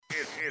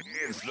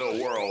It's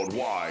the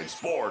Worldwide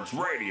Sports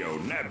Radio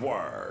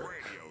Network.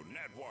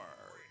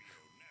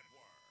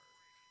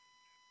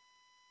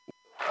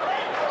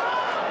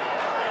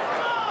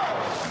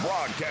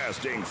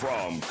 Broadcasting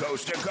from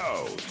coast to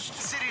coast,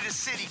 city to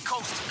city,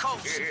 coast to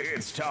coast.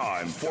 It's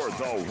time for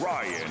the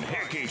Ryan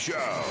Hickey Show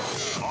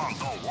on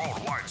the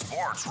Worldwide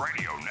Sports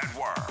Radio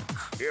Network.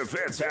 If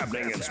it's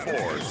happening in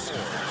sports,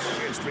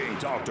 it's being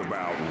talked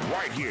about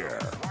right here.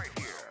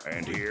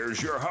 And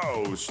here's your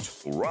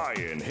host,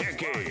 Ryan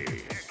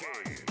Hickey.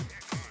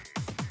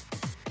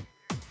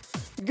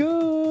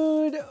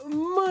 Good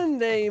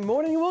Monday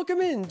morning and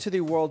welcome into the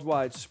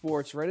Worldwide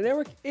Sports Radio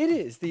Network. It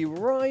is the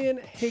Ryan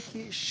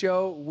Hickey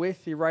Show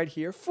with you right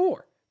here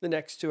for the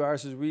next 2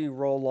 hours as we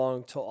roll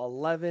along till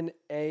 11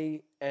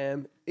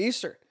 a.m.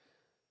 Eastern.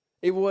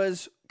 It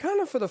was kind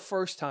of for the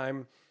first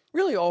time,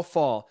 really all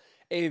fall,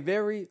 a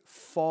very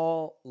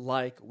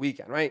fall-like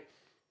weekend, right?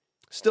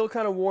 Still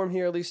kind of warm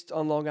here, at least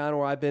on Long Island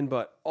where I've been,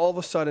 but all of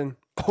a sudden,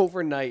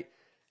 overnight,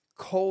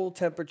 cold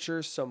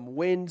temperatures, some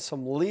wind,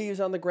 some leaves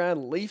on the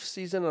ground. Leaf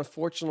season,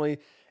 unfortunately,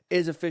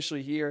 is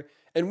officially here.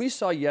 And we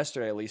saw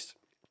yesterday, at least,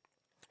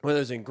 whether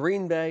it was in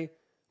Green Bay,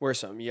 where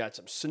you had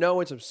some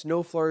snow and some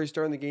snow flurries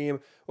during the game,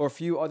 or a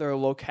few other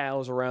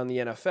locales around the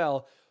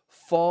NFL,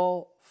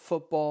 fall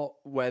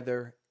football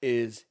weather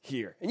is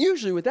here. And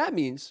usually what that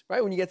means,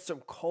 right, when you get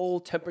some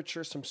cold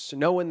temperature, some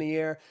snow in the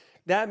air,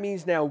 that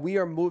means now we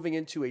are moving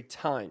into a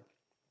time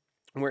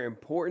where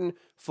important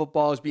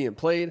football is being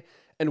played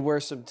and where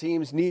some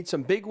teams need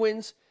some big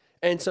wins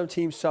and some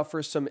teams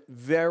suffer some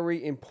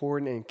very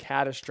important and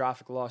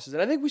catastrophic losses.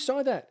 And I think we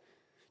saw that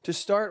to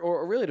start,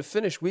 or really to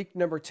finish week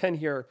number 10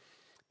 here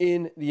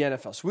in the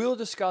NFL. So we'll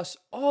discuss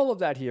all of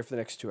that here for the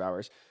next 2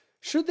 hours.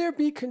 Should there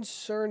be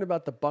concern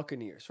about the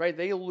Buccaneers, right?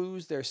 They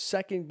lose their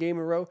second game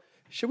in a row.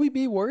 Should we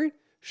be worried?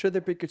 Should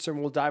there be concern?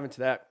 We'll dive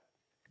into that.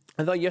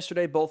 I thought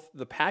yesterday both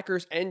the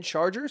Packers and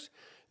Chargers,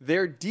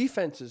 their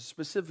defenses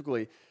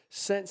specifically,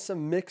 sent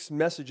some mixed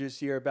messages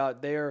here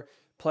about their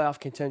playoff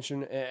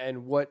contention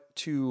and what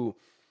to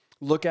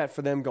look at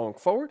for them going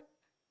forward.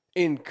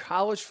 In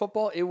college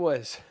football, it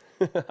was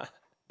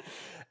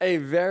a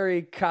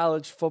very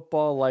college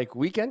football-like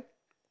weekend,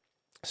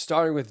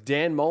 starting with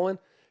Dan Mullen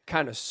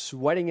kind of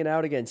sweating it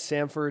out against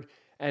Samford,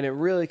 and it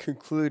really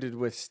concluded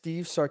with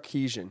Steve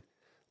Sarkisian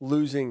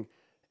losing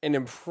an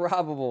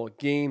improbable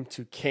game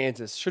to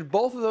Kansas. Should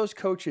both of those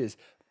coaches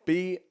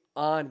be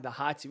on the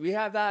hot seat? We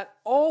have that,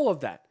 all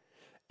of that,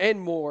 and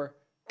more.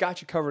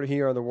 Got you covered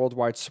here on the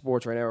Worldwide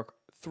Sports right now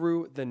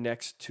through the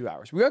next 2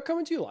 hours. We are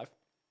coming to you live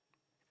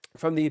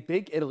from the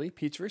Big Italy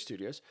Pizzeria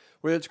Studios,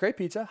 where it's great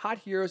pizza, hot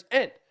heroes,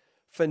 and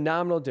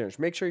phenomenal dinners.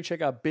 Make sure you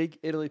check out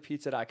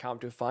BigItalyPizza.com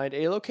to find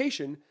a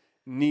location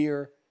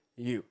near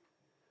you.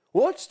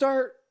 Well, let's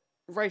start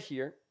right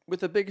here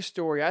with the biggest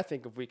story, I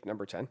think, of week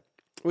number 10,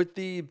 with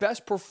the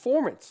best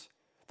performance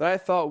that I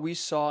thought we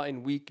saw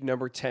in week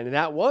number 10, and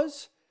that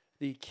was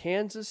the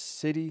Kansas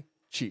City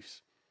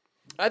Chiefs.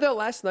 I thought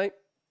last night,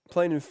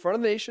 playing in front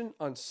of the nation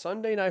on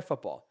Sunday Night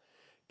Football,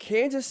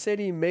 Kansas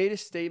City made a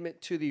statement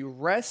to the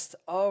rest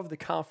of the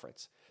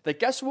conference that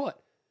guess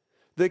what?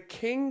 The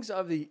kings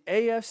of the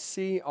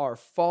AFC are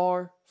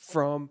far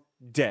from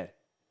dead.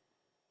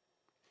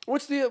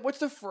 What's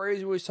the phrase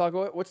we always talk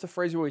about? What's the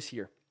phrase we always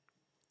hear?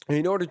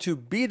 In order to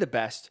be the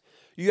best,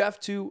 you have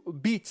to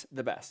beat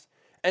the best.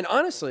 And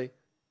honestly,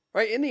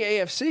 right, in the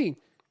AFC,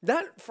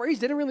 that phrase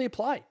didn't really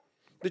apply.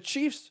 The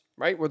Chiefs,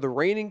 right, were the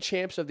reigning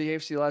champs of the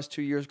AFC the last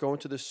 2 years, going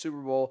to the Super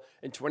Bowl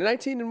in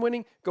 2019 and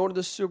winning, going to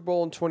the Super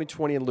Bowl in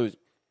 2020 and losing.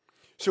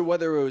 So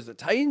whether it was the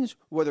Titans,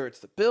 whether it's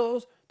the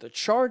Bills, the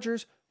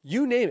Chargers,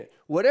 you name it,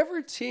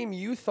 whatever team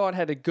you thought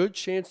had a good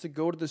chance to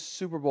go to the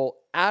Super Bowl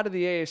out of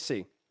the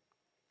AFC,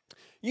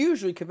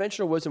 usually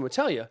conventional wisdom would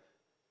tell you,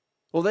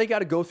 well, they got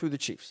to go through the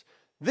Chiefs.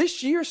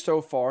 This year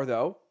so far,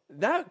 though,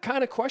 that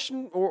kind of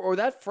question or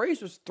that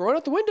phrase was thrown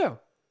out the window.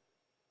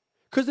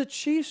 Because the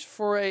Chiefs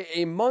for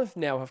a month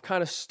now have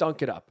kind of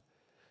stunk it up,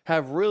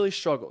 have really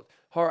struggled,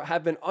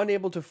 have been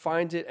unable to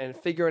find it and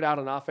figure it out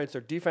on offense.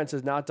 Their defense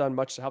has not done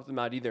much to help them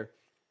out either.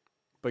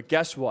 But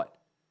guess what?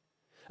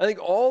 I think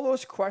all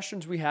those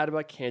questions we had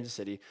about Kansas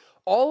City,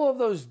 all of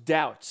those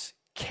doubts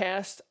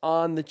cast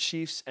on the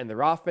Chiefs and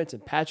their offense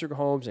and Patrick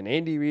Mahomes and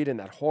Andy Reid and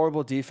that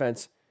horrible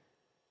defense,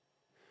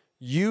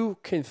 you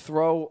can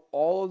throw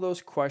all of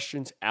those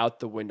questions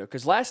out the window.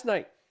 Because last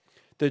night,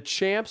 the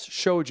champs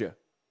showed you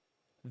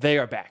they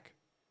are back.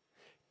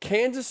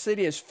 Kansas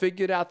City has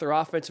figured out their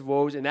offensive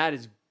woes, and that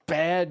is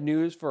bad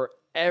news for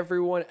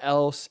everyone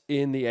else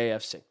in the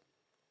AFC.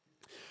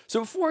 So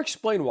before I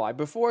explain why,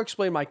 before I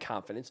explain my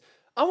confidence,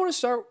 I want to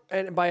start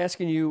by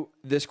asking you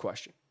this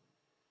question.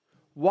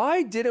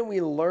 Why didn't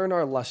we learn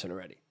our lesson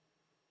already?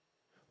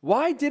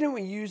 Why didn't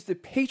we use the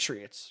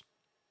Patriots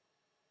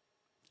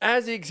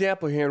as the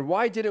example here, and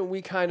why didn't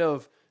we kind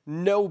of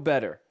know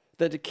better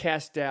than to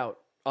cast doubt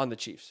on the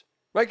Chiefs?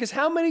 Right? Because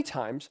how many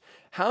times,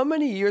 how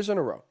many years in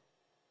a row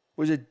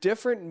was it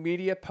different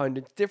media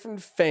pundits,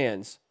 different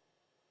fans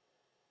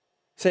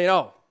saying,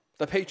 oh,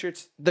 the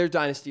Patriots, their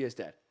dynasty is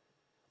dead.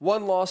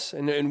 One loss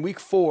in week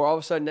 4, all of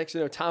a sudden, next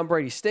thing you know, Tom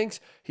Brady stinks.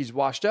 He's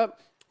washed up.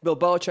 Bill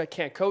Belichick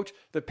can't coach.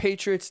 The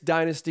Patriots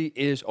dynasty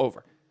is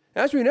over.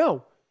 As we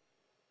know,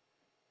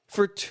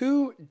 for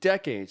 2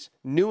 decades,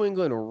 New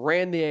England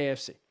ran the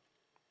AFC.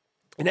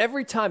 And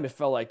every time it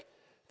felt like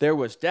there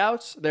was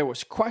doubts, there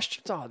was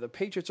questions. Oh, the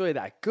Patriots really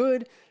that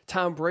good?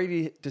 Tom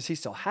Brady, does he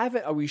still have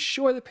it? Are we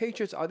sure the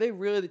Patriots, are they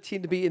really the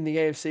team to beat in the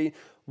AFC?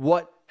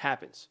 What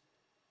happens?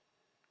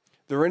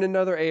 They're in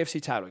another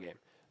AFC title game.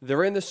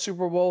 They're in the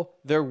Super Bowl.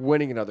 They're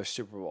winning another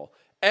Super Bowl.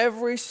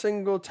 Every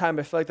single time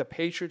I feel like the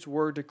Patriots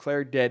were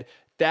declared dead,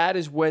 that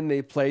is when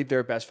they played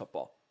their best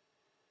football.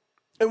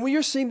 And we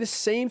are seeing the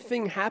same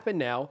thing happen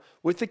now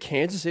with the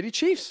Kansas City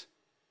Chiefs.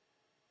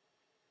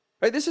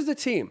 Right? This is the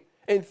team.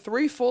 In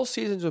 3 full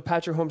seasons with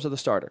Patrick Mahomes as the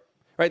starter.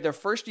 Right? Their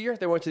first year,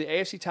 they went to the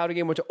AFC title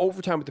game, went to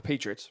overtime with the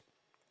Patriots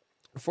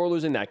before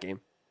losing that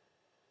game.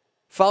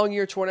 Following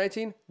year,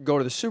 2019, go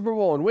to the Super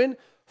Bowl and win.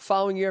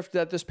 Following year after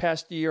that, this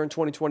past year in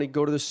 2020,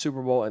 go to the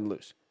Super Bowl and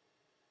lose.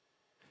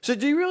 So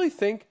do you really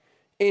think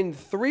in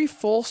 3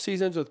 full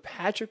seasons with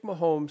Patrick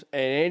Mahomes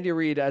and Andy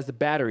Reid as the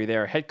battery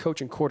there, head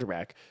coach and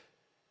quarterback,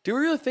 do you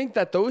really think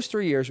that those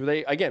 3 years where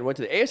they, again, went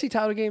to the AFC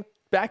title game,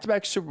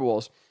 back-to-back Super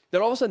Bowls,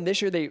 that all of a sudden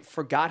this year they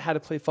forgot how to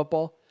play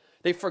football?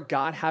 They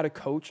forgot how to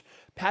coach?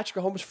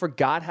 Patrick Mahomes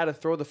forgot how to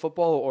throw the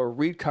football or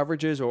read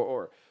coverages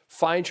or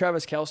find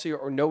Travis Kelce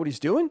or know what he's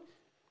doing?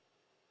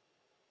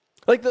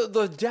 Like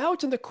the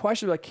doubts and the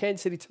questions about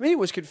Kansas City to me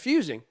was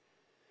confusing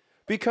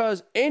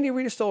because Andy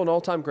Reid is still an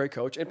all-time great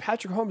coach and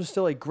Patrick Mahomes is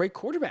still a great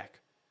quarterback.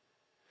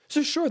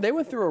 So sure, they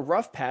went through a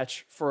rough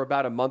patch for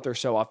about a month or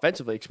so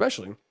offensively,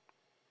 especially.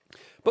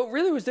 But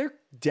really, was there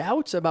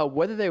doubts about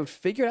whether they would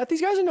figure it out?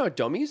 These guys are not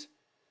dummies.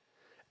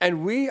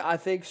 And we, I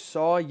think,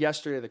 saw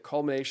yesterday the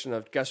culmination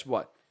of, guess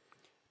what?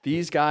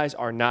 These guys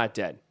are not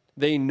dead.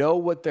 They know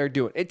what they're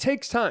doing. It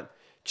takes time.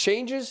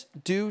 Changes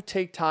do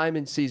take time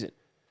in season.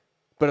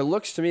 But it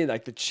looks to me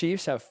like the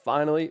Chiefs have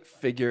finally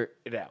figured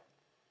it out.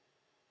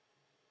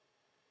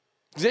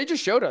 They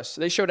just showed us.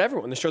 They showed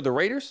everyone. They showed the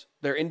Raiders,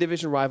 their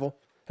in-division rival.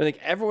 I think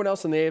everyone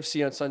else in the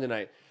AFC on Sunday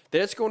night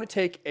that it's going to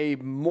take a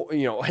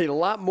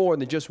lot more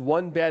than just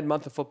one bad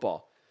month of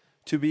football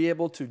to be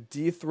able to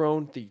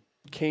dethrone the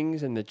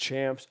kings and the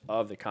champs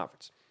of the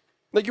conference.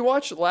 Like you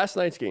watch last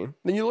night's game,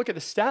 then you look at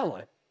the stat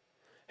line,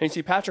 and you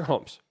see Patrick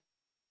Mahomes.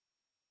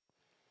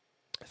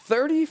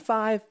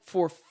 35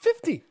 for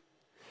 50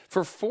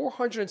 for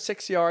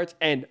 406 yards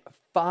and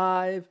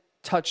 5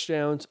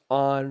 touchdowns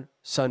on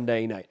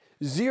Sunday night.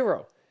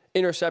 0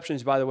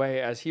 interceptions, by the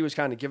way, as he was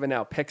kind of giving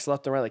out picks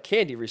left and right like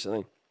candy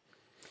recently.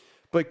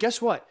 But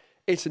guess what?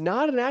 It's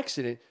not an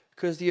accident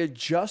because the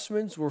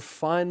adjustments were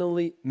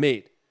finally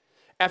made.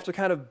 After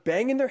kind of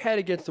banging their head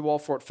against the wall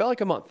for it felt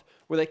like a month,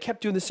 where they kept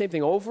doing the same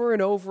thing over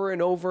and over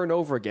and over and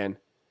over again,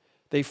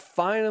 they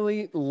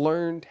finally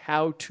learned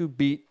how to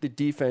beat the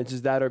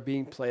defenses that are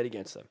being played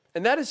against them.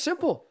 And that is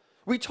simple.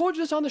 We told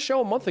you this on the show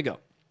a month ago.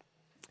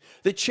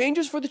 The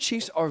changes for the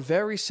Chiefs are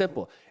very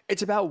simple.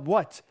 It's about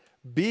what?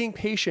 Being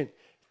patient,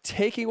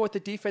 taking what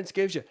the defense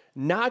gives you,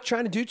 not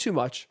trying to do too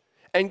much.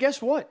 And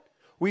guess what?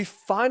 We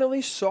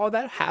finally saw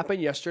that happen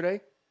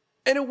yesterday,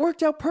 and it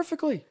worked out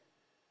perfectly.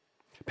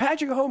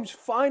 Patrick Mahomes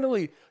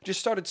finally just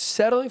started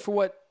settling for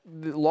what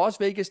the Las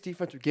Vegas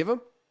defense would give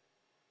him.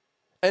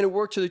 And it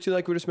worked to the tune,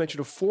 like we just mentioned,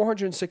 of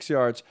 406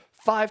 yards,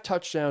 5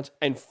 touchdowns,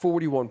 and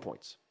 41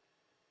 points.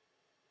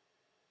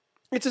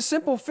 It's a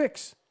simple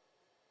fix.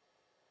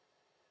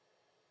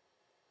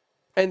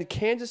 And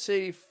Kansas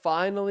City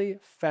finally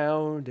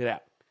found it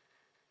out.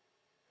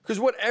 Because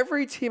what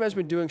every team has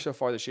been doing so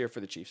far this year for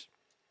the Chiefs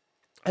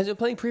has been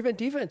playing prevent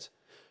defense.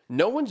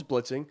 No one's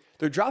blitzing.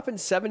 They're dropping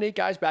 7, 8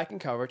 guys back in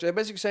coverage. They're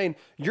basically saying,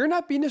 you're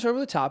not beating us over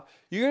the top.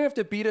 You're going to have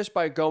to beat us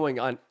by going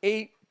on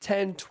 8,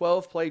 10,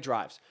 12 play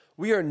drives.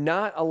 We are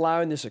not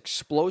allowing this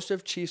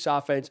explosive Chiefs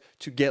offense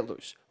to get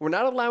loose. We're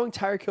not allowing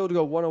Tyreek Hill to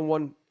go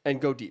one-on-one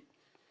and go deep.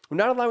 We're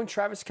not allowing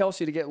Travis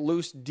Kelce to get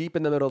loose deep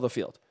in the middle of the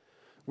field.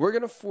 We're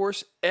going to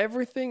force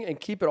everything and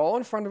keep it all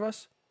in front of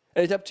us.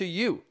 And it's up to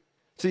you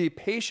to be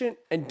patient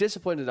and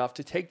disciplined enough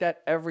to take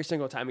that every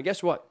single time. And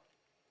guess what?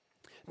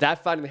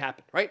 That finally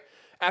happened, right?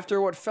 After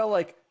what felt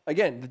like,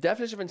 again, the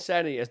definition of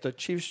insanity as the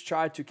Chiefs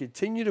tried to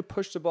continue to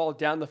push the ball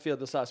down the field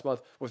this last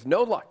month with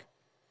no luck.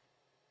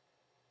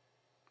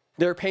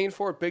 They're paying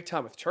for it big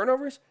time with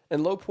turnovers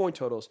and low point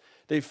totals.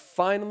 They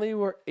finally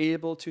were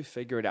able to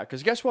figure it out.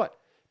 Because guess what?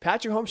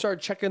 Patrick Mahomes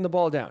started checking the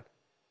ball down.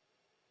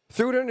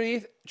 Threw it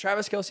underneath.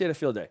 Travis Kelce had a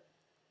field day.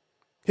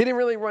 He didn't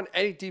really run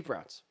any deep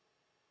routes.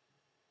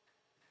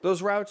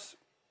 Those routes,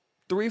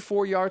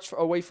 3-4 yards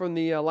away from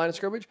the line of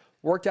scrimmage,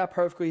 worked out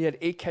perfectly. He had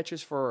 8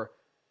 catches for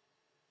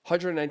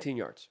 119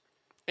 yards.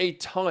 A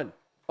ton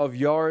of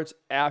yards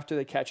after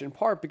the catch, in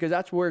part because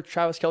that's where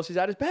Travis Kelce's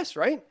at his best,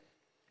 right?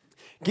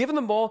 Give him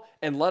the ball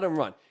and let him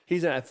run.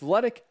 He's an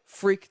athletic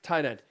freak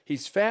tight end.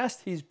 He's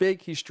fast, he's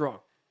big, he's strong.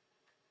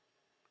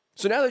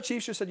 So now the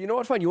Chiefs just said, you know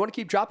what, fine, you want to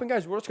keep dropping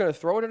guys? We're just going to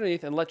throw it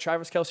underneath and let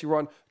Travis Kelce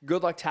run.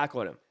 Good luck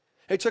tackling him.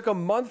 It took a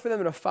month for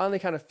them to finally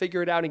kind of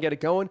figure it out and get it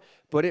going,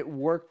 but it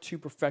worked to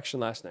perfection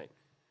last night.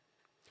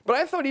 But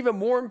I thought even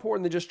more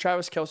important than just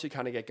Travis Kelce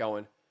kind of get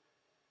going,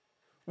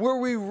 where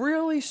we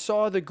really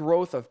saw the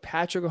growth of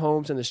Patrick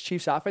Mahomes and this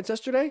Chiefs offense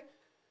yesterday,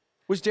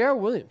 was Darrell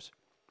Williams.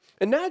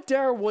 And not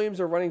Darrell Williams,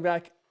 a running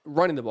back,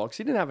 running the ball, because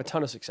he didn't have a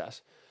ton of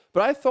success.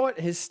 But I thought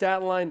his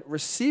stat line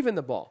receiving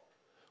the ball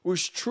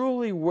was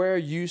truly where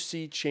you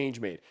see change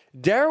made.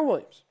 Darrell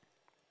Williams,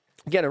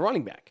 again, a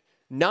running back,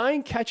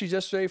 9 catches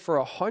yesterday for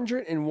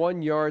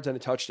 101 yards and a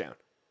touchdown.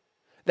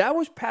 That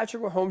was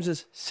Patrick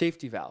Mahomes'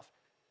 safety valve,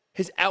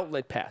 his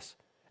outlet pass.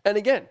 And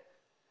again,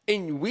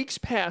 in weeks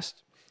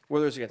past,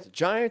 whether it was against the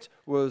Giants,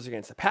 whether it was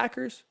against the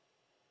Packers,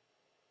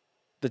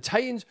 the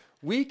Titans,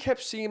 we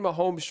kept seeing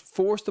Mahomes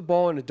force the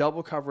ball into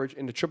double coverage,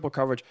 into triple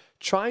coverage,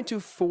 trying to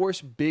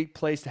force big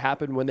plays to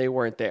happen when they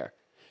weren't there.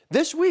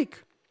 This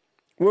week,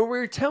 when we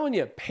were telling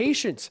you,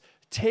 patience,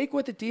 take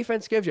what the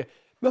defense gives you,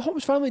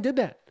 Mahomes finally did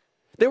that.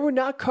 They were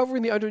not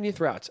covering the underneath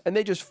routes, and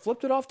they just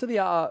flipped it off to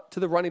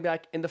the running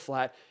back in the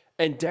flat,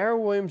 and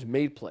Darrell Williams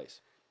made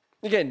plays.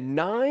 Again,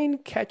 9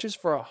 catches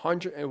for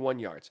 101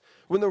 yards.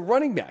 When the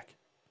running back,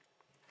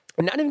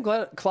 and not even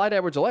Clyde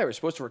Edwards-Helaire is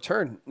supposed to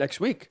return next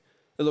week,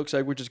 it looks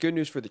like, which is good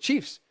news for the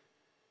Chiefs.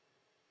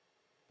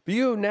 But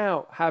you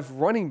now have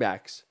running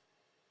backs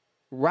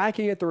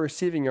racking at the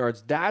receiving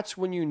yards. That's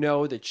when you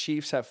know the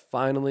Chiefs have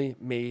finally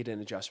made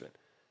an adjustment.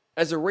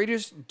 As the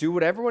Raiders do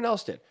what everyone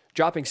else did,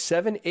 dropping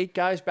 7, 8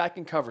 guys back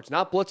in coverage,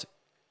 not blitzing.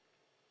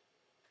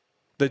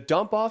 The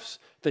dump-offs,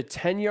 the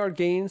 10-yard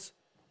gains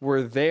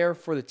were there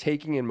for the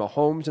taking, and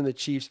Mahomes and the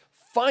Chiefs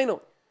finally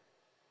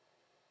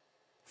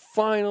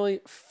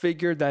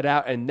figured that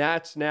out, and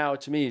that's now,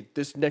 to me,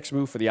 this next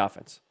move for the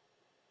offense.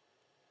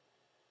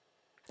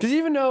 Because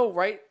even though,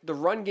 right, the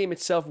run game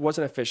itself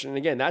wasn't efficient, and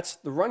again, that's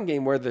the run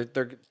game where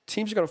their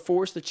teams are going to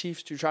force the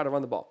Chiefs to try to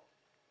run the ball.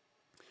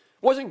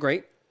 Wasn't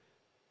great,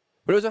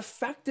 but it was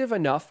effective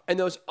enough, and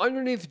those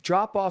underneath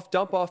drop-off,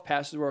 dump-off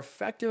passes were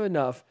effective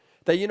enough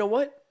that, you know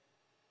what?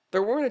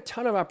 There weren't a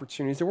ton of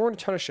opportunities, there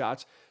weren't a ton of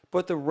shots,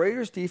 but the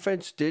Raiders'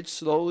 defense did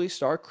slowly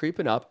start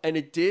creeping up, and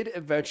it did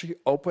eventually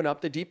open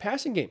up the deep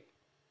passing game.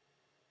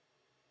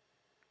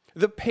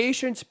 The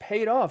patience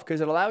paid off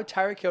because it allowed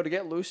Tyreek Hill to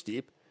get loose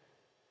deep.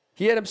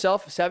 He had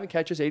himself 7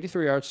 catches,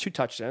 83 yards, 2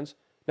 touchdowns.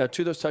 Now,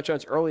 2 of those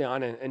touchdowns early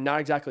on and not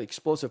exactly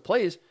explosive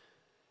plays,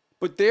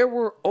 but there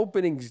were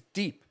openings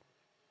deep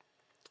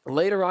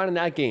later on in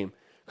that game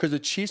because the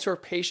Chiefs were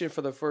patient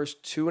for the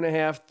first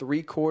 2.5,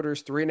 3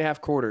 quarters, 3.5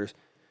 quarters,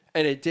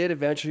 and it did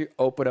eventually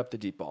open up the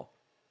deep ball.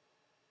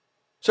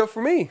 So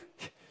for me,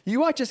 you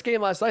watch this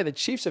game last night, the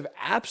Chiefs have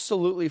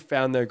absolutely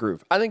found their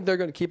groove. I think they're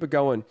going to keep it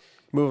going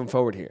moving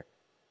forward here.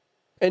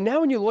 And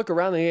now when you look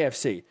around the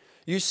AFC,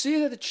 you see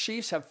that the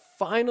Chiefs have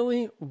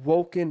finally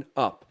woken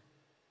up.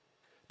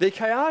 The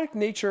chaotic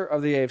nature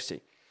of the AFC,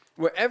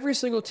 where every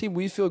single team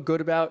we feel good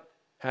about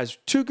has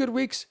 2 good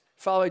weeks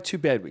followed by 2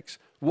 bad weeks.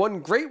 1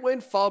 great win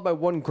followed by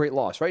 1 great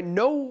loss, right?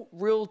 No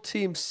real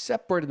team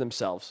separated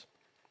themselves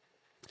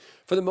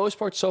for the most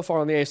part so far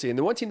on the AFC. And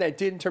the one team that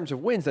did in terms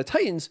of wins, the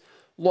Titans,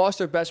 lost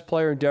their best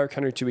player in Derrick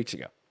Henry 2 weeks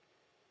ago.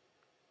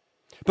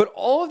 But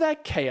all of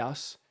that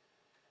chaos,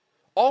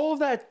 all of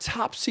that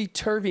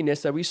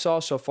topsy-turviness that we saw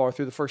so far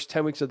through the first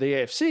 10 weeks of the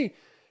AFC,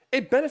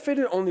 it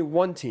benefited only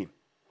one team.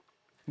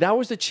 That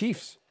was the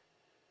Chiefs.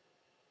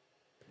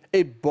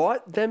 It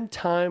bought them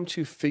time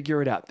to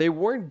figure it out. They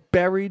weren't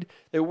buried.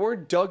 They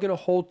weren't dug in a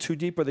hole too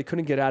deep where they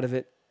couldn't get out of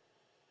it.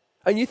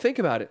 And you think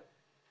about it.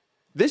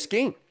 This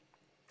game,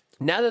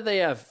 now that they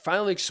have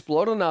finally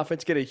exploded on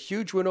offense, get a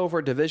huge win over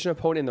a division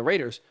opponent in the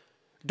Raiders,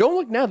 don't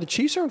look now. The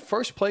Chiefs are in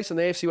first place in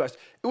the AFC West.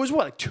 It was,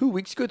 like 2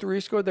 weeks ago, 3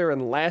 weeks ago, they were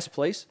in last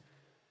place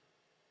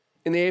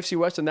in the AFC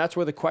West, and that's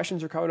where the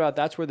questions are coming out.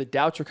 That's where the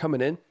doubts are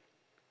coming in.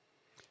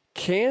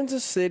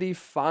 Kansas City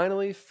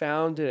finally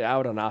found it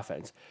out on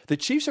offense. The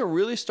Chiefs are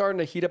really starting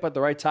to heat up at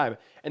the right time,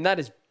 and that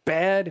is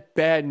bad,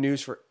 bad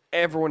news for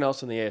everyone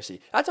else in the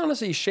AFC. That's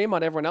honestly a shame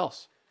on everyone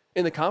else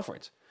in the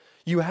conference.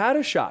 You had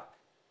a shot.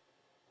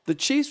 The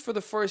Chiefs, for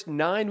the first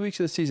 9 weeks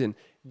of the season,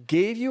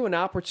 gave you an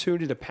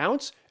opportunity to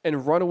pounce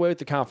and run away with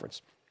the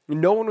conference.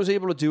 No one was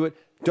able to do it.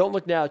 Don't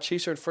look now.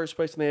 Chiefs are in first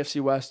place in the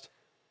AFC West.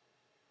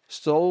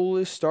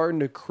 Slowly starting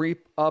to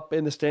creep up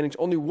in the standings.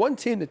 Only one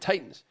team, the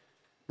Titans,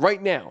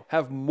 right now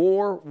have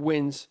more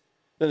wins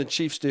than the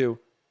Chiefs do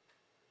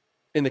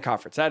in the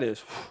conference. That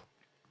is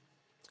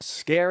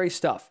scary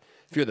stuff.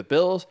 If you're the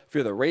Bills, if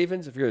you're the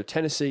Ravens, if you're the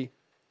Tennessee,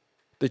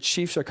 the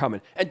Chiefs are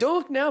coming. And don't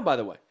look now, by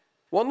the way.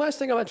 One last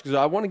thing I'll mention, because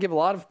I want to give a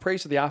lot of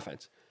praise to the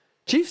offense.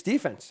 Chiefs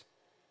defense.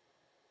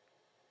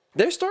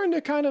 They're starting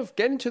to kind of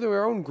get into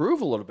their own groove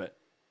a little bit.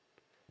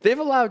 They've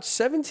allowed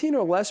 17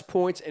 or less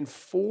points in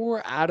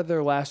 4 out of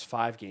their last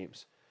 5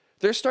 games.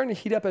 They're starting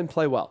to heat up and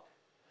play well.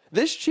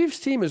 This Chiefs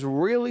team is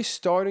really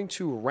starting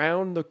to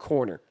round the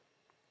corner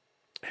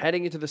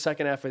heading into the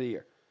second half of the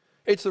year.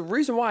 It's the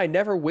reason why I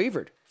never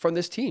wavered from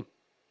this team.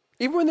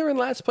 Even when they're in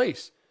last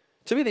place.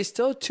 To me, they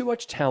still have too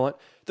much talent.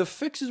 The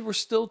fixes were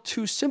still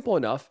too simple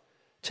enough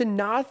to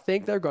not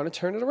think they're going to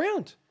turn it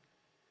around.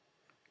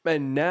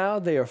 And now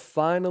they are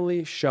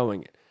finally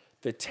showing it.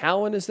 The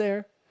talent is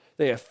there.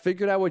 They have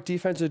figured out what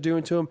defense are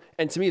doing to them.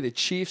 And to me, the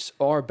Chiefs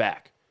are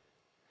back.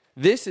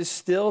 This is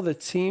still the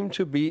team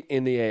to beat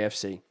in the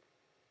AFC.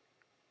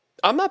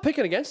 I'm not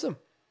picking against them.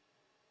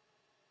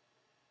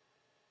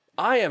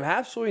 I am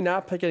absolutely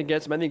not picking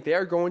against them. I think they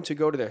are going to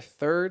go to their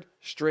third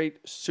straight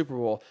Super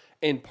Bowl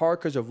in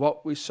part because of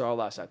what we saw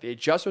last night. The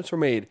adjustments were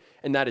made,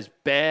 and that is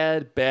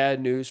bad,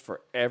 bad news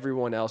for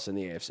everyone else in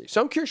the AFC.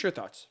 So I'm curious your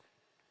thoughts.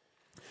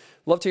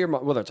 Love to hear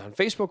whether it's on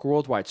Facebook,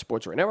 Worldwide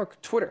Sports Radio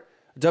Network, Twitter,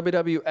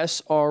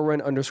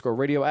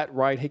 WWSRN_radio, at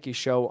Ryan Hickey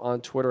Show on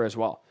Twitter as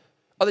well.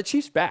 Are the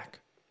Chiefs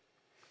back?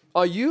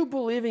 Are you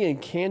believing in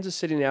Kansas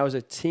City now as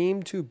a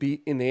team to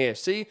beat in the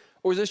AFC,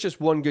 or is this just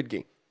one good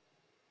game?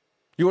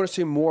 You want to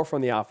see more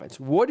from the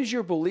offense. What is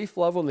your belief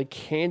level in the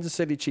Kansas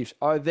City Chiefs?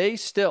 Are they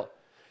still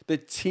the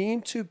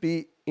team to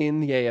beat in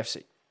the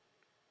AFC?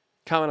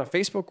 Comment on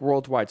Facebook,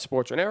 Worldwide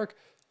Sports Network.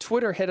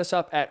 Twitter, hit us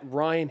up at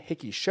Ryan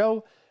Hickey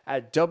Show,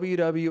 at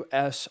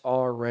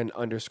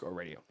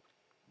WWSRN_radio.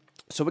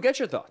 So we get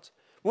your thoughts.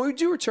 When we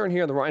do return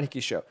here on the Ryan Hickey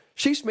Show,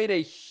 Chiefs made a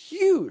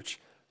huge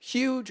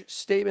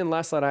statement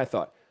last night, I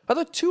thought. I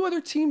thought two other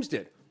teams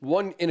did.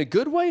 One in a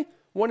good way,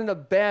 one in a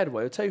bad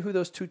way. I'll tell you who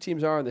those two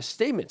teams are and the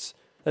statements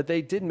that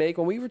they did make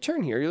when we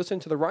return here. You listen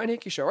to the Ryan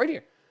Hickey Show right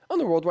here on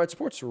the Worldwide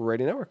Sports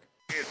Radio Network.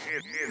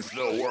 It's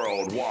the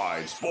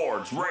Worldwide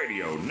Sports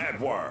Radio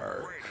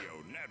Network.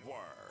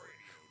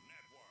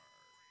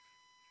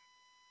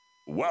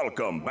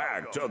 Welcome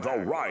back to the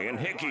Ryan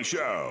Hickey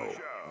Show,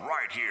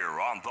 right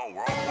here on the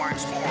Worldwide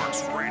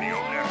Sports Radio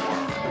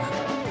Network.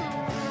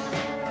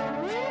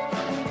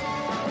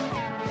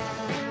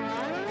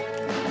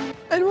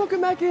 And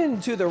welcome back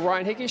into the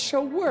Ryan Hickey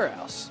Show. Where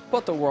else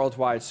but the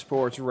Worldwide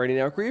Sports Radio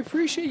Network? We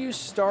appreciate you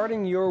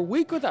starting your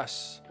week with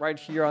us right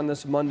here on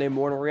this Monday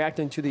morning,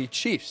 reacting to the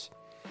Chiefs.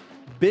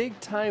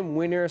 Big-time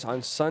winners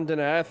on Sunday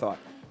night, I thought,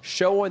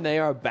 showing they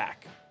are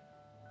back.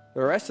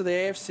 The rest of the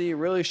AFC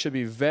really should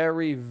be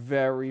very,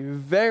 very,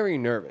 very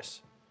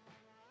nervous.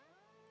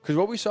 Because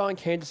what we saw in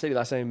Kansas City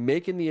last night,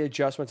 making the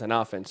adjustments on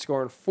offense,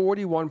 scoring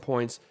 41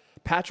 points,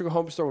 Patrick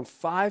Mahomes throwing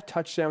 5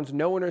 touchdowns,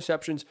 no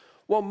interceptions.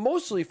 Well,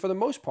 mostly, for the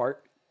most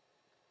part,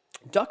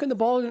 chucking the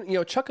ball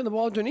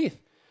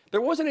underneath. There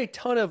wasn't a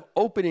ton of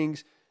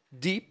openings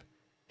deep.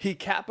 He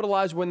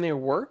capitalized when there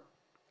were.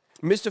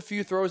 Missed a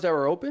few throws that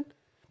were open.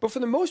 But for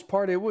the most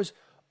part, it was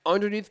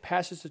underneath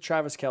passes to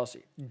Travis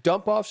Kelce.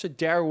 Dump-offs to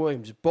Darrell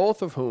Williams,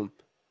 both of whom,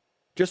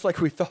 just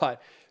like we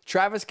thought,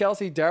 Travis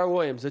Kelce, Darrell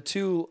Williams, the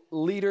two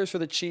leaders for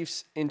the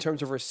Chiefs in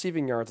terms of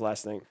receiving yards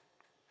last night.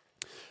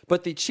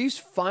 But the Chiefs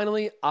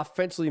finally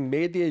offensively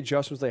made the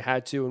adjustments they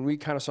had to, and we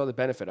kind of saw the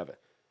benefit of it.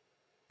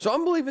 So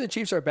I'm believing the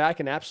Chiefs are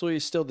back and absolutely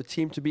still the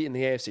team to beat in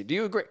the AFC. Do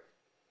you agree?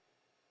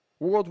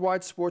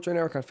 Worldwide Sports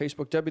Network on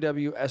Facebook,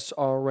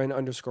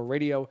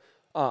 WWSRN_radio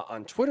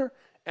on Twitter,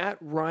 at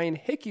Ryan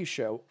Hickey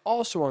Show,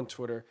 also on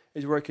Twitter,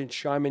 is where you can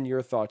chime in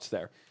your thoughts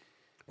there.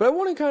 But I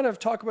want to kind of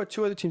talk about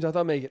two other teams I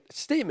thought made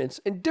statements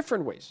in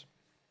different ways.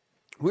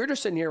 We're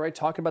just sitting here, right,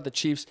 talking about the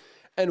Chiefs,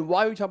 and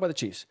why we talk about the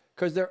Chiefs?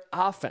 Because their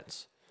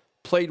offense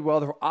played well.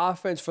 Their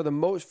offense, for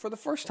the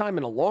first time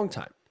in a long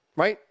time,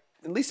 right?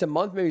 At least a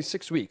month, maybe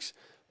 6 weeks,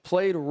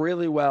 played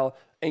really well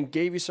and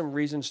gave you some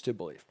reasons to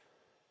believe.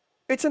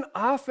 It's an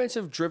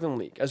offensive-driven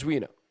league, as we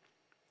know.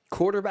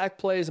 Quarterback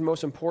play is the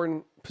most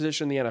important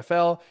position in the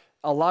NFL.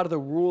 A lot of the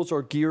rules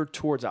are geared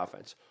towards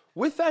offense.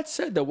 With that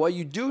said, though, while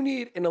you do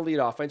need an elite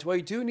offense, while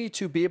you do need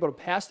to be able to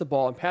pass the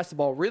ball and pass the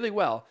ball really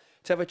well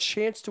to have a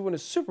chance to win a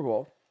Super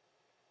Bowl,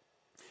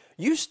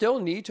 you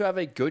still need to have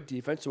a good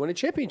defense to win a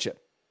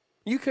championship.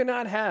 You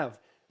cannot have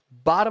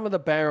bottom of the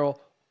barrel,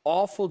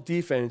 awful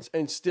defense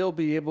and still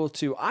be able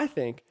to, I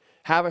think,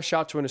 have a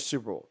shot to win a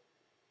Super Bowl.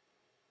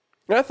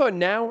 And I thought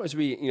now, as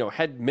we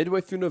head midway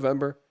through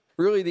November,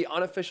 really the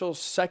unofficial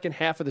second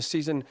half of the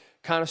season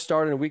kind of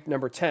started in week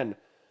number 10.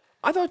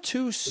 I thought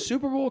two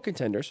Super Bowl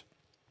contenders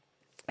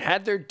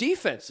had their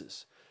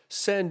defenses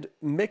send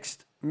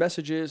mixed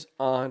messages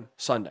on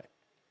Sunday.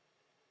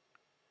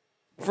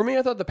 For me,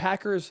 I thought the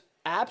Packers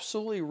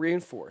absolutely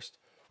reinforced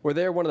where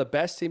they're one of the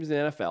best teams in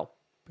the NFL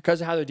because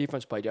of how their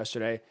defense played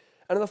yesterday.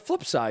 And on the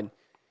flip side,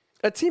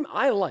 a team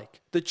I like,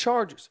 the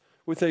Chargers,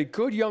 with a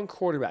good young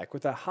quarterback,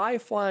 with a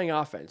high-flying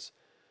offense,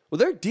 well,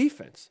 their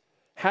defense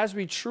has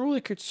me truly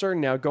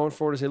concerned now going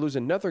forward as they lose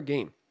another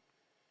game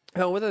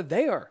about whether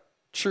they are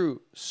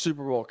true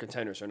Super Bowl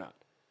contenders or not.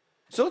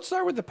 So let's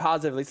start with the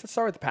positive, at least. Let's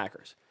start with the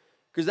Packers.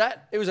 Because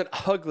it was an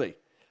ugly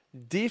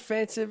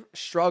defensive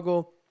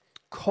struggle,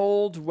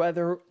 cold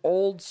weather,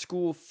 old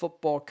school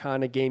football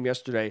kind of game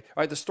yesterday.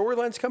 All right, the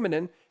storyline's coming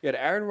in. You had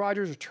Aaron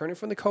Rodgers returning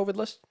from the COVID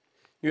list.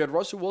 You had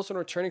Russell Wilson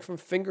returning from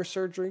finger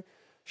surgery,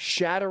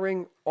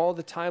 shattering all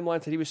the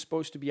timelines that he was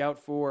supposed to be out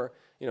for,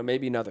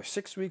 maybe another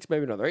 6 weeks,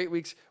 maybe another 8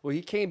 weeks. Well,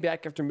 he came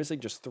back after missing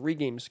just 3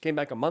 games, came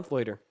back a month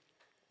later.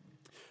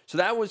 So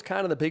that was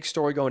kind of the big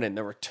story going in,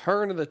 the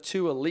return of the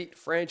two elite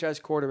franchise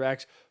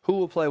quarterbacks who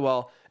will play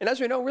well. And as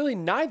we know, really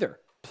neither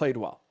played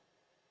well.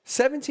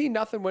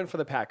 17-0 win for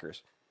the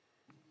Packers.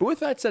 But with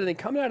that said, I think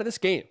coming out of this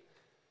game,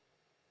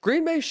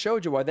 Green Bay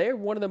showed you why they are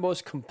one of the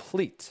most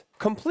complete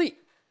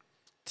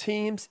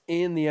teams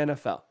in the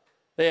NFL.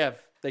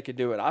 They could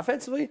do it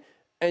offensively,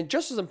 and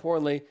just as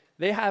importantly,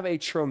 they have a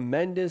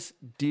tremendous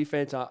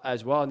defense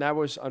as well, and that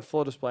was on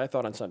full display, I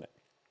thought, on Sunday.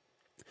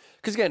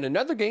 Because again,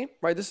 another game,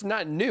 right? This is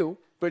not new,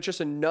 but it's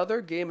just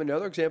another game,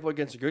 another example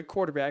against a good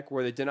quarterback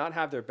where they did not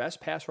have their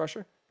best pass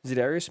rusher,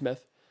 Za'Darius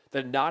Smith.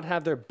 They did not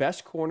have their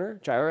best corner,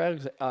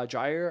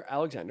 Jair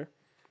Alexander,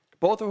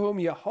 both of whom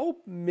you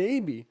hope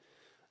maybe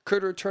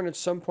could return at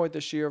some point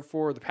this year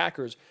for the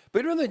Packers. But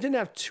even though they didn't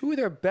have two of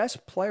their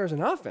best players in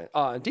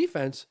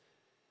defense,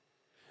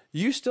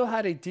 you still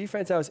had a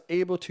defense that was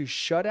able to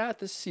shut out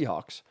the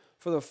Seahawks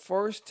for the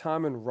first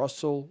time in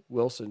Russell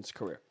Wilson's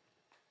career.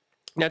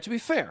 Now, to be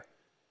fair,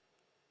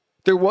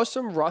 there was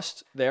some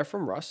rust there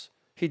from Russ.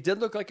 He did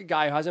look like a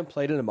guy who hasn't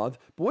played in a month.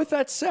 But with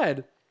that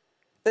said,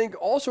 I think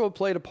also what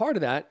played a part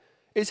of that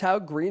is how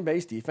Green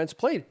Bay's defense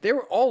played. They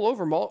were all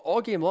over him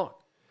all game long.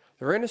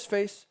 They were in his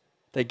face.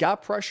 They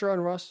got pressure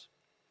on Russ.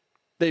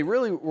 They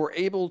really were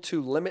able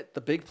to limit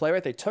the big play,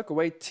 right? They took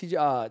away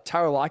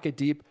Tyler Lockett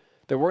deep.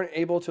 They weren't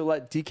able to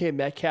let DK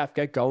Metcalf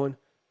get going.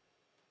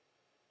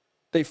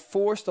 They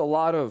forced a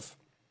lot of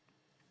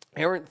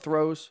errant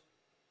throws.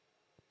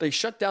 They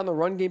shut down the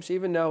run games,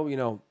 even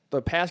though,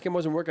 the pass game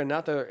wasn't working.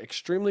 Not the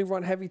extremely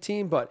run-heavy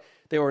team, but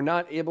they were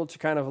not able to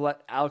kind of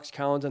let Alex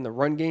Collins and the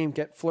run game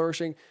get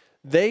flourishing.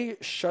 They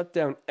shut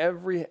down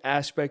every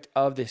aspect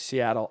of the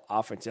Seattle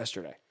offense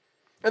yesterday.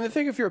 And the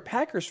thing, if you're a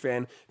Packers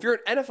fan, if you're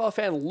an NFL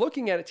fan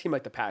looking at a team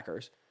like the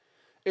Packers,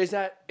 is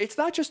that it's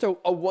not just a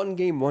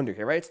one-game wonder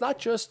here, right? It's not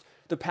just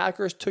the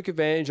Packers took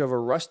advantage of a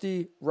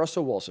rusty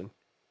Russell Wilson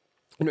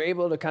and were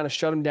able to kind of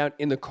shut him down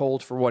in the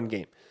cold for one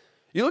game.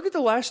 You look at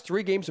the last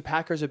 3 games the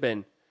Packers have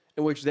been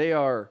in which they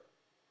are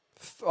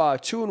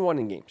 2-1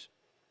 in games.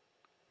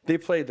 They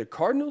played the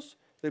Cardinals,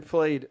 they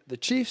played the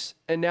Chiefs,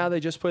 and now they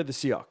just played the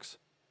Seahawks.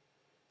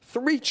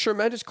 3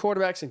 tremendous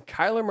quarterbacks in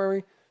Kyler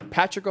Murray,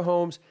 Patrick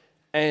Mahomes,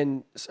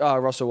 and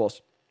Russell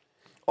Wilson.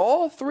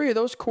 All 3 of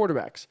those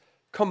quarterbacks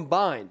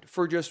combined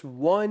for just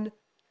 1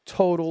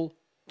 total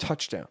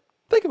touchdown.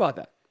 Think about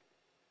that.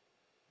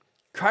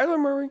 Kyler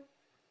Murray,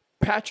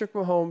 Patrick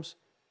Mahomes,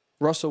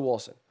 Russell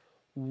Wilson.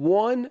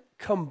 1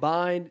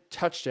 combined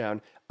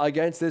touchdown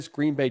against this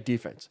Green Bay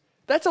defense.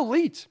 That's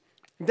elite.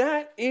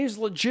 That is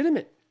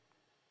legitimate.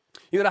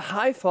 You got a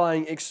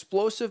high-flying,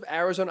 explosive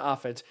Arizona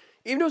offense,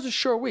 even though it was a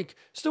short week,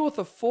 still with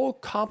a full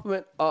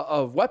complement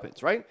of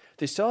weapons, right?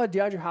 They still had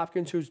DeAndre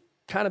Hopkins, who's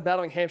kind of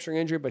battling hamstring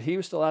injury, but he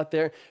was still out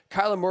there.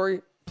 Kyler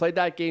Murray played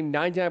that game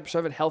 99%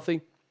 of it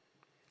healthy.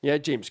 You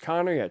had James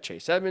Conner, you had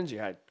Chase Edmonds, you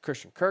had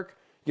Christian Kirk,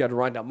 you had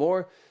Rondale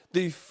Moore.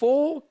 The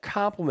full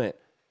complement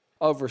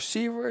of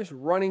receivers,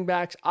 running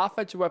backs,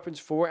 offensive weapons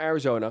for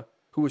Arizona,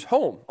 who was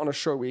home on a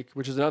short week,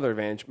 which is another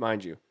advantage,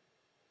 mind you,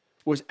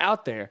 was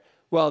out there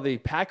while the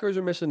Packers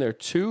are missing their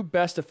 2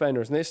 best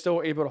defenders, and they still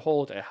were able to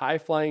hold a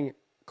high-flying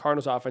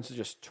Cardinals offense to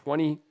just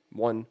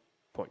 21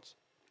 points.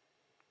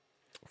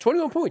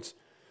 21 points.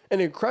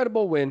 An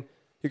incredible win.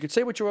 You could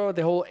say what you want with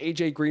the whole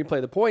A.J. Green play.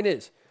 The point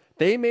is,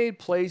 they made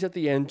plays at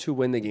the end to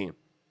win the game.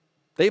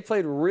 They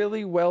played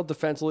really well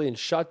defensively and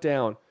shut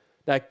down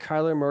that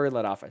Kyler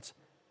Murray-led offense.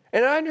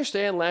 And I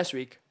understand last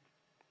week,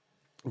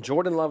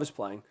 Jordan Love is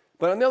playing.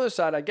 But on the other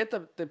side, I get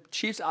the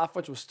Chiefs'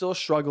 offense was still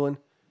struggling.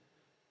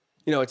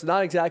 It's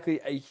not exactly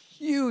a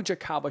huge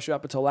accomplishment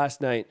up until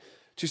last night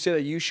to say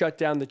that you shut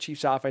down the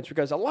Chiefs' offense,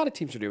 because a lot of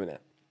teams are doing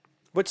that.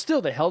 But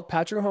still, they held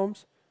Patrick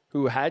Mahomes,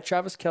 who had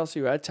Travis Kelce,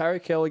 who had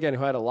Tyreek Hill, again,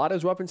 who had a lot of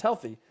his weapons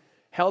healthy,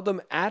 held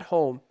them at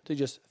home to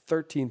just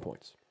 13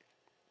 points.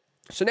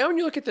 So now when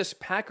you look at this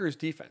Packers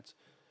defense,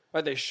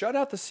 right, they shut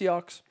out the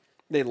Seahawks,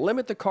 they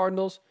limit the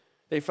Cardinals,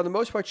 they, for the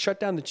most part, shut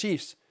down the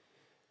Chiefs.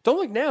 Don't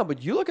look now,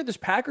 but you look at this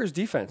Packers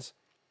defense.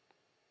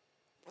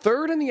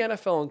 3rd in the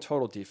NFL in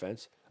total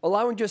defense,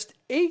 allowing just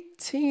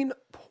 18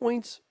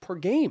 points per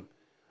game.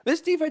 This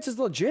defense is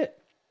legit.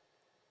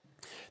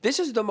 This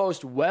is the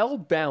most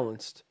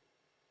well-balanced,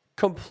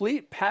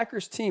 complete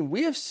Packers team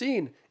we have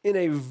seen in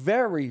a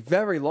very,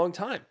 very long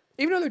time.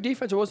 Even though their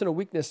defense wasn't a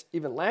weakness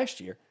even last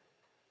year,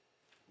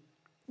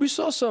 we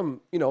saw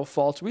some,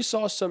 faults. We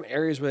saw some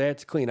areas where they had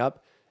to clean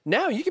up.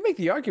 Now you can make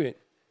the argument,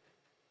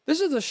 this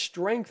is the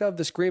strength of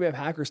this Green Bay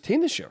Packers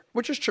team this year,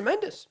 which is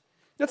tremendous.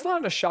 That's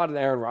not a shot at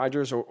Aaron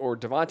Rodgers or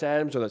Devonta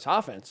Adams or this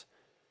offense.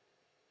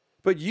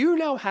 But you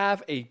now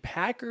have a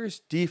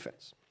Packers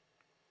defense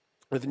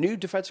with new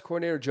defensive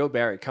coordinator Joe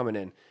Barry coming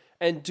in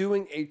and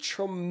doing a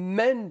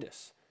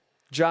tremendous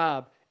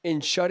job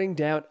in shutting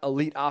down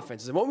elite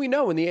offenses. And what we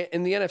know in the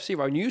NFC,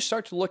 right, when you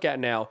start to look at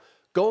now,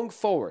 going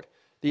forward,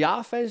 the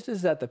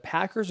offenses that the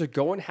Packers are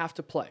going to have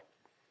to play,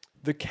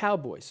 the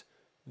Cowboys,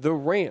 the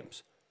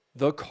Rams,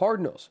 the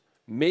Cardinals,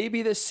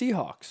 maybe the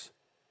Seahawks,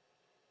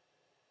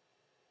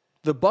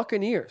 the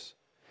Buccaneers.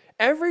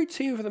 Every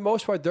team, for the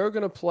most part, they're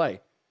going to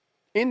play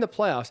in the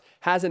playoffs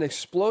has an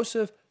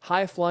explosive,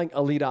 high-flying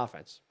elite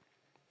offense.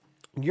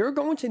 You're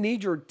going to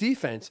need your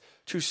defense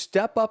to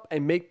step up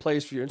and make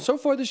plays for you. And so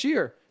far this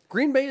year,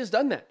 Green Bay has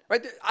done that.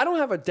 Right? I don't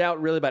have a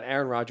doubt really about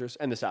Aaron Rodgers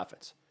and this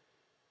offense.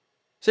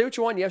 Say what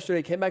you want,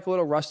 yesterday came back a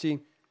little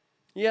rusty.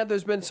 Yeah,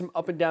 there's been some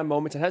up and down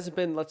moments. It hasn't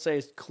been, let's say,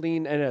 as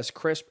clean and as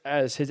crisp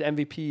as his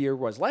MVP year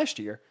was last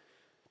year,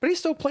 but he's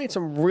still playing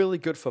some really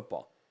good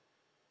football.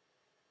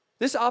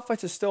 This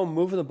offense is still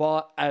moving the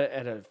ball at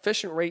an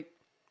efficient rate,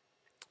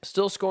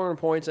 still scoring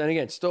points, and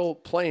again, still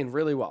playing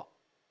really well.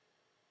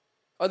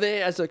 Are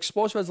they as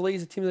explosive as the league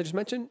as the teams I just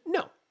mentioned?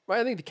 No. Right?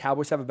 I think the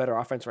Cowboys have a better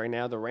offense right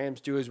now. The Rams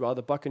do as well.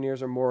 The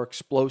Buccaneers are more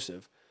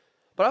explosive.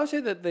 But I would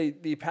say that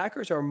the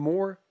Packers are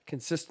more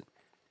consistent.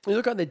 When you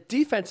look on the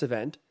defensive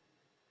end,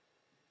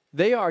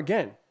 they are,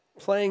 again,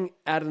 playing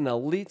at an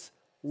elite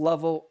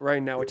level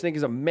right now, which I think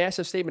is a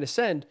massive statement to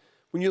send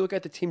when you look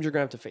at the teams you're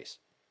going to have to face.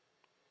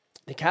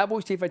 The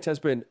Cowboys defense has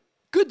been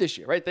good this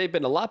year, right? They've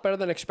been a lot better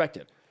than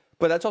expected.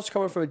 But that's also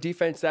coming from a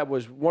defense that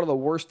was one of the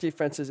worst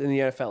defenses in the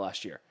NFL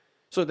last year.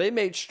 So they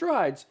made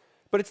strides,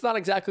 but it's not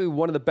exactly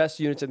one of the best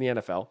units in the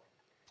NFL.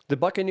 The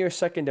Buccaneers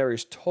secondary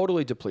is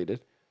totally depleted.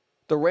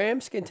 The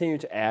Rams continue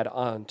to add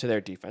on to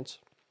their defense.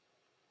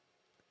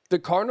 The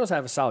Cardinals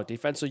have a solid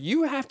defense, so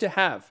you have to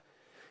have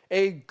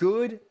a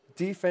good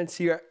defense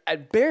here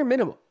at bare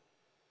minimum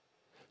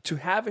to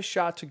have a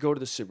shot to go to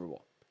the Super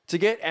Bowl, to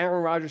get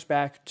Aaron Rodgers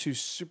back to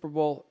Super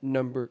Bowl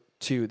number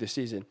 2 this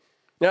season.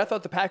 And I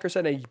thought the Packers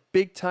sent a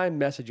big-time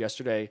message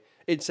yesterday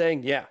in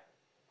saying, yeah,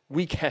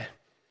 we can.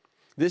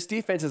 This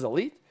defense is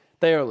elite.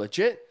 They are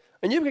legit.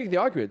 And you can make the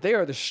argument, they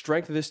are the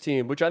strength of this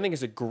team, which I think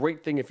is a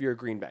great thing if you're a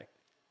Green Bay.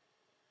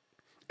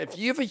 If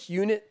you have a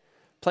unit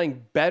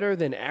playing better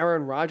than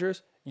Aaron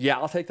Rodgers, yeah,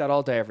 I'll take that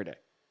all day, every day.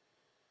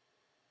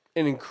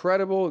 An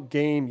incredible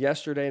game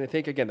yesterday, and I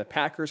think, again, the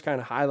Packers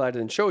kind of highlighted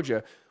and showed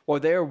you, well,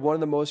 they are one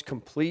of the most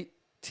complete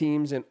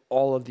teams in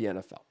all of the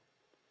NFL.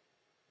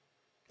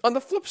 On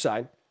the flip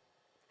side,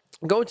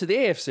 going to the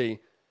AFC,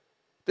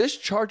 this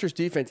Chargers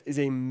defense is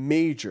a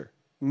major,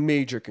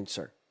 major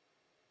concern.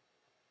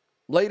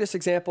 Latest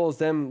example is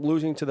them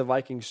losing to the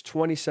Vikings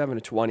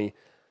 27-20.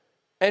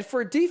 And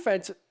for a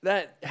defense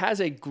that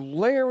has a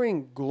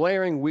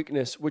glaring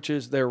weakness, which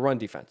is their run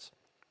defense.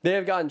 They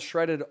have gotten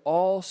shredded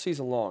all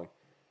season long.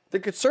 The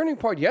concerning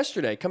part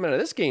yesterday, coming out of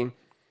this game,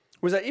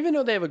 was that even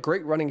though they have a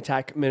great running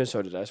attack,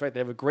 Minnesota does, right? They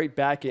have a great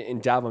back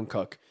in Dalvin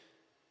Cook.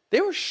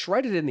 They were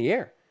shredded in the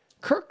air.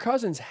 Kirk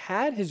Cousins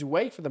had his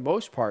way for the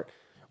most part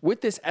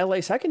with this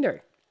LA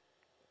secondary.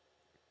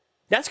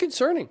 That's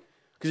concerning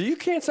because you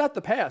can't stop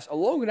the pass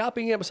along with not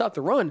being able to stop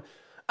the run.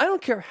 I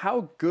don't care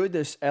how good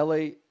this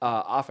LA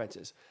offense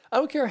is. I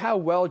don't care how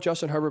well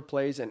Justin Herbert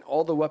plays and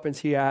all the weapons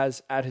he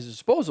has at his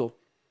disposal.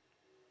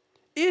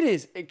 It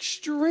is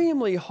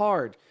extremely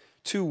hard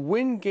to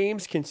win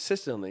games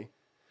consistently,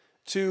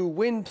 to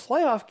win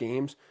playoff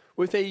games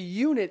with a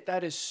unit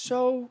that is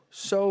so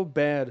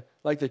bad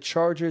like the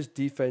Chargers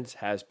defense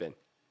has been.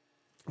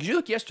 Because you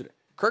look yesterday,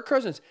 Kirk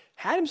Cousins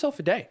had himself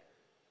a day.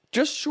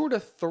 Just short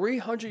of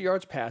 300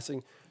 yards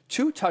passing,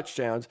 2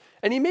 touchdowns,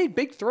 and he made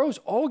big throws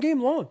all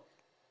game long.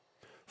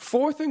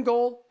 4th and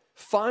goal,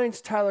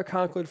 finds Tyler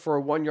Conklin for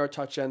a 1-yard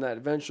touchdown that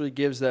eventually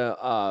gives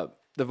the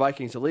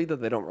Vikings a lead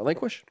that they don't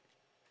relinquish.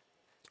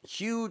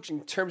 Huge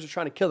in terms of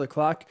trying to kill the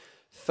clock.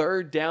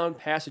 3rd down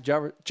pass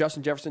to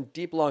Justin Jefferson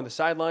deep along the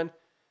sideline.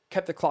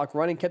 Kept the clock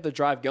running, kept the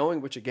drive going,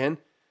 which again,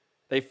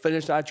 they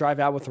finished that drive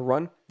out with a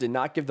run. Did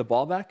not give the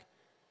ball back.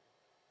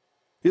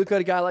 You look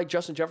at a guy like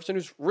Justin Jefferson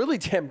who's really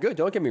damn good,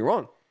 don't get me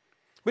wrong.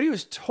 But he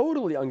was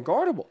totally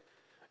unguardable.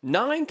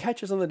 9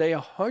 catches on the day,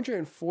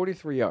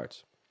 143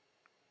 yards.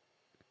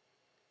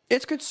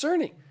 It's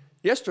concerning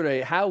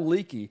yesterday how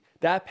leaky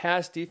that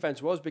pass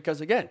defense was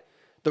because, again,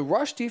 the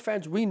rush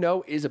defense we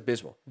know is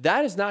abysmal.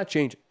 That is not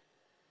changing.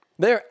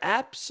 They're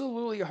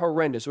absolutely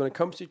horrendous when it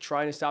comes to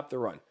trying to stop the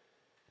run.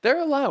 They're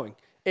allowing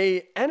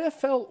a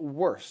NFL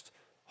worst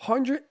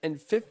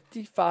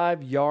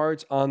 155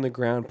 yards on the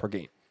ground per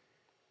game.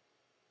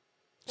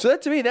 So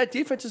that, to me, that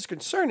defense is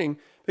concerning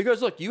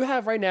because, look, you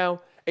have right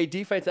now a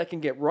defense that can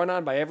get run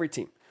on by every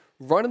team.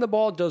 Running the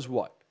ball does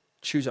what?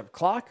 Chews up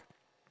clock,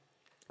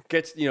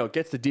 gets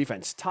the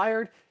defense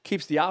tired,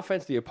 keeps the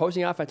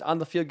opposing offense on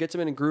the field, gets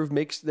them in a groove,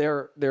 makes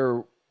their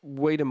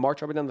way to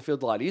march up and down the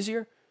field a lot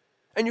easier.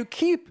 And you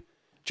keep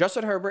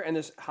Justin Herbert and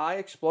this high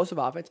explosive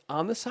offense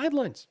on the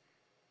sidelines.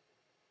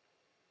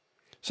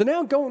 So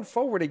now going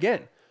forward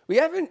again, we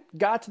haven't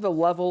got to the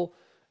level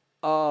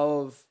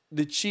of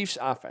the Chiefs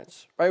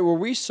offense, right? Where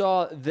we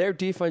saw their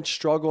defense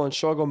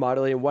struggle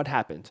mightily, and what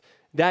happened?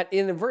 That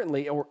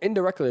inadvertently, or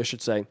indirectly, I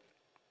should say,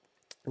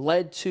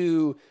 led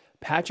to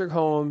Patrick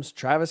Mahomes,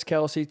 Travis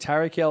Kelce,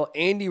 Tyreek Hill,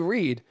 Andy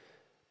Reid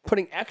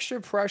putting extra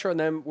pressure on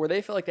them where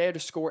they feel like they had to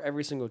score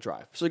every single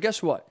drive. So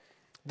guess what?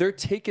 They're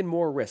taking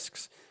more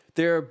risks.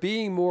 They're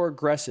being more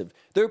aggressive.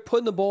 They're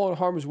putting the ball in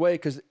harm's way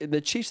because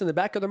the Chiefs in the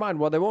back of their mind,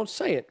 while they won't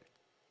say it,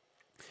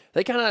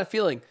 they kind of have a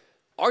feeling,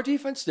 our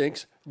defense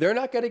stinks. They're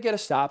not going to get a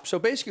stop. So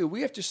basically,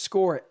 we have to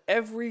score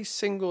every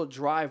single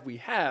drive we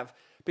have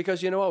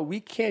because, you know what, we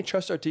can't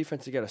trust our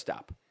defense to get a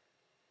stop.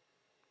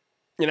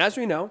 And as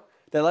we know,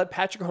 they led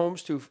Patrick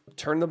Mahomes to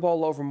turn the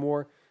ball over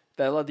more.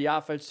 They led the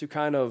offense to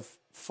kind of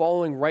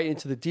falling right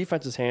into the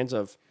defense's hands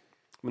of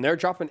when they're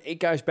dropping 8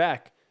 guys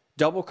back,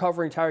 double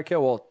covering Tyreek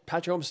Hill. Well,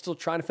 Patrick Mahomes is still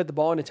trying to fit the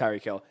ball into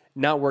Tyreek Hill.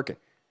 not working.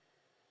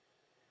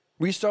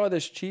 We saw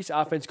this Chiefs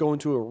offense go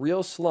into a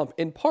real slump,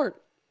 in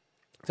part,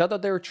 it's not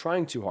that they were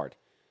trying too hard.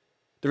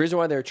 The reason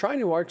why they were trying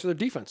too hard is because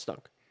their defense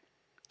stunk.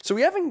 So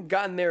we haven't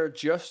gotten there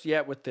just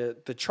yet with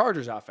the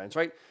Chargers offense,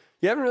 right?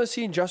 You haven't really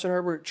seen Justin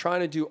Herbert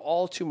trying to do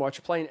all too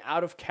much, playing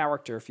out of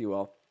character, if you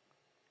will,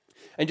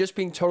 and just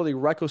being totally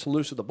reckless and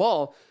loose with the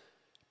ball.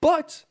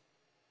 But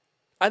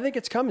I think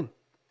it's coming.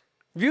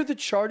 If you have the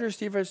Chargers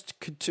defense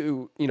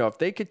if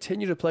they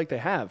continue to play like they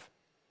have,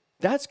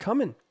 that's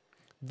coming.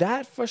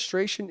 That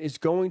frustration is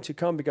going to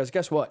come because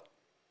guess what?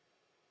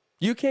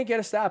 You can't get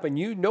a stop, and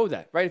you know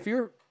that, right? If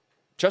you're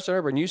Justin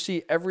Herbert and you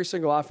see every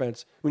single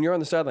offense when you're on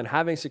the sideline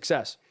having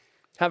success,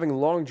 having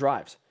long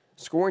drives,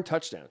 scoring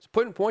touchdowns,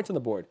 putting points on the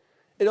board,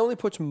 it only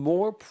puts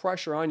more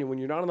pressure on you when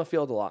you're not on the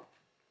field a lot,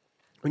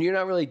 when you're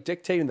not really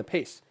dictating the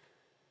pace.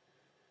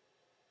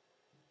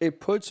 It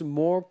puts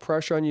more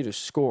pressure on you to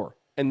score,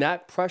 and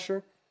that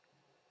pressure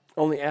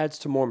only adds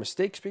to more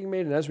mistakes being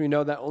made, and as we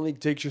know, that only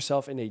digs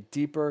yourself in a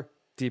deeper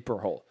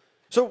hole.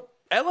 So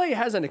LA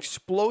has an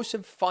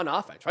explosive, fun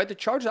offense, right? The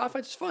Chargers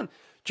offense is fun.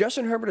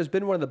 Justin Herbert has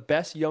been one of the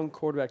best young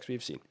quarterbacks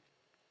we've seen.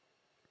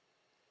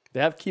 They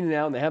have Keenan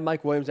Allen, they have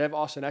Mike Williams, they have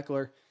Austin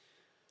Eckler.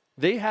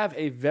 They have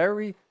a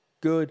very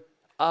good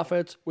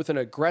offense with an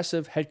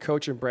aggressive head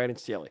coach in Brandon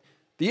Staley.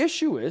 The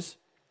issue is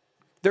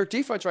their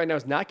defense right now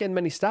is not getting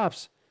many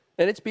stops,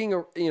 and it's being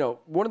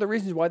one of the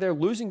reasons why they're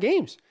losing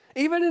games.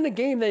 Even in a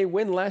game they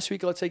win last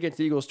week, let's say against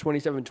the Eagles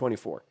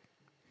 27-24.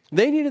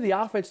 They needed the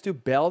offense to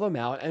bail them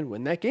out and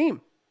win that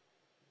game.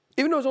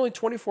 Even though it was only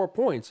 24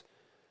 points,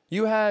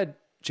 you had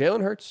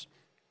Jalen Hurts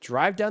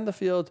drive down the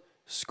field,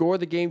 score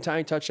the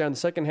game-tying touchdown in the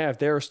second half.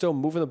 They were still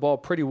moving the ball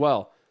pretty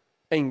well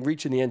and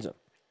reaching the end zone.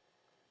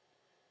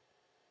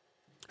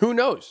 Who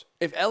knows?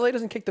 If LA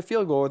doesn't kick the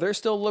field goal or there's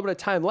still a little bit of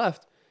time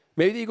left,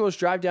 maybe the Eagles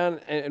drive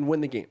down and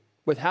win the game.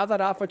 With how that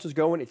offense is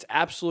going, it's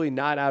absolutely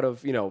not out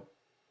of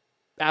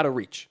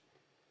reach.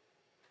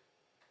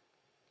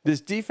 This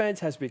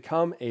defense has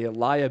become a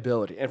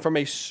liability. And from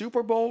a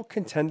Super Bowl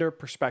contender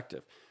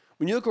perspective,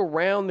 when you look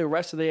around the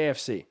rest of the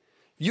AFC,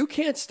 you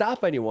can't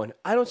stop anyone.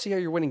 I don't see how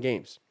you're winning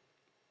games.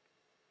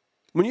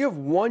 When you have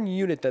one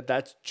unit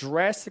that's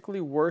drastically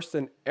worse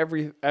than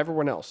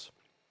everyone else,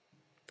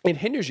 it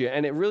hinders you,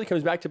 and it really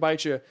comes back to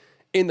bite you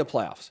in the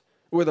playoffs,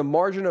 where the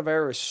margin of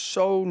error is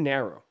so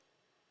narrow.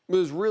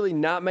 There's really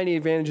not many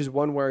advantages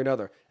one way or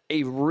another.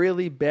 A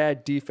really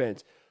bad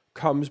defense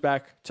comes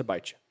back to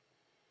bite you.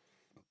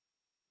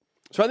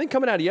 So I think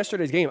coming out of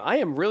yesterday's game, I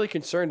am really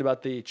concerned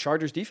about the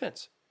Chargers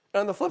defense.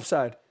 And on the flip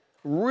side,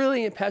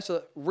 really impressed,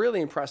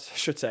 I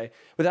should say,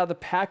 with how the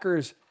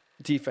Packers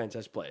defense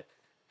has played.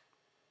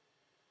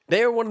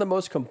 They are one of the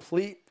most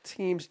complete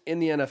teams in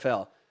the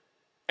NFL.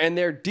 And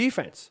their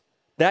defense,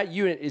 that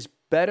unit is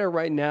better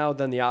right now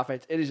than the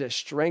offense. It is a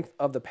strength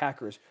of the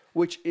Packers,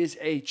 which is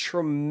a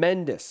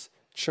tremendous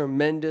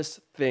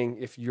thing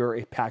if you're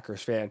a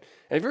Packers fan.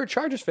 And if you're a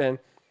Chargers fan,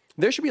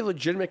 there should be a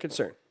legitimate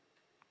concern.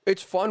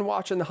 It's fun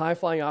watching the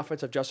high-flying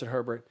offense of Justin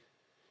Herbert,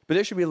 but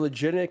there should be a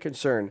legitimate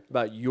concern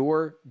about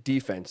your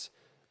defense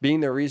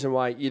being the reason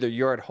why either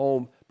you're at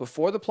home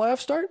before the playoffs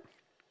start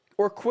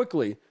or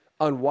quickly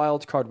on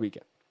wild card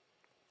weekend.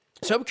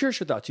 So I'm curious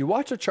your thoughts. You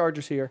watch the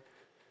Chargers here.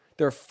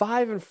 They're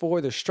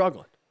 5-4. They're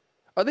struggling.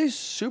 Are they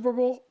Super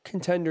Bowl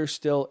contenders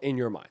still in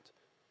your mind?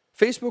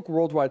 Facebook,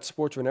 Worldwide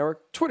Sports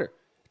Network, Twitter,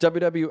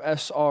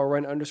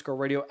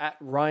 WWSRN_radio, at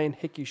Ryan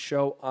Hickey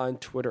Show on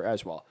Twitter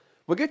as well.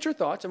 We'll get your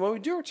thoughts, and when we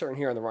do return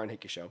here on the Ryan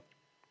Hickey Show,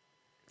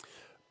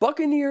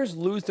 Buccaneers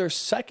lose their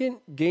second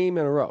game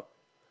in a row.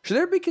 Should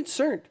they be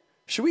concerned?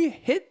 Should we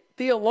hit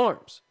the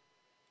alarms?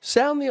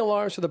 Sound the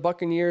alarms for the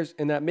Buccaneers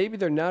and that maybe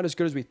they're not as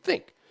good as we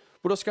think.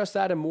 We'll discuss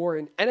that and more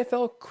in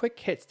NFL Quick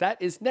Hits.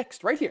 That is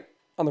next right here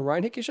on the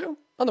Ryan Hickey Show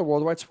on the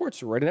Worldwide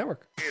Sports Radio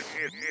Network.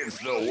 It's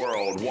the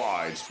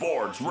Worldwide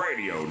Sports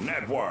Radio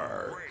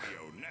Network.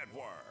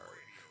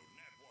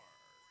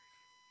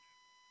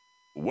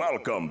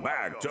 Welcome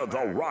back to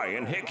the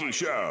Ryan Hickey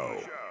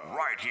Show,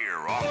 right here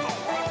on the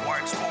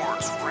Worldwide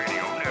Sports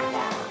Radio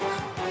Network.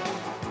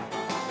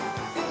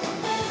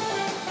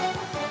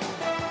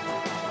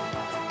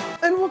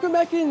 And welcome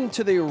back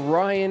into the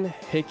Ryan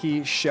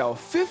Hickey Show.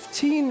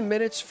 15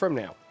 minutes from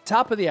now,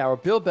 top of the hour,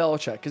 Bill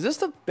Belichick. Is this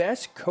the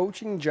best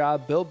coaching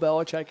job Bill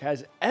Belichick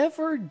has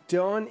ever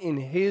done in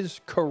his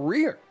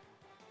career?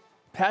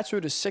 Pats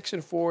moved to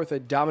 6-4 with a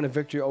dominant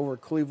victory over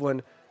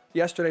Cleveland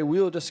yesterday.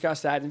 We will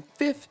discuss that in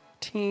 15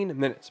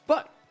 minutes.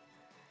 But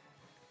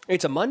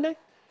it's a Monday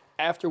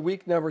after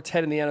week number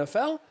 10 in the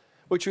NFL,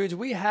 which means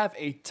we have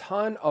a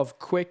ton of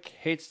quick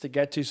hits to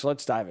get to, so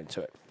let's dive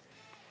into it.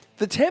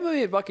 The Tampa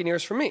Bay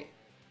Buccaneers, for me,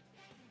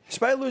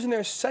 despite losing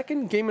their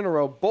second game in a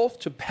row, both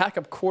to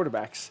backup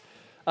quarterbacks,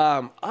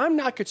 I'm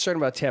not concerned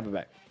about Tampa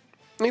Bay.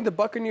 I think the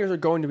Buccaneers are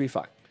going to be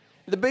fine.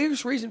 The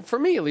biggest reason, for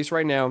me at least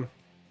right now,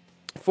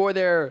 for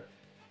their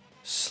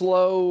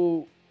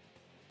slow,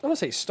 I don't want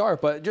to say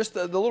start, but just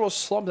the little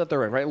slump that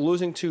they're in, right?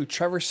 Losing to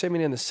Trevor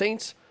Siemian and the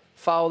Saints,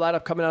 follow that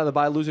up coming out of the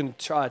bye, losing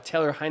to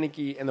Taylor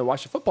Heineke and the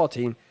Washington football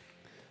team.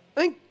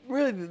 I think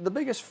really the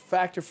biggest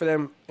factor for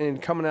them in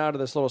coming out of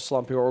this little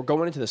slump here or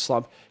going into the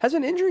slump has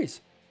been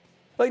injuries.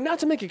 Like, not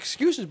to make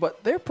excuses,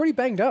 but they're pretty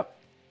banged up.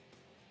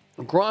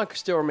 Gronk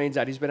still remains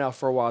out. He's been out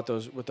for a while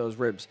with those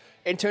ribs.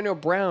 Antonio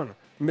Brown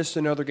missed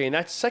another game.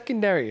 That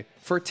secondary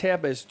for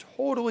Tampa is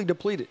totally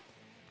depleted.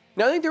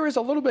 Now, I think there is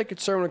a little bit of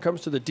concern when it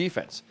comes to the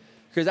defense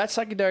because that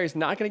secondary is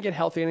not going to get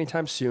healthy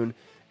anytime soon,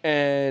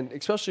 and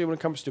especially when it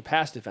comes to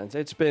pass defense.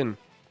 It's been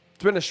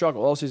a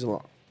struggle all season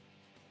long.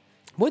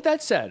 With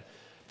that said,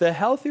 the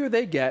healthier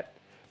they get,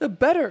 the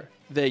better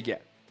they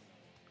get.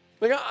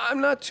 Like, I'm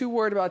not too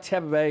worried about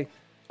Tampa Bay.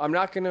 I'm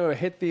not going to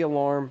hit the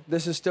alarm.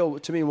 This is still,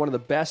 to me, one of the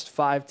best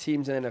 5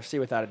 teams in the NFC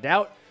without a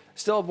doubt.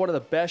 Still have one of the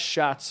best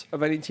shots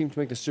of any team to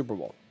make the Super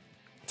Bowl.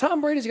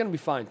 Tom Brady's going to be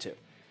fine, too.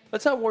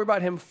 Let's not worry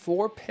about him.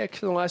 4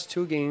 picks in the last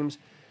 2 games.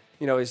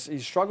 You know,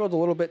 he's struggled a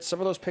little bit.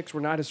 Some of those picks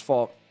were not his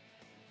fault.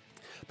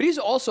 But he's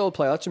also a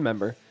player, let's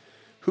remember,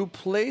 who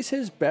plays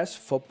his best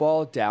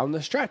football down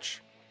the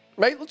stretch.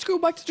 Right? Let's go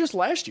back to just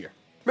last year.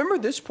 Remember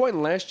this point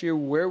in last year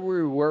where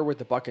we were with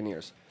the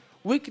Buccaneers.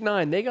 Week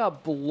 9, they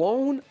got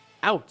blown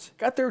out.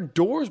 Got their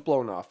doors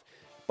blown off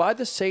by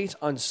the Saints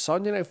on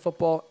Sunday Night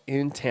Football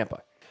in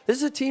Tampa. This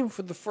is a team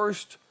for the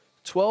first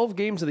 12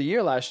 games of the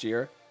year last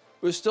year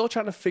who was still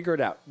trying to figure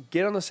it out,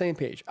 get on the same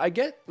page. I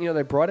get,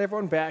 they brought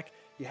everyone back.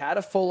 You had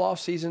a full off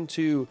season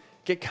to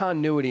get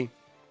continuity.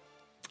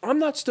 I'm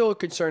not still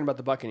concerned about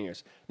the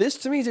Buccaneers. This,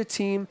 to me, is a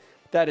team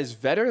that is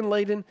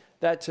veteran-laden,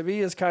 that, to me,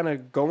 is kind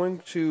of going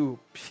to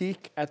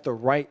peak at the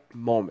right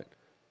moment.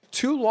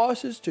 2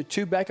 losses to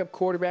 2 backup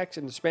quarterbacks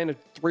in the span of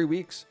 3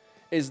 weeks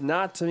is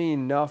not, to me,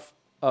 enough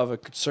of a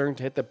concern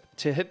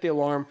to hit the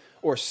alarm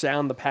or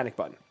sound the panic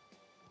button.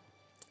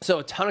 So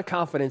a ton of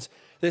confidence.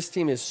 This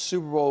team is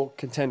Super Bowl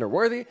contender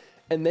worthy,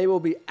 and they will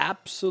be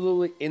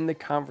absolutely in the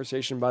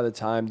conversation by the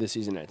time this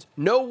season ends.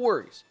 No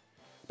worries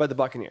about the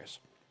Buccaneers.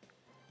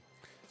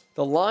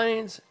 The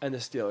Lions and the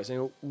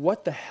Steelers.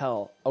 What the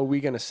hell are we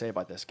going to say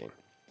about this game?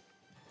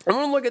 I'm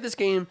going to look at this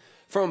game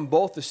from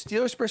both the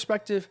Steelers'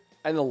 perspective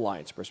and the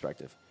Lions'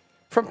 perspective.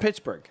 From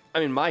Pittsburgh.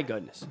 My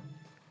goodness.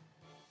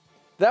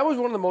 That was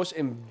one of the most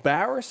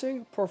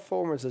embarrassing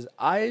performances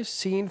I've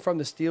seen from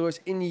the Steelers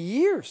in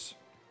years.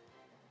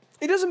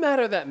 It doesn't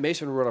matter that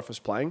Mason Rudolph was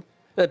playing,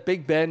 that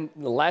Big Ben,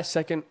 in the last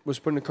second, was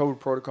put in the COVID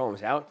protocol and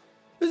was out.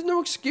 There's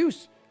no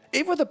excuse.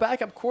 Even with a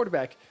backup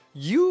quarterback,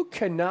 you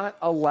cannot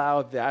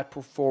allow that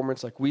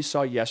performance like we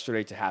saw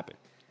yesterday to happen.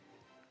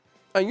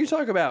 And you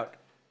talk about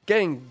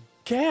getting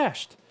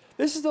gashed.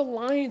 This is the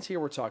Lions here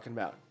we're talking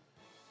about.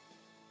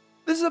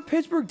 This is a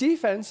Pittsburgh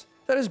defense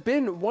that has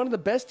been one of the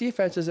best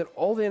defenses in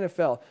all the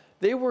NFL.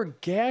 They were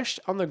gashed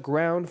on the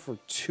ground for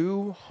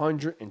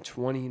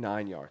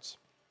 229 yards.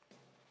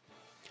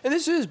 And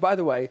this is, by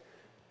the way,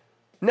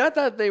 not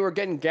that they were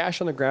getting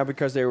gashed on the ground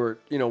because they were,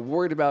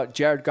 worried about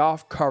Jared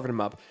Goff carving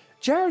them up.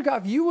 Jared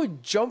Goff, you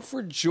would jump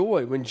for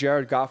joy when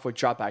Jared Goff would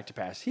drop back to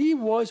pass. He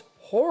was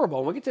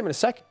horrible. We'll get to him in a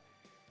second.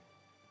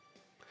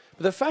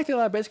 But the fact that they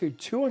allowed basically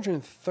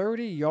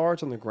 230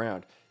 yards on the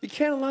ground, you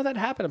can't allow that to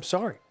happen. I'm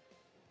sorry.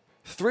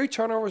 3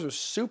 turnovers were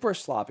super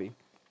sloppy,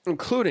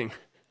 including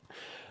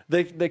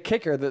the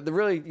kicker, the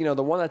really, the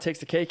one that takes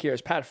the cake here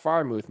is Pat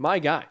Freiermuth, my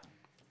guy.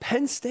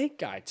 Penn State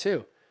guy,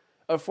 too.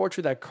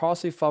 Unfortunately, that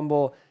costly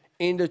fumble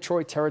in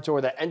Detroit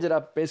territory that ended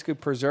up basically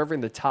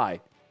preserving the tie.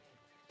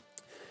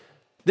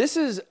 This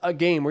is a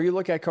game where you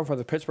look at it come from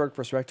the Pittsburgh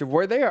perspective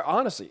where they are,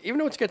 honestly, even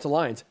though it's against the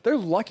Lions, they're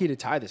lucky to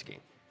tie this game.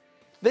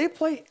 They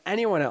play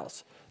anyone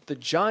else. The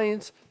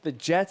Giants, the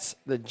Jets,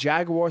 the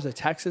Jaguars, the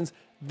Texans,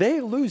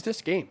 they lose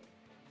this game.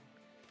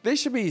 They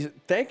should be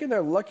thanking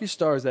their lucky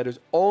stars that it was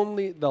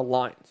only the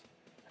Lions.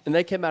 And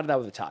they came out of that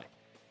with a tie.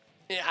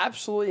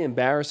 Absolutely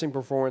embarrassing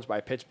performance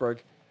by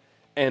Pittsburgh.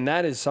 And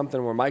that is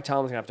something where Mike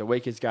Tomlin's going to have to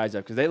wake his guys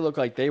up because they look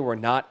like they were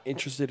not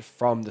interested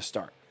from the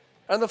start.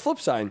 On the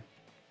flip side,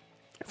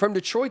 from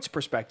Detroit's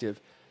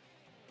perspective,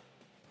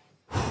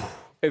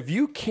 if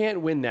you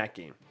can't win that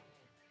game,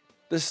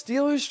 the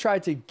Steelers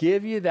tried to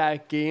give you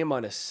that game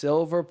on a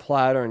silver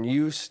platter and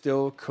you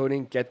still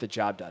couldn't get the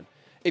job done.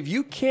 If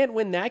you can't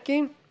win that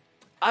game,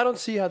 I don't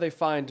see how they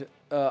find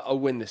a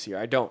win this year.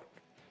 I don't.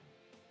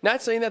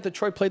 Not saying that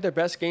Detroit played their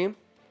best game,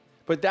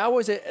 but that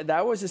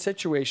was a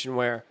situation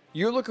where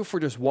you're looking for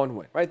just one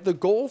win, right? The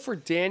goal for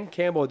Dan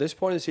Campbell at this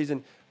point in the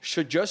season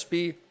should just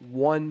be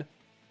one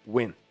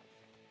win.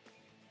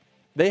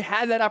 They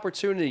had that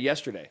opportunity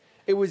yesterday.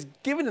 It was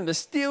given them. The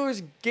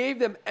Steelers gave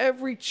them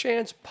every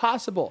chance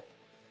possible.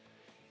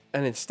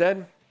 And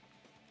instead,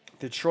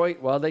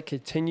 Detroit, well, they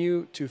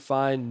continue to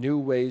find new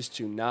ways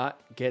to not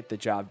get the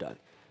job done.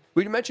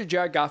 We mentioned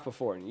Jared Goff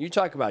before, and you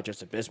talk about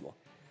just abysmal.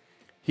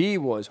 He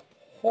was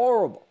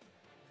horrible.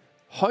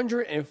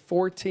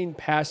 114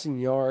 passing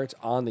yards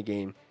on the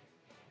game.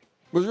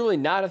 Was really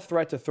not a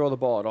threat to throw the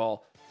ball at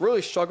all.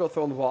 Really struggled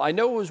throwing the ball. I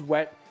know it was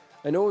wet.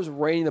 I know it was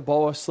raining. The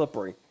ball was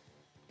slippery.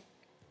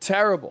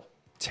 Terrible,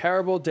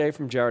 terrible day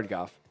from Jared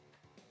Goff.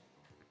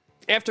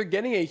 After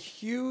getting a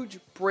huge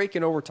break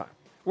in overtime,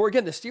 where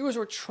again, the Steelers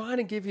were trying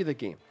to give you the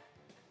game.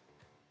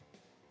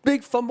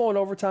 Big fumble in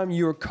overtime.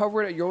 You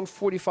recover it at your own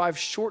 45,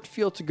 short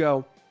field to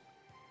go.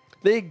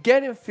 They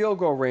get in field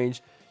goal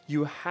range.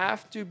 You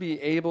have to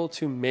be able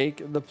to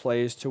make the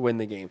plays to win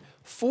the game.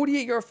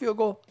 48-yard field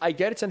goal. I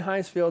get it's in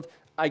Heinz Field.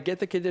 I get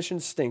the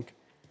conditions stink.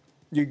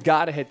 You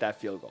got to hit that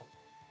field goal.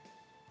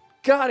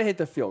 Got to hit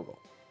the field goal.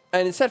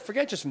 And instead,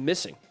 forget just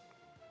missing.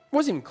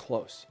 Wasn't even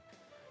close.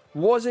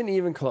 Wasn't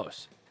even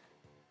close.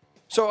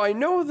 So I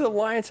know the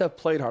Lions have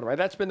played hard, right?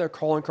 That's been their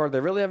calling card. They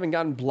really haven't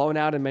gotten blown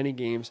out in many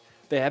games.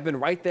 They have been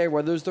right there,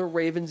 whether it's the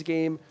Ravens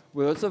game,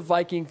 whether it's the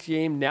Vikings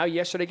game, now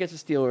yesterday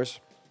against the Steelers.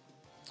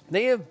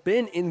 They have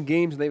been in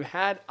games and they've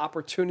had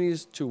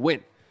opportunities to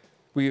win.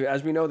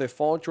 As we know, they've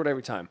fallen short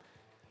every time.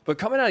 But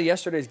coming out of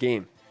yesterday's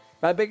game,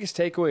 my biggest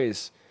takeaway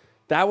is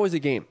that was the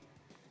game.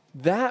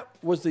 That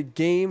was the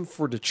game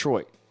for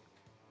Detroit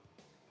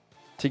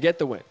to get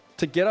the win,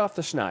 to get off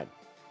the schneid,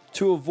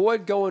 to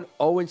avoid going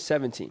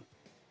 0-17.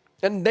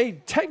 And they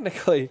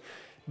technically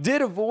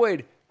did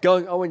avoid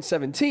going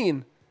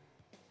 0-17.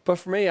 But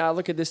for me, I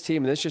look at this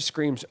team and this just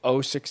screams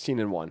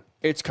 0-16-1.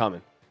 It's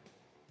coming.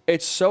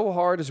 It's so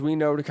hard, as we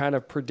know, to kind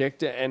of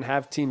predict it and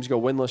have teams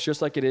go winless,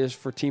 just like it is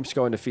for teams to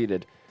go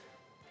undefeated.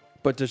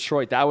 But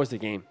Detroit, that was the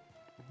game.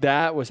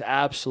 That was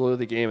absolutely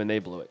the game, and they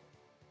blew it.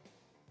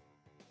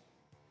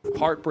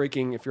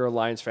 Heartbreaking if you're a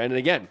Lions fan. And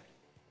again,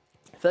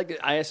 I feel like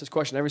I ask this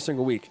question every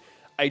single week.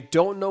 I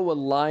don't know what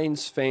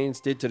Lions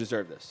fans did to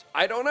deserve this.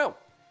 I don't know.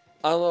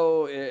 I don't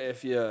know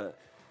if you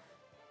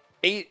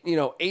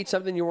ate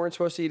something you weren't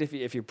supposed to eat,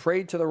 if you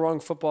prayed to the wrong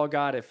football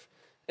god, if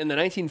in the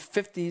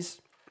 1950s,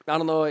 I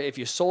don't know if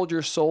you sold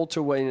your soul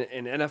to win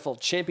an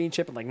NFL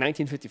championship in like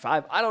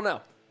 1955. I don't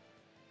know.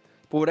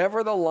 But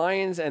whatever the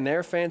Lions and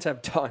their fans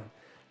have done,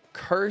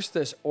 curse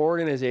this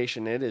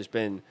organization. It has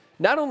been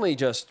not only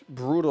just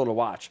brutal to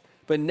watch,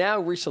 but now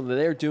recently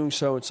they're doing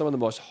so in some of the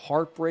most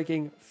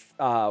heartbreaking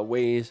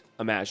ways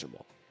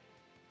imaginable.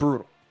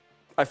 Brutal.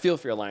 I feel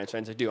for your Lions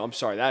fans. I do. I'm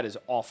sorry. That is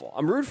awful.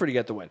 I'm rooting for you to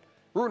get the win.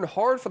 Rooting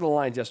hard for the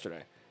Lions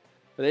yesterday.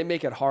 But they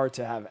make it hard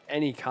to have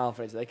any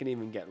confidence they can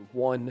even get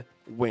one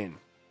win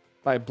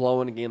by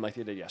blowing a game like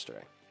they did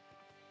yesterday.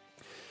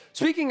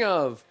 Speaking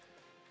of,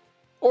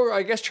 or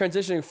I guess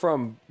transitioning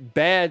from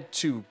bad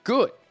to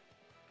good,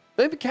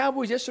 I think the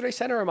Cowboys yesterday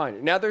sent a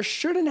reminder. Now, there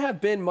shouldn't have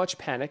been much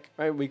panic,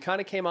 right? We kind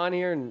of came on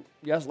here and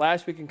yes,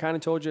 last week and kind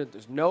of told you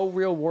there's no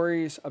real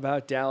worries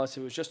about Dallas.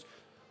 It was just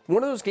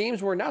one of those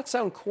games where, not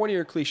sound corny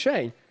or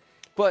cliche,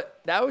 but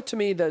that would, to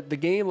me, the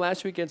game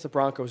last week against the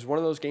Broncos was one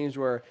of those games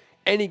where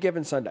any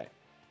given Sunday,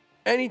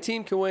 any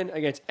team can win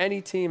against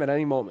any team at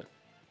any moment.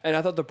 And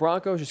I thought the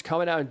Broncos just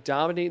coming out and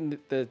dominating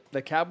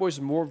the Cowboys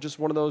was more of just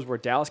one of those where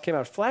Dallas came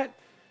out flat.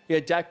 You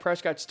had Dak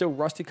Prescott still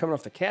rusty coming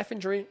off the calf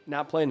injury,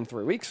 not playing in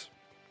 3 weeks.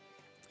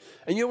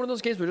 And you know, one of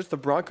those games where just the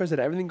Broncos had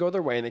everything go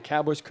their way and the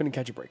Cowboys couldn't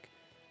catch a break.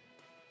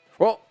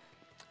 Well,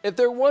 if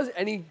there was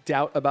any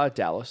doubt about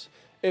Dallas,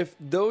 if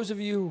those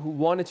of you who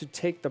wanted to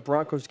take the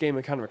Broncos game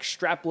and kind of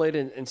extrapolate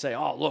it and say,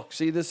 oh, look,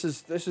 see, this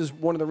is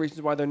one of the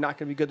reasons why they're not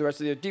going to be good the rest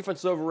of the year. Defense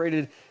is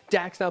overrated.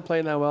 Dak's not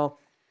playing that well.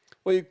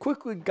 Well, you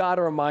quickly got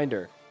a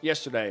reminder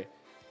yesterday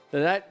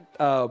that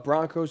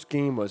Broncos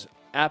game was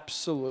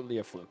absolutely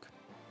a fluke.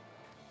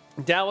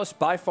 Dallas,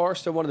 by far,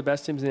 still one of the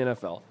best teams in the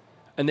NFL,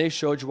 and they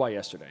showed you why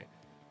yesterday.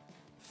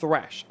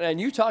 Thrash. And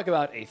you talk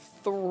about a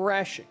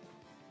thrashing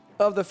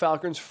of the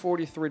Falcons,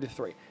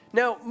 43-3.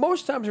 Now,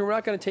 most times we're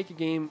not going to take a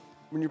game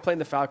when you're playing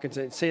the Falcons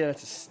and say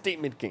that's a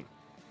statement game.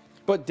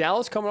 But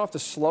Dallas coming off the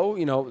slow,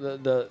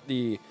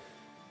 the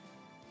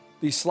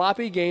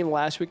sloppy game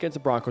last week against the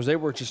Broncos, they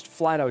were just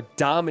flat out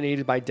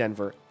dominated by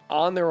Denver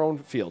on their own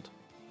field.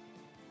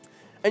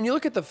 And you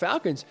look at the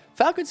Falcons.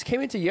 Falcons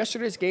came into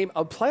yesterday's game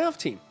a playoff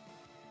team.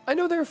 I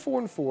know they're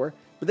 4-4,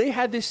 but they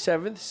had this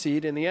 7th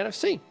seed in the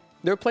NFC.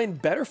 They're playing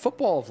better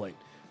football of late.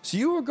 So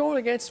you were going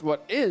against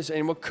what is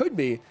and what could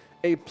be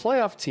a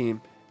playoff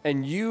team,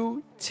 and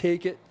you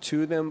take it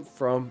to them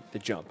from the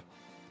jump.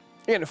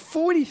 Again,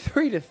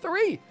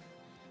 43-3.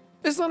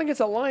 This is not against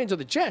the Lions or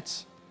the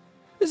Jets.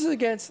 This is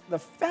against the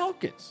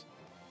Falcons,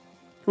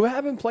 who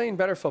have been playing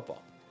better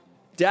football.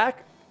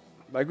 Dak,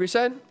 like we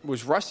said,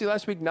 was rusty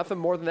last week. Nothing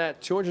more than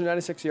that.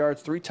 296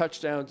 yards, 3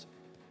 touchdowns,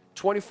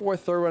 24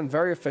 third run,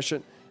 very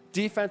efficient.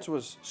 Defense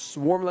was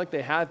swarming like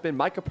they have been.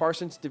 Micah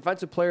Parsons,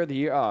 defensive player of the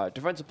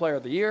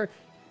year,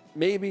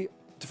 maybe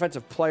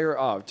defensive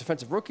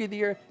rookie of the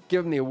year.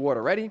 Give him the award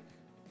already.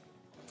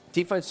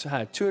 Defense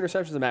had 2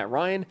 interceptions of Matt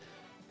Ryan,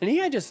 and he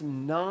had just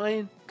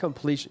 9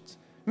 completions.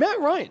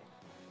 Matt Ryan,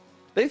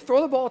 they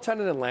throw the ball a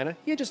ton in Atlanta.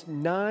 He had just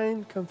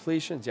 9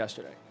 completions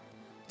yesterday.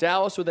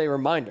 Dallas with a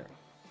reminder.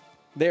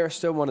 They are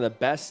still one of the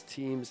best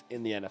teams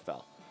in the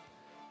NFL.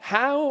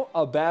 How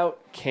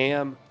about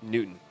Cam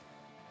Newton?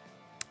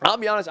 I'll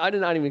be honest, I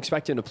did not even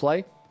expect him to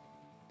play.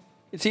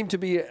 It seemed to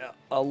be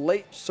a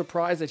late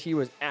surprise that he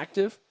was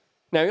active.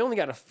 Now, he only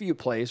got a few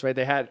plays, right?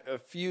 They had a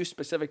few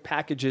specific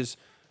packages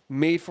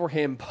made for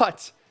him,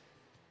 but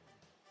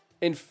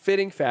in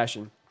fitting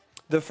fashion,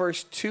 the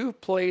first 2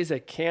 plays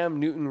that Cam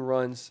Newton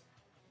runs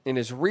in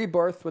his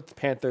rebirth with the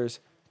Panthers,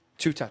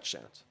 2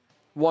 touchdowns.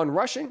 1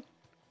 rushing,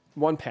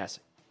 1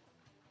 passing.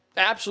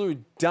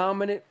 Absolute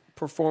dominant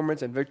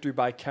performance and victory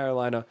by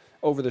Carolina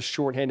over the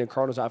shorthanded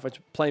Cardinals offense,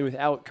 playing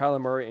without Kyler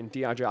Murray and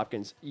DeAndre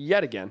Hopkins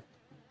yet again.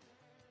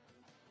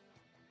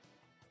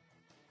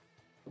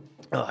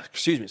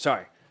 Excuse me,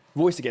 sorry.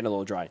 Voice is getting a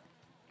little dry.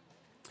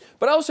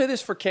 But I'll say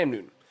this for Cam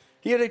Newton.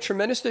 He had a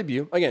tremendous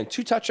debut. Again,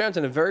 2 touchdowns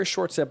in a very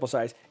short sample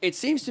size. It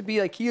seems to be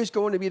like he is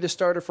going to be the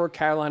starter for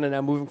Carolina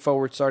now moving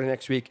forward, starting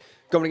next week,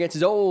 going against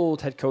his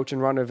old head coach in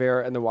Ron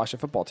Rivera and the Washington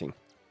football team.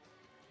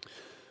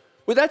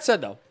 With that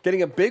said, though,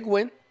 getting a big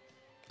win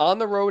on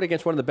the road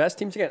against one of the best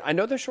teams. Again, I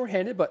know they're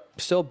shorthanded, but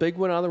still a big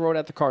win on the road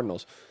at the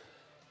Cardinals.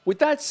 With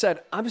that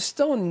said, I'm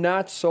still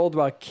not sold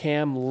about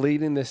Cam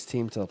leading this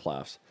team to the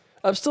playoffs.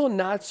 I'm still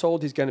not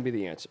sold he's going to be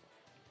the answer.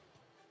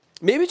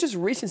 Maybe it's just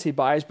recency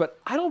bias, but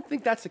I don't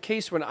think that's the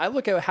case when I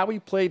look at how he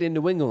played in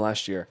New England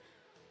last year.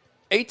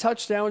 8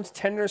 touchdowns,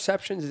 10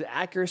 interceptions. His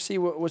accuracy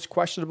was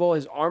questionable.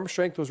 His arm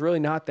strength was really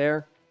not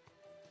there.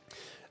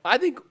 I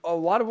think a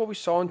lot of what we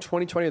saw in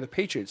 2020 of the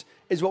Patriots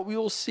is what we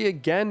will see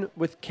again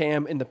with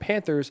Cam in the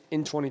Panthers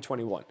in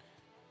 2021.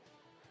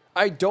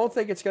 I don't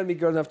think it's going to be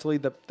good enough to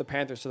lead the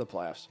Panthers to the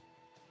playoffs.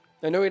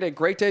 I know he had a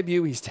great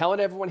debut. He's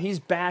telling everyone he's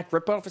back,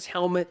 ripping off his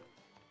helmet.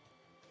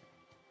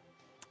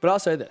 But I'll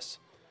say this.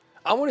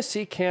 I want to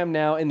see Cam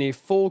now in the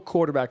full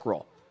quarterback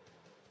role.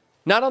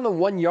 Not on the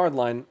 1-yard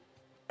line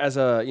as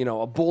a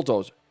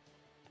bulldozer.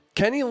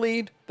 Can he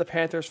lead the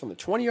Panthers from the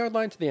 20-yard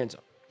line to the end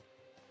zone?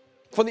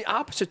 From the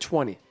opposite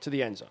 20 to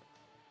the end zone.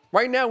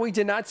 Right now, we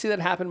did not see that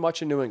happen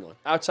much in New England,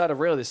 outside of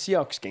really the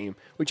Seahawks game,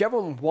 which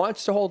everyone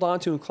wants to hold on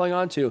to and cling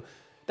on to.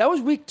 That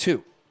was week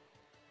 2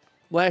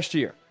 last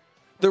year.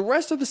 The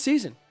rest of the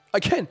season,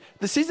 again,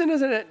 the season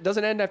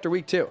doesn't end after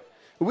week 2.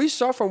 What we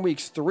saw from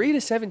weeks 3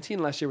 to 17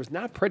 last year was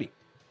not pretty.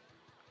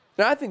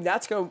 And I think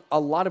that's a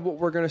lot of what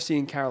we're going to see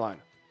in Carolina.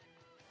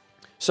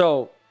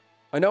 So,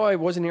 I know I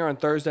wasn't here on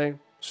Thursday. I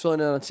was filling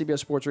in on CBS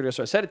Sports Radio,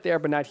 so I said it there,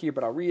 but not here,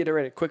 but I'll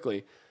reiterate it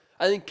quickly.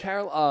 I think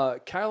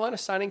Carolina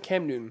signing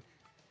Cam Newton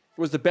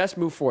was the best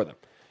move for them.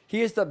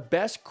 He is the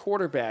best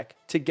quarterback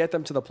to get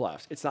them to the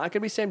playoffs. It's not going to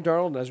be Sam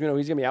Darnold. As we know,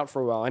 he's going to be out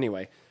for a while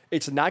anyway.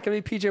 It's not going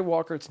to be P.J.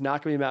 Walker. It's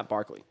not going to be Matt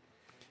Barkley.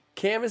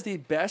 Cam is the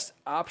best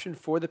option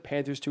for the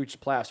Panthers to reach the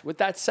playoffs. With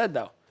that said,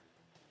 though,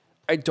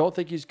 I don't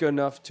think he's good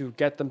enough to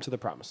get them to the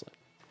promised land.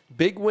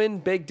 Big win,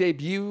 big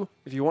debut,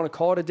 if you want to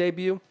call it a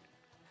debut.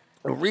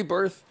 A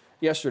rebirth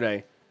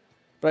yesterday.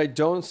 But I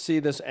don't see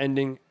this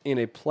ending in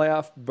a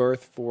playoff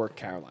berth for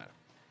Carolina.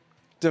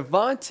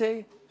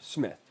 Devontae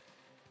Smith.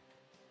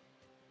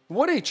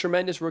 What a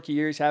tremendous rookie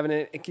year he's having.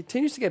 It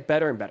continues to get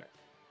better and better.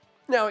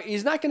 Now,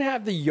 he's not going to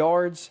have the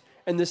yards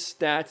and the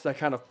stats that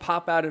kind of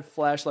pop out and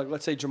flash like,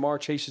 let's say, Jamar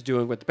Chase is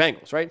doing with the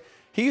Bengals, right?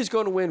 He is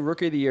going to win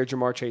Rookie of the Year,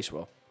 Jamar Chase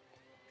will.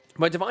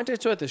 But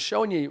Devontae Smith is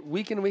showing you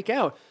week in and week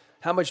out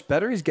how much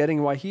better he's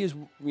getting, why he is,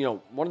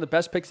 one of the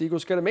best picks the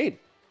Eagles could have made.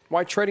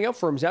 Why trading up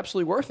for him is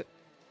absolutely worth it.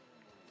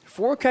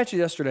 4 catches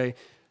yesterday,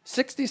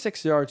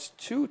 66 yards,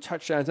 2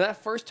 touchdowns. And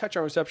that first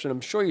touchdown reception,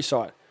 I'm sure you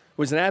saw it,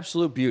 was an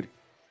absolute beauty.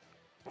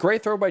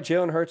 Great throw by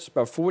Jalen Hurts,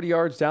 about 40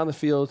 yards down the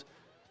field.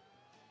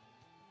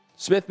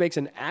 Smith makes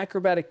an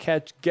acrobatic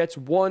catch, gets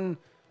one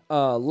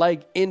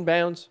leg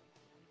inbounds,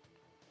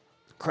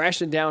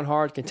 crashing down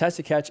hard,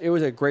 contested catch. It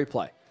was a great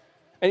play.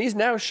 And he's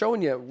now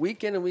showing you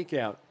week in and week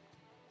out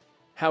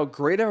how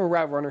great of a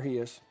route runner he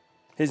is,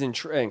 his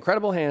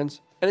incredible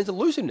hands, and his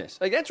elusiveness.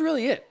 Like, that's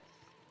really it.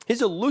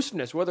 His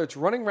elusiveness, whether it's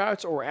running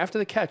routes or after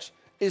the catch,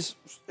 is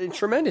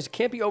tremendous. It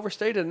can't be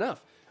overstated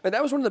enough. And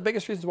that was one of the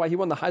biggest reasons why he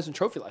won the Heisman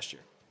Trophy last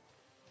year.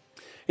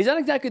 He's not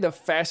exactly the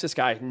fastest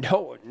guy.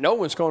 No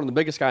one's calling him the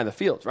biggest guy in the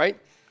field, right?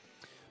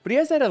 But he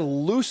has that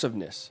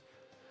elusiveness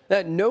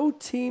that no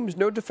teams,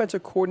 no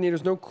defensive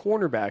coordinators, no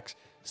cornerbacks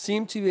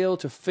seem to be able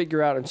to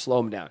figure out and slow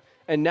him down.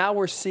 And now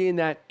we're seeing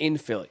that in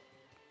Philly.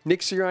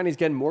 Nick Sirianni's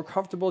getting more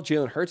comfortable.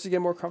 Jalen Hurts is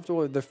getting more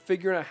comfortable. They're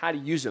figuring out how to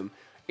use him.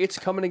 It's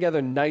coming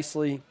together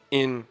nicely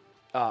in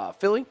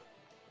Philly.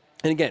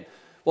 And again,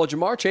 while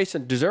Jamar Chase,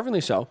 and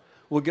deservingly so,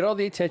 will get all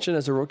the attention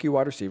as a rookie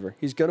wide receiver,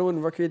 he's going to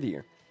win Rookie of the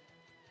Year.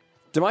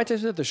 Devontae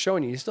Smith is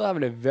showing you he's still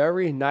having a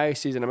very nice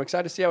season. I'm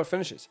excited to see how it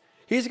finishes.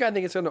 He's the guy I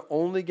think it's going to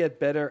only get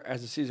better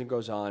as the season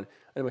goes on.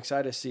 And I'm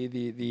excited to see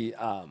the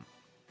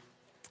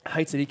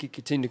heights that he could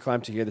continue to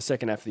climb to here the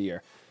second half of the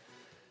year.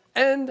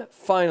 And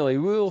finally,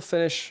 we will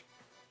finish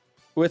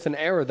with an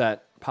era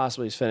that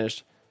possibly is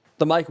finished,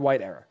 the Mike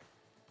White era.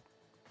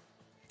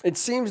 It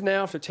seems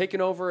now, after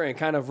taking over and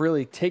kind of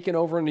really taking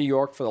over in New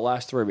York for the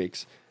last 3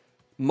 weeks,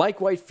 Mike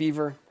White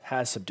fever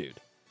has subdued.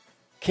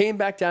 Came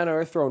back down to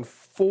earth, throwing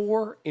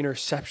 4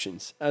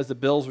 interceptions as the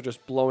Bills were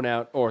just blown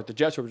out, or the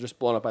Jets were just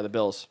blown up by the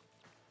Bills,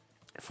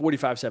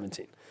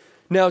 45-17.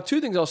 Now,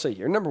 2 things I'll say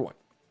here. Number 1,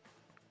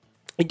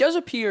 it does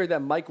appear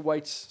that Mike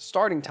White's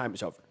starting time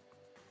is over.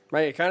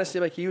 Right? It kind of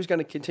seemed like he was going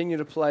to continue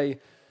to play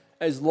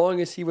as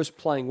long as he was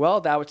playing well.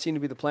 That would seem to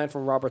be the plan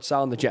from Robert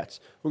Saleh and the Jets.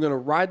 We're going to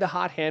ride the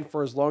hot hand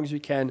for as long as we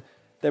can.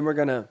 Then we're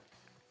going to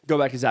go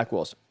back to Zach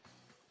Wilson.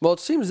 Well, it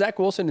seems Zach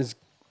Wilson is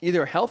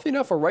either healthy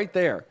enough or right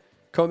there,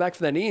 coming back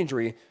from that knee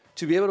injury,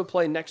 to be able to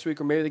play next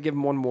week, or maybe they give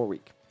him 1 more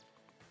week.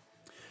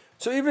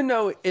 So even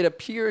though it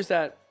appears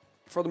that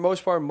for the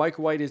most part, Mike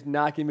White is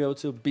not going to be able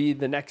to be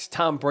the next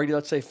Tom Brady,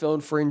 let's say, fill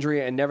in for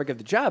injury and never get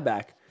the job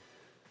back.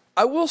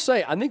 I will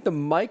say, I think the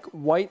Mike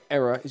White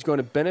era is going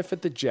to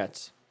benefit the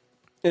Jets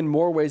in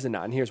more ways than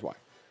not, and here's why.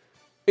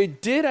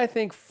 It did, I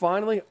think,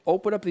 finally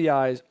open up the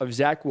eyes of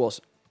Zach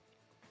Wilson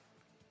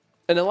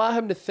and allow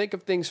him to think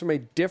of things from a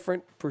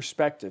different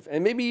perspective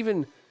and maybe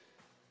even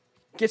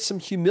get some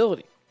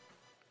humility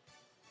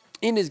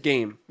in his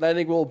game that I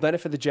think will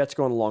benefit the Jets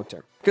going long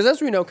term. Because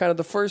as we know, kind of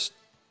the first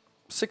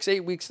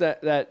 6-8 weeks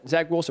that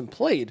Zach Wilson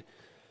played,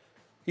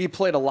 he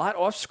played a lot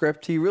off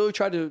script. He really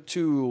tried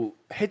to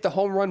hit the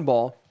home run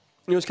ball.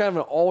 It was kind of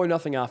an all or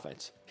nothing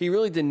offense. He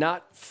really did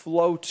not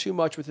flow too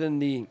much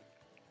within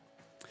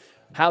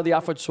how the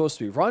offense is supposed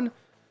to be run.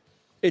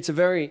 It's a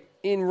very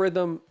in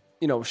rhythm,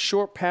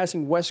 short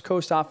passing West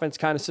Coast offense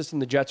kind of system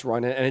the Jets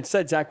run. And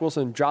instead, Zach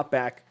Wilson drop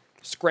back,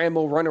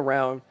 scramble, run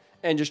around,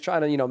 and just try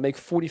to, make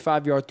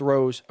 45-yard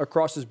throws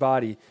across his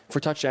body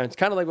for touchdowns,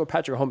 kind of like what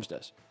Patrick Mahomes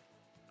does.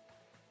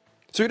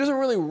 So he doesn't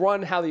really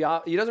run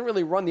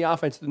the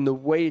offense in the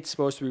way it's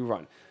supposed to be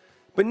run.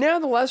 But now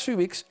the last few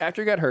weeks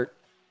after he got hurt,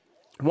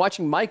 I'm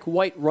watching Mike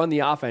White run the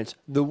offense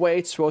the way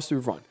it's supposed to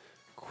be run.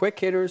 Quick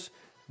hitters,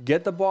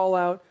 get the ball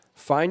out,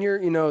 find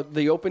your,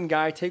 the open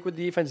guy, take what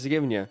the defense is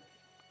giving you.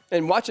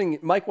 And watching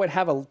Mike White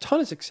have a ton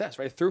of success,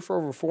 right? Threw for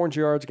over 400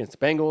 yards against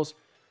the Bengals,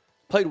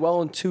 played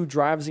well in 2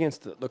 drives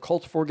against the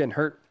Colts before getting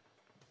hurt.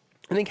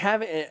 I think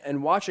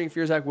watching, if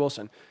you're Zach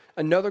Wilson,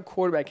 another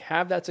quarterback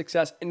have that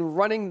success in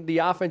running the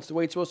offense the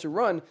way it's supposed to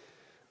run,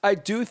 I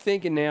do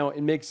think now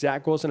it makes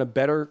Zach Wilson a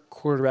better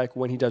quarterback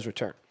when he does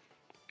return.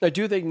 I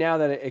do think now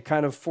that it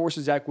kind of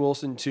forces Zach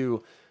Wilson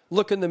to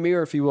look in the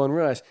mirror, if you will, and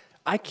realize,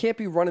 I can't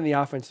be running the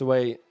offense the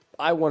way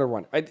I want to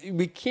run it.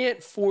 We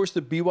can't force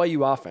the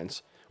BYU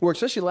offense, where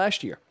especially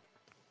last year,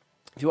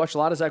 if you watched a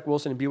lot of Zach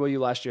Wilson and BYU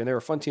last year, and they were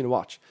a fun team to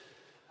watch,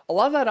 a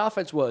lot of that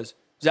offense was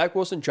Zach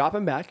Wilson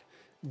dropping back,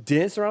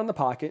 dancing around the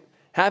pocket,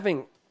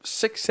 having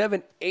 6,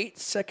 7, 8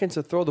 seconds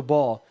to throw the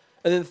ball,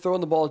 and then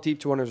throwing the ball deep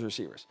to one of his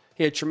receivers.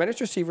 He had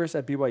tremendous receivers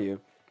at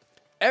BYU.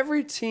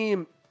 Every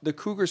team the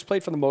Cougars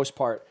played for the most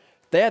part,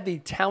 they had the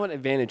talent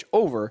advantage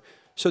over,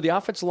 so the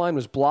offensive line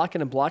was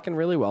blocking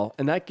really well,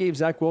 and that gave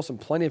Zach Wilson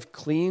plenty of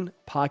clean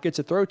pockets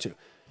to throw to.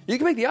 You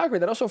can make the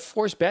argument that also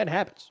forced bad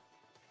habits,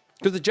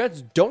 because the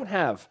Jets don't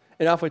have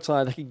an offensive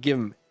line that could give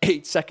him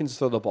 8 seconds to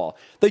throw the ball.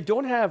 They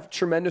don't have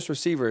tremendous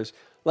receivers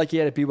like he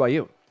had at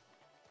BYU.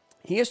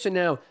 He has to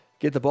now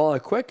get the ball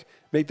out quick,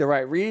 make the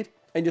right read,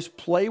 and just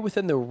play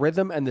within the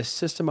rhythm and the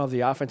system of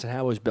the offense and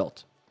how it was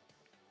built.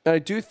 And I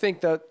do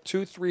think that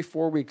 2, 3,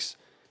 4 weeks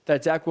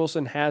that Zach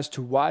Wilson has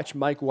to watch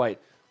Mike White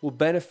will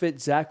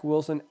benefit Zach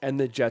Wilson and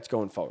the Jets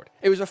going forward.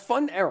 It was a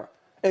fun era,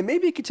 and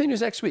maybe it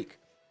continues next week.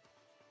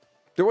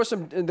 There was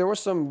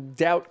some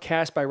doubt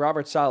cast by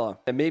Robert Saleh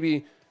that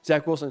maybe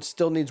Zach Wilson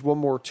still needs 1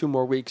 more, 2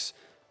 more weeks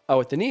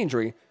with the knee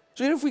injury.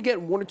 So even if we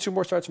get 1 or 2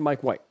 more starts from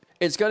Mike White,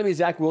 it's going to be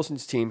Zach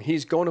Wilson's team.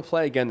 He's going to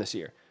play again this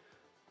year.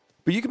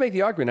 But you can make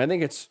the argument, I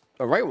think it's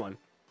a right one.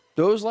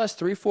 Those last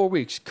 3, 4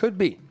 weeks could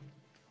be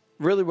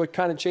really what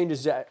kind of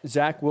changes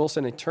Zach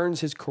Wilson and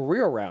turns his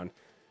career around,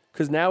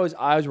 because now his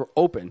eyes were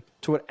open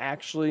to what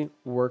actually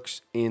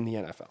works in the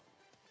NFL.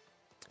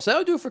 So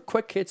that'll do it for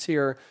quick hits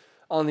here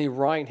on the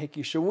Ryan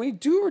Hickey Show. When we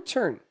do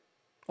return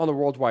on the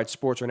Worldwide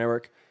Sports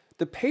Network,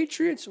 the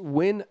Patriots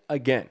win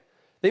again.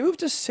 They moved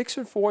to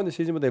 6-4 in the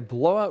season with a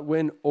blowout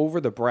win over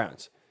the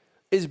Browns.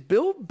 Is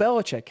Bill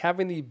Belichick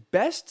having the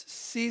best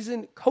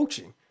season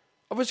coaching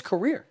of his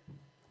career?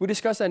 We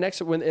discuss that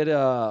next when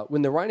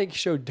the Ryan Hickey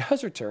Show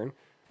does return,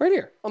 right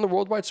here on the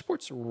Worldwide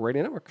Sports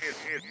Radio Network.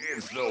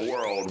 It's the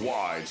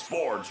Worldwide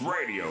Sports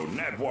Radio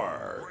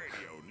Network.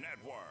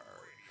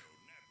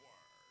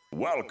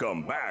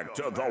 Welcome back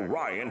to the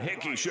Ryan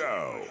Hickey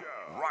Show,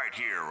 right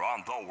here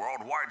on the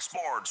Worldwide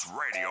Sports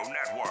Radio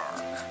Network.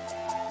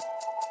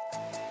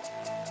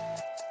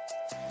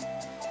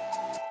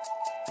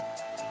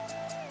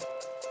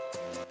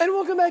 And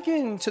welcome back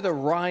into the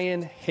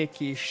Ryan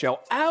Hickey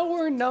Show,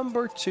 hour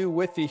number 2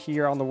 with you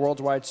here on the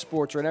Worldwide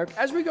Sports Radio Network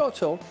as we go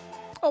till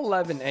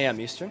 11 a.m.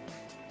 Eastern.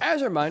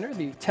 As a reminder,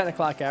 the 10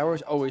 o'clock hour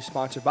is always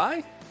sponsored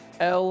by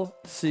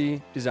LC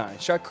Design.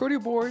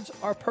 Charcuterie boards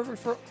are perfect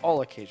for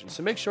all occasions,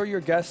 so make sure your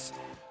guests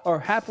are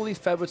happily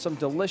fed with some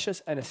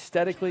delicious and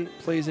aesthetically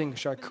pleasing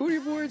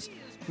charcuterie boards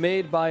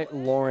made by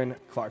Lauren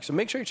Clark. So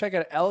make sure you check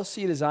out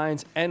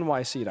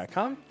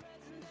lcdesignsnyc.com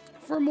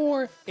for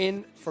more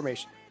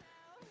information.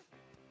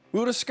 We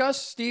will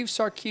discuss Steve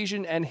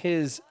Sarkisian and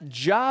his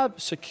job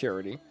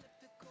security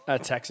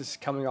at Texas,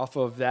 coming off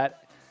of that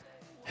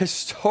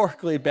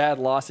historically bad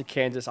loss to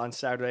Kansas on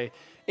Saturday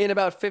in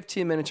about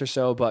 15 minutes or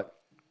so. But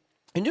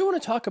I do want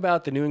to talk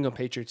about the New England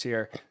Patriots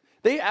here.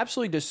 They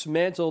absolutely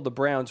dismantled the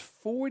Browns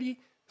 45-7.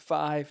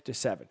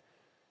 And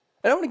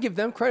I want to give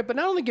them credit, but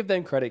not only give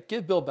them credit,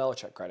 give Bill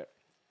Belichick credit.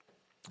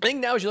 I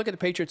think now as you look at the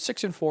Patriots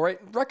 6-4, right,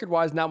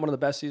 record-wise, not one of the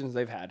best seasons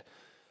they've had.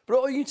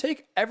 But you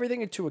take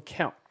everything into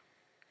account.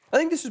 I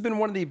think this has been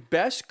one of the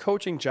best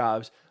coaching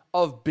jobs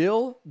of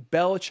Bill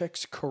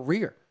Belichick's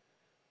career.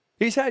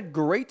 He's had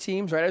great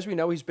teams, right? As we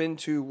know, he's been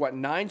to,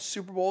 9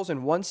 Super Bowls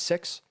and won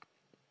 6.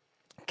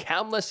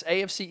 Countless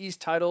AFC East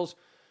titles,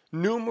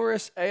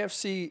 numerous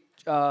AFC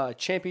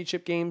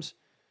championship games.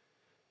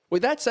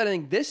 With that said, I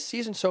think this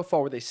season so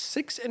far, with a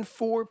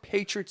 6-4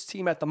 Patriots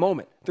team at the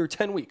moment, through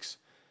 10 weeks,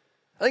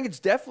 I think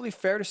it's definitely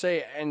fair to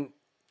say, and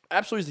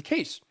absolutely is the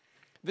case,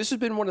 this has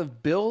been one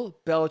of Bill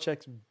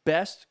Belichick's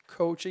best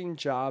coaching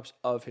jobs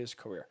of his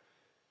career.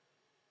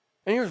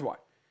 And here's why.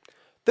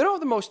 They don't have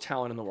the most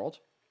talent in the world.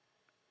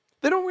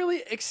 They don't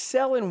really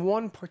excel in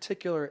one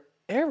particular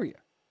area.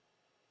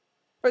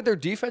 Right? Their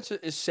defense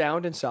is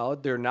sound and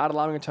solid. They're not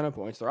allowing a ton of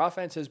points. Their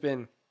offense has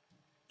been,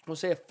 we'll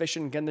say,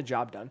 efficient in getting the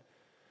job done.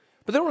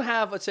 But they don't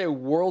have, let's say, a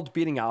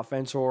world-beating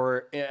offense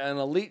or an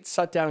elite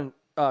shutdown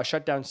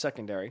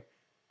secondary.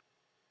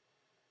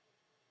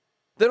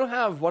 They don't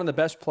have one of the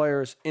best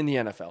players in the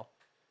NFL.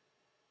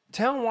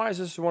 Talent-wise,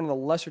 this is one of the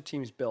lesser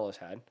teams Bill has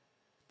had.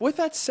 With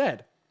that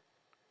said,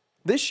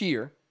 this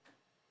year,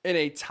 in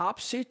a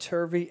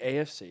topsy-turvy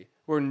AFC,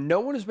 where no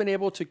one has been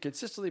able to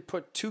consistently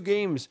put two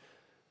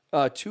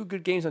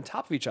good games on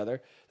top of each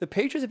other, the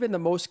Patriots have been the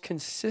most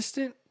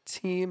consistent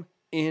team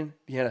in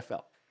the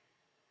NFL.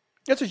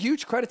 That's a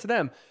huge credit to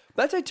them.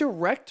 That's a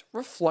direct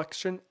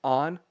reflection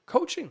on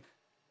coaching.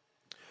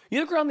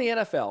 You look around the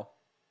NFL,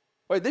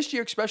 right, this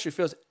year especially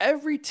feels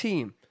every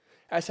team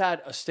has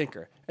had a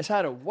stinker, has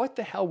had a what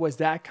the hell was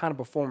that kind of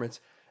performance,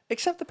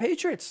 except the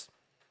Patriots.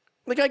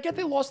 Like, I get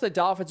they lost to the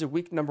Dolphins in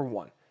week number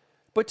 1,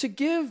 but to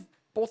give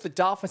both the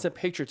Dolphins and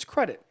Patriots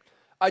credit,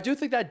 I do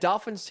think that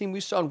Dolphins team we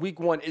saw in week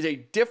 1 is a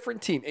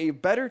different team, a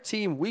better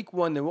team week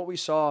 1 than what we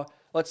saw,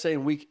 let's say,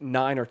 in week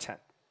 9 or 10.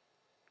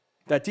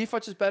 That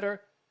defense is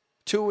better.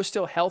 Tua was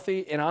still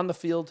healthy and on the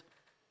field.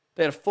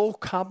 They had a full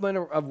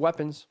complement of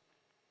weapons.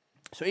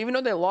 So even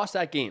though they lost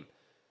that game,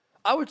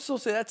 I would still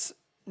say that's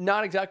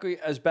not exactly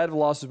as bad of a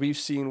loss as we've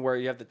seen, where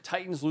you have the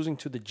Titans losing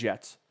to the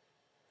Jets.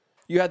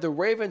 You had the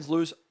Ravens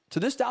lose to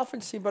this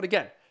Dolphins team, but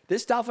again,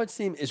 this Dolphins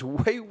team is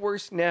way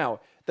worse now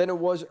than it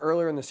was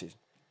earlier in the season.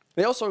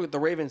 The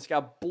Ravens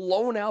got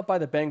blown out by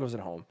the Bengals at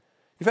home.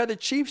 You've had the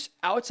Chiefs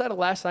outside of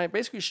last night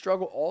basically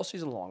struggle all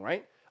season long,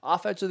 right?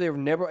 Offensively, they were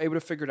never able to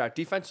figure it out.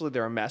 Defensively,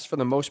 they're a mess for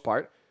the most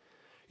part.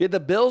 You had the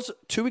Bills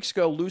 2 weeks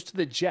ago lose to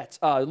the Jags,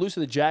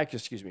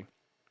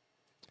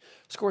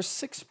 Score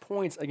 6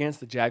 points against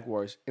the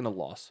Jaguars in a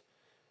loss.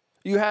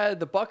 You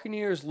had the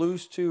Buccaneers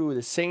lose to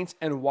the Saints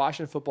and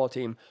Washington football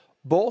team,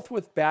 both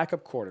with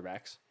backup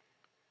quarterbacks.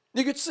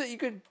 You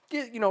could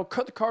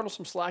cut the Cardinals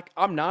some slack.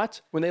 I'm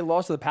not. When they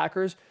lost to the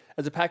Packers,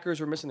 as the Packers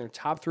were missing their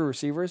top 3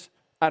 receivers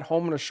at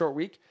home in a short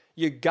week,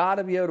 you got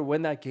to be able to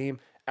win that game.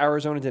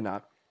 Arizona did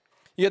not.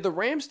 You had the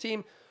Rams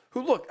team,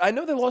 who, look, I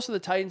know they lost to the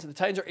Titans. The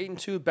Titans are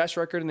 8-2, best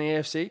record in the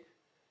AFC.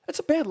 That's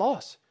a bad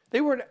loss.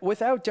 They were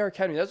without Derrick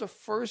Henry. That was the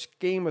first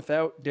game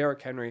without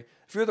Derrick Henry.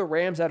 If you're the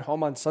Rams at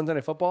home on Sunday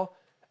Night Football,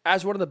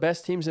 as one of the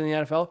best teams in the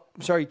NFL,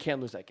 I'm sorry, you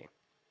can't lose that game.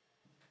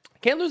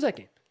 Can't lose that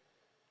game.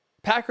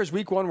 Packers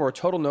week 1 were a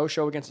total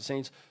no-show against the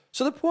Saints.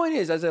 So the point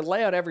is, as I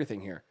lay out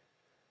everything here,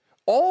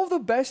 all of the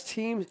best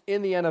teams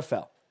in the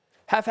NFL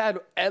have had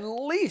at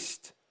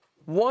least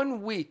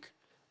 1 week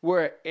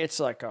where it's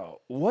like,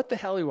 oh, what the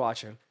hell are you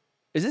watching?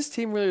 Is this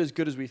team really as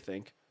good as we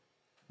think?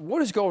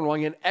 What is going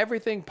wrong? And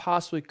everything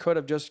possibly could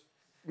have just,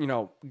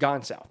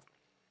 gone south.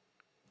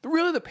 But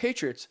really, the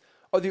Patriots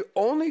are the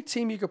only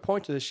team you could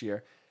point to this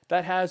year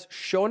that has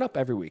shown up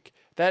every week,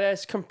 that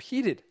has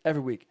competed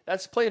every week,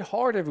 that's played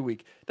hard every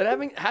week, that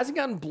hasn't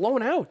gotten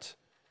blown out.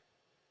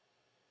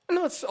 I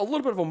know it's a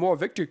little bit of a more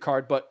victory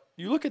card, but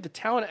you look at the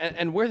talent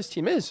and where this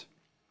team is.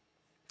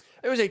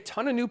 There was a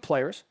ton of new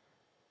players.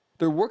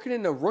 They're working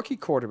in a rookie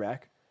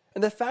quarterback.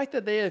 And the fact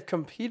that they have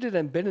competed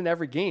and been in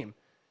every game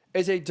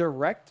is a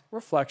direct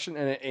reflection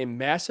and a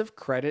massive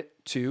credit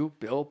to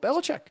Bill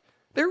Belichick.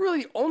 They're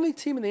really the only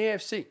team in the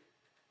AFC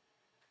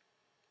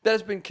that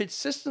has been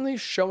consistently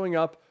showing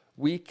up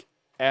week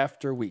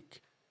after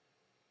week.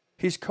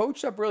 He's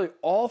coached up really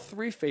all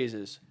 3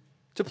 phases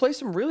to play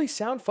some really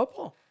sound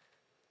football.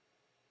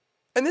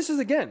 And this is,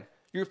 again,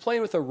 you're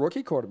playing with a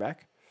rookie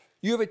quarterback.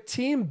 You have a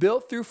team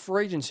built through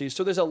free agency,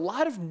 so there's a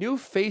lot of new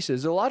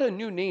faces, a lot of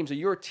new names that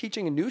you're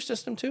teaching a new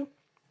system to,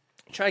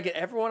 trying to get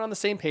everyone on the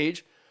same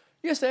page.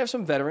 Yes, they have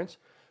some veterans,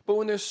 but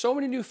when there's so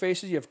many new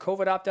faces, you have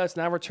COVID opt-outs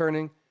now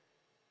returning,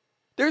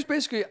 there's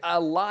basically a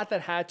lot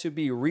that had to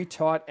be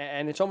retaught,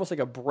 and it's almost like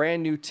a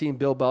brand new team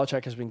Bill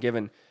Belichick has been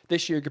given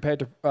this year compared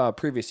to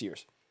previous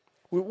years.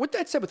 With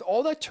that said, with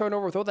all that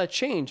turnover, with all that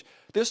change,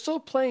 they're still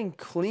playing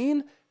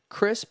clean,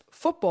 crisp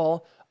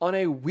football on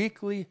a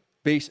weekly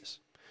basis.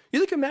 You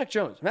look at Mac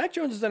Jones. Mac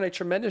Jones has done a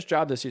tremendous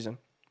job this season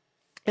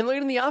in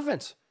leading the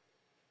offense.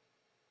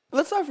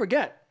 Let's not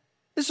forget,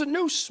 this is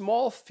no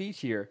small feat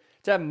here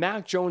to have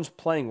Mac Jones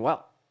playing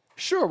well.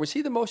 Sure, was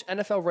he the most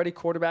NFL-ready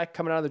quarterback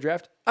coming out of the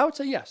draft? I would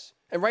say yes.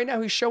 And right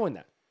now he's showing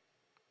that.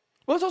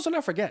 But let's also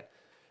not forget,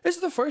 this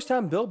is the first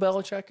time Bill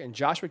Belichick and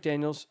Josh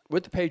McDaniels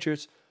with the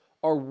Patriots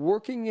are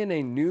working in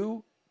a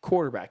new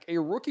quarterback, a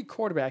rookie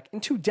quarterback in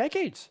 2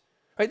 decades.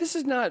 Right? This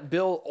is not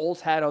Bill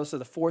old hat. This is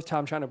the 4th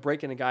time trying to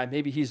break in a guy.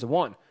 Maybe he's the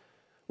one.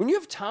 When you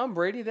have Tom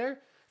Brady there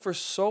for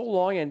so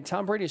long and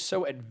Tom Brady is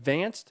so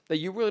advanced that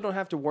you really don't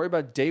have to worry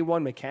about day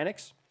one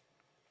mechanics,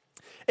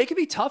 it could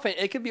be tough and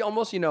it could be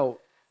almost,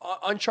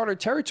 uncharted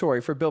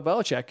territory for Bill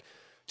Belichick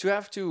to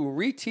have to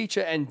reteach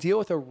it and deal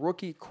with a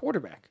rookie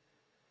quarterback.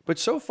 But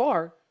so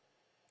far,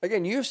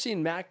 again, you've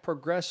seen Mac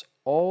progress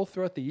all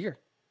throughout the year.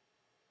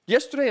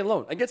 Yesterday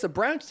alone, against a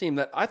Browns team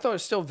that I thought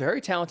is still very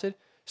talented,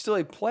 still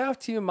a playoff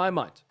team in my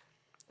mind.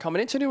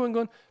 Coming into New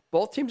England,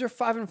 both teams are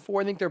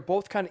 5-4. I think they're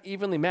both kind of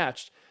evenly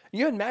matched.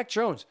 You had Mac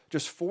Jones,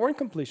 just 4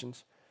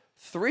 incompletions,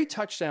 3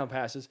 touchdown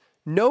passes,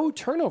 no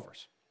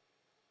turnovers.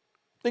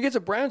 Against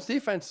a Browns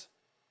defense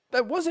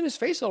that was in his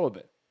face a little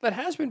bit, that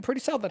has been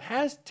pretty solid, that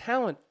has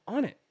talent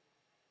on it.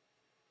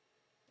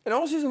 And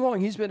all season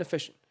long, he's been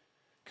efficient,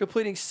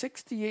 completing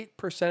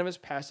 68% of his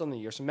passes on the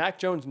year. So Mac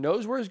Jones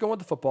knows where he's going with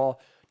the football,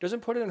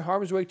 doesn't put it in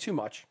harm's way too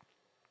much,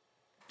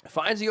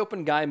 finds the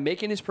open guy,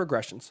 making his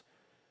progressions.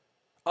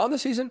 On the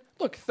season,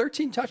 look,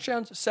 13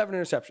 touchdowns, 7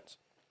 interceptions.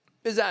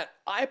 Is that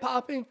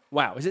eye-popping?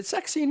 Wow. Is it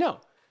sexy? No.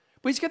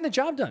 But he's getting the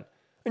job done.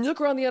 And you look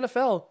around the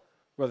NFL,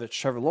 whether it's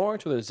Trevor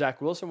Lawrence, whether it's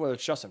Zach Wilson, whether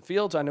it's Justin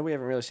Fields. I know we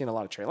haven't really seen a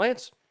lot of Trey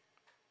Lance.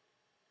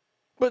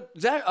 But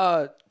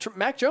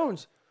Mac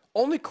Jones,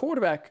 only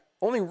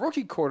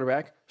rookie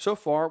quarterback so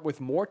far with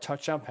more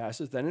touchdown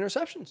passes than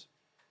interceptions.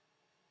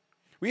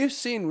 We have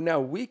seen now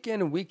week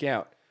in and week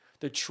out,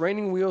 the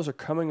training wheels are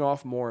coming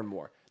off more and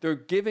more. They're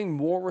giving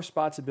more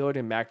responsibility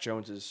in Mac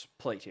Jones's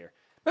plate here.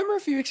 Remember a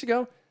few weeks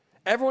ago,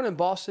 everyone in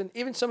Boston,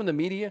 even some of the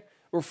media,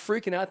 were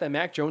freaking out that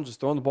Mac Jones was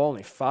throwing the ball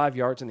only 5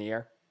 yards in the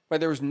air. Right?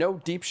 There was no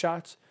deep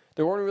shots.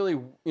 They weren't really,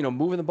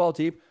 moving the ball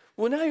deep.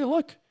 Well, now you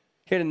look.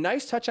 He had a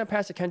nice touchdown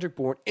pass to Kendrick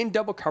Bourne in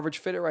double coverage,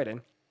 fit it right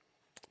in.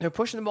 They're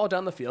pushing the ball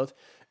down the field.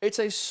 It's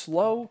a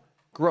slow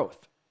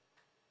growth.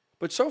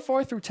 But so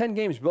far through 10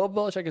 games, Bill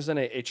Belichick has done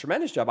a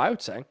tremendous job, I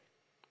would say,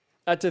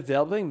 at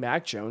developing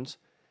Mac Jones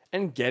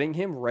and getting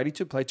him ready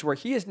to play to where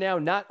he is now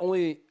not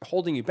only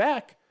holding you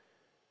back,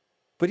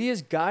 but he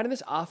has guided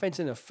this offense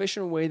in an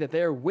efficient way that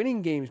they are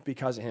winning games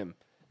because of him,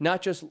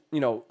 not just,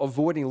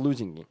 avoiding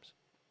losing games.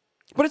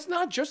 But it's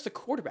not just the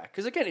quarterback,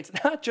 because again, it's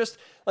not just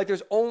like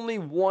there's only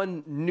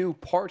one new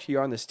part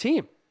here on this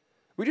team.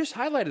 We just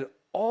highlighted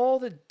all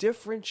the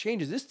different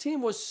changes. This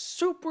team was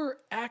super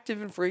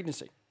active in free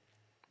agency.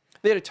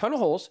 They had a ton of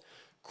holes.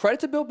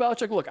 Credit to Bill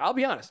Belichick. Look, I'll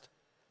be honest.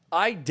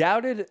 I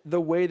doubted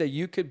the way that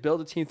you could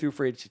build a team through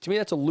free agency. To me,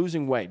 that's a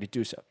losing way to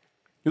do so.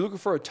 You're looking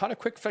for a ton of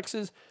quick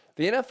fixes.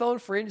 The NFL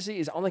and free agency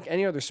is unlike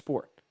any other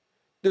sport.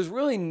 There's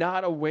really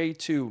not a way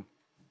to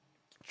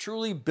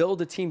truly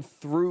build a team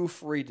through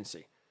free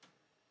agency.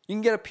 You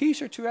can get a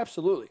piece or two,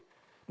 absolutely.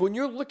 But when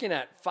you're looking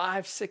at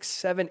 5, 6,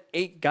 7,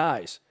 8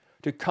 guys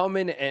to come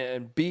in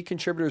and be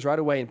contributors right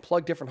away and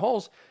plug different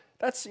holes,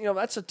 that's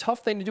a tough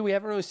thing to do. We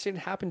haven't really seen it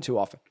happen too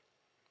often.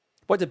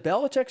 But to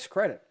Belichick's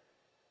credit,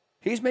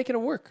 he's making it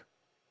work.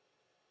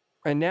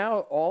 And now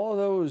all of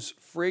those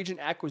free agent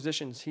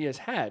acquisitions he has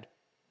had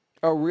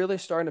are really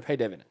starting to pay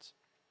dividends.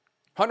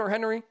 Hunter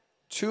Henry,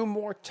 2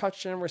 more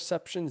touchdown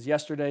receptions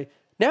yesterday.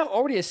 Now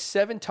already has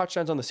 7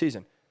 touchdowns on the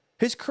season.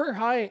 His career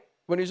high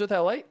when he was with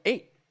LA,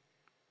 8.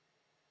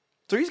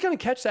 So he's going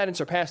to catch that and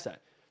surpass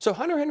that. So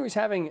Hunter Henry's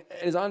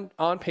is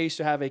on pace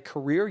to have a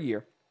career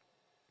year.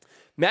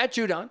 Matt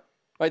Judon,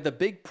 right, the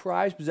big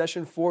prize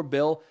possession for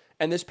Bill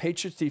and this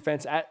Patriots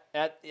defense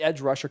at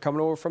edge rusher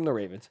coming over from the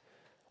Ravens,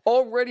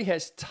 already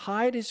has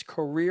tied his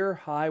career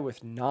high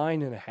with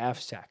 9.5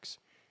 sacks.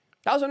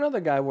 That was another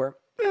guy where,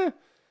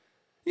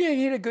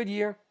 he had a good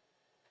year.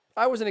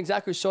 I wasn't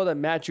exactly sure that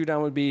Matt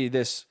Judon would be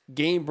this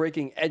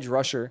game-breaking edge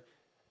rusher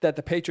that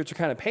the Patriots are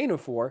kind of paying him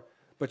for,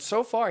 but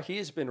so far he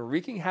has been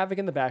wreaking havoc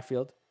in the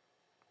backfield.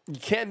 You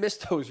can't miss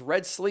those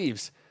red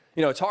sleeves.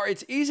 It's hard.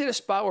 It's easy to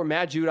spot where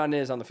Matt Judon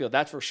is on the field,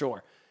 that's for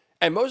sure.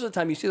 And most of the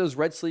time you see those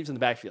red sleeves in the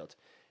backfield.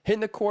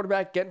 Hitting the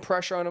quarterback, getting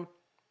pressure on him.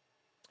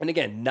 And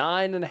again,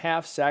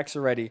 9.5 sacks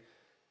already,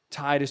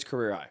 tied his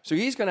career high. So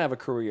he's going to have a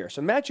career year.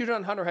 So Matt Judon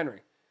and Hunter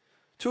Henry,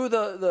 2 of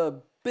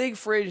the big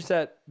free agents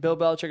that Bill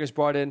Belichick has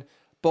brought in,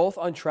 both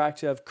on track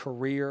to have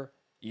career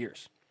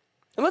years.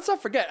 And let's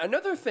not forget,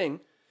 another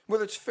thing,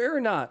 whether it's fair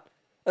or not,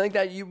 I think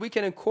that we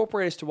can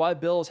incorporate as to why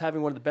Bill is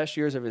having one of the best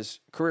years of his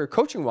career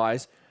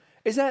coaching-wise,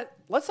 is that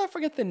let's not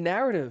forget the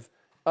narrative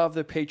of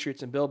the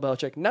Patriots and Bill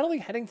Belichick, not only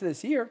heading to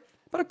this year,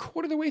 but a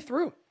quarter of the way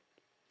through.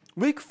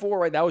 Week 4,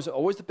 right, that was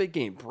always the big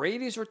game,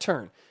 Brady's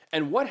return.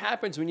 And what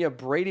happens when you have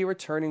Brady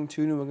returning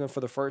to New England for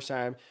the first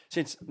time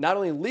since not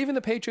only leaving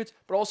the Patriots,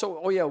 but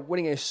also,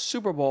 winning a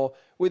Super Bowl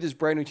with his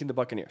brand new team, the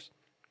Buccaneers.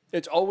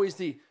 It's always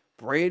the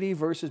Brady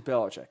versus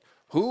Belichick.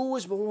 Who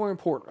was more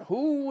important?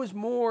 Who was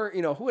more,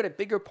 who had a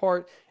bigger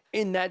part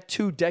in that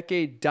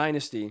 2-decade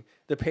dynasty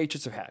the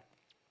Patriots have had?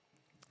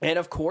 And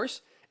of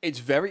course, it's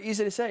very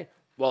easy to say,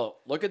 well,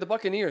 look at the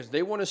Buccaneers.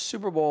 They won a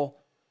Super Bowl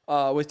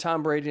with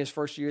Tom Brady in his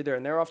first year there,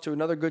 and they're off to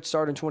another good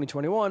start in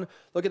 2021.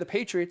 Look at the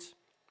Patriots.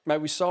 Right,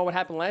 we saw what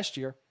happened last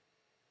year.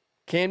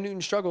 Cam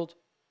Newton struggled.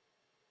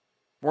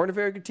 Weren't a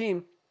very good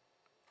team.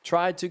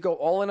 Tried to go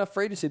all in on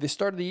free agency. They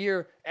started the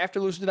year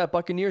after losing to that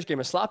Buccaneers game,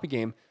 a sloppy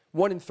game,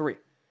 1-3.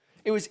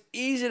 It was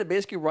easy to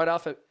basically write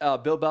off at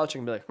Bill Belichick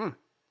and be like, is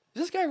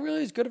this guy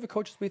really as good of a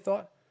coach as we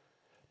thought?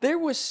 There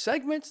was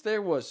segments,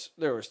 there was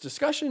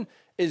discussion.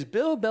 Is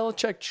Bill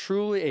Belichick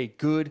truly a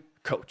good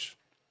coach?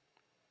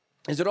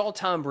 Is it all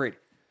Tom Brady?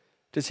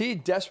 Does he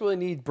desperately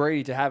need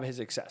Brady to have his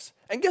success?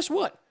 And guess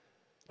what?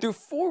 Through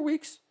 4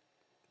 weeks,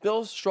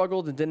 Bill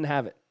struggled and didn't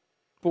have it.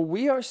 But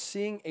we are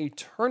seeing a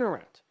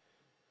turnaround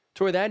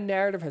to where that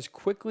narrative has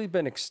quickly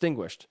been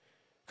extinguished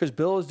because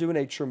Bill is doing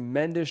a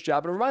tremendous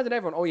job and reminding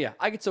everyone, oh yeah,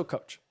 I could still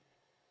coach.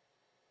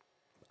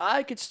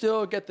 I could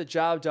still get the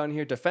job done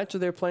here.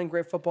 Defensively, they're playing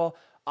great football.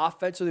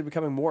 Offensively,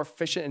 becoming more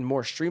efficient and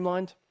more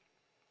streamlined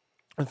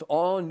with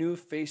all new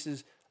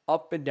faces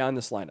up and down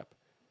this lineup.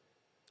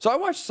 So I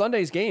watched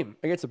Sunday's game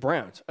against the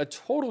Browns, a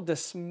total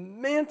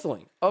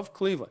dismantling of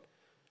Cleveland,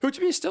 who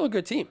to me is still a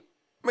good team.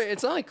 I mean,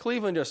 it's not like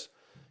Cleveland just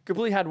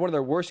completely had one of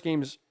their worst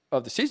games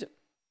of the season.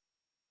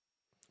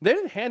 They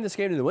didn't hand this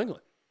game to New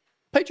England.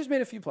 Patriots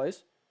made a few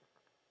plays,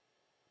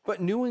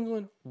 but New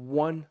England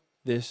won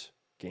this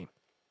game.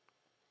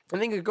 I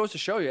think it goes to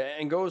show you,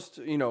 and goes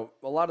to,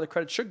 a lot of the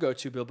credit should go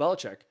to Bill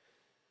Belichick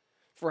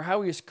for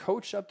how he has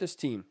coached up this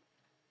team.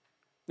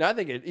 Now, I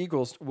think it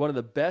equals one of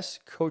the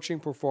best coaching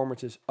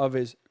performances of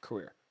his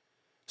career.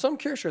 So I'm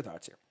curious your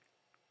thoughts here.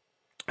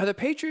 Are the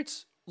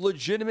Patriots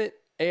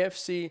legitimate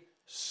AFC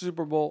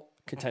Super Bowl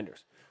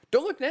contenders?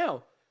 Don't look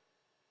now.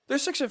 They're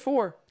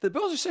 6-4. The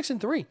Bills are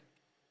 6-3.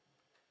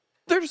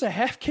 They're just a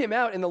half game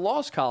out in the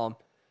loss column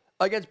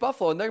against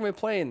Buffalo, and they're going to be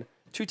playing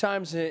 2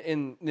 times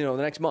in the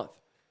next month.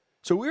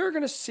 So we're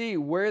going to see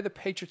where the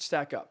Patriots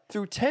stack up.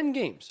 Through 10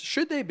 games,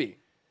 should they be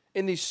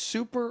in the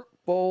Super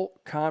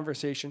Bowl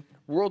conversation?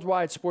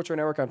 Worldwide Sports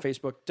Network on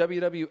Facebook,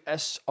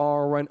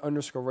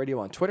 WWSRN_radio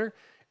on Twitter,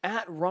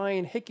 at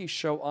Ryan Hickey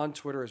Show on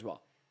Twitter as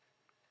well.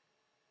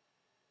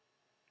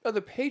 Are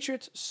the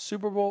Patriots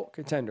Super Bowl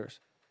contenders?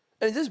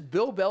 And is this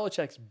Bill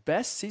Belichick's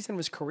best season of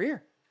his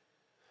career?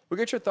 We'll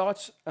get your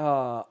thoughts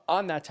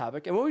on that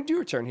topic. And when we do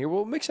return here,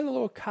 we'll mix in a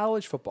little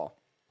college football.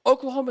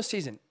 Oklahoma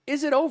season,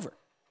 is it over?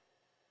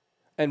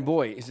 And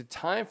boy, is it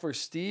time for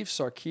Steve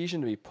Sarkisian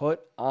to be put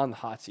on the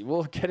hot seat.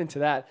 We'll get into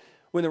that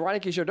when the Ryan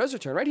Hickey Show does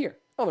return right here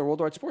on the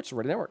Worldwide Sports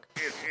Radio Network.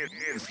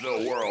 It's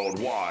the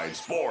Worldwide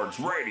Sports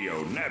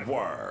Radio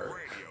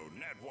Network.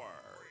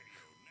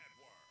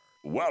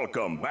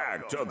 Welcome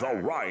back to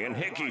the Ryan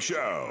Hickey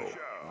Show.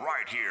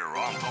 Right here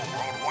on the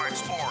Worldwide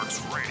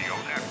Sports Radio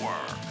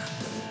Network.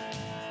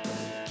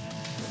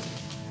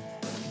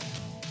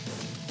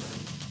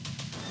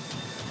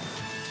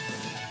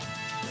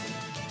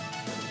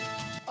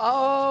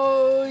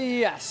 Oh,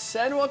 yes.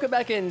 And welcome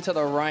back into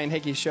the Ryan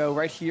Hickey Show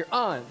right here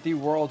on the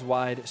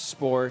Worldwide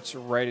Sports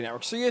Radio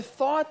Network. So you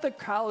thought the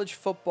college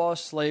football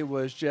slate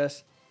was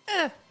just,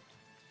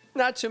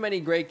 not too many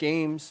great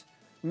games.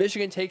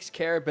 Michigan takes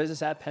care of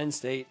business at Penn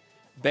State.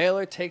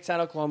 Baylor takes out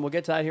Oklahoma. We'll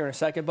get to that here in a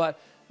second. But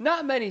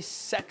not many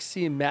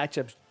sexy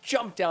matchups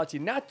jumped out to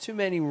you. Not too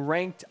many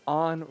ranked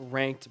on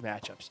ranked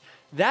matchups.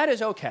 That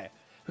is okay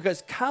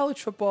because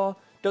college football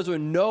does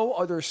what no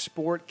other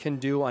sport can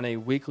do on a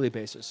weekly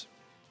basis.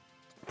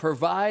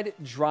 Provide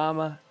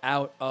drama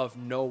out of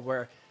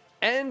nowhere.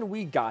 And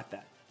we got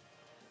that.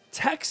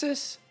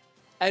 Texas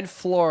and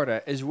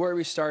Florida is where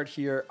we start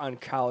here on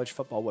college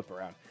football whip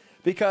around.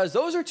 Because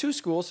those are 2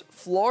 schools.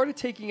 Florida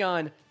taking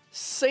on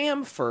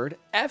Samford,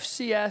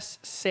 FCS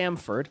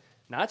Samford,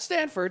 not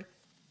Stanford,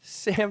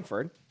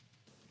 Samford.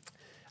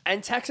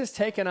 And Texas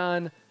taking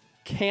on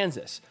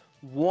Kansas.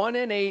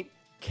 1-8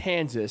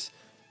 Kansas.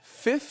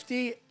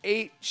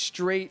 58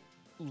 straight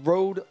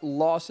road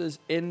losses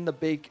in the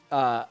Big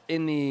 12,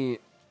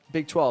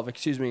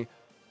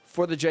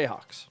 for the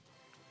Jayhawks.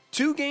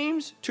 2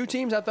 games, 2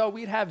 teams I thought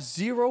we'd have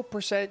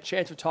 0%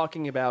 chance of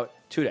talking about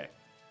today.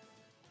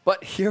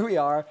 But here we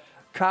are,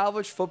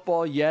 college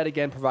football yet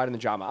again providing the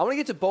drama. I want to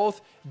get to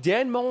both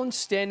Dan Mullen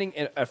standing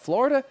at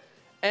Florida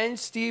and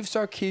Steve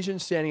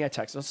Sarkisian standing at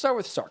Texas. Let's start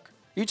with Sark.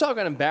 You talk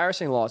about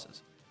embarrassing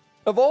losses.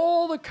 Of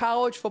all the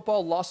college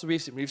football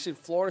losses we've seen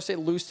Florida State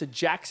lose to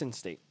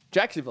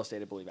Jacksonville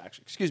State, I believe,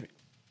 actually. Excuse me.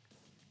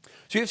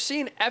 So you've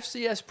seen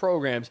FCS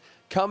programs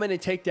come in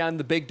and take down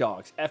the big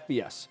dogs,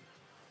 FBS.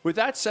 With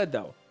that said,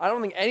 though, I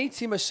don't think any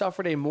team has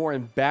suffered a more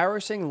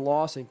embarrassing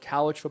loss in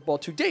college football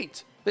to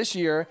date this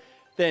year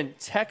than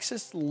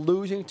Texas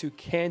losing to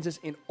Kansas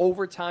in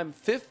overtime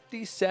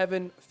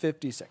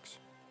 57-56.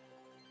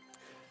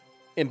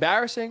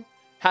 Embarrassing.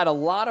 Had a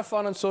lot of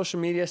fun on social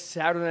media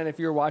Saturday night if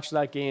you were watching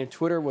that game.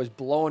 Twitter was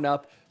blowing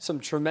up. Some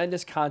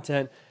tremendous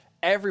content.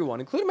 Everyone,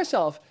 including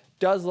myself,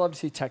 does love to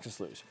see Texas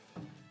lose.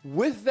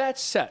 With that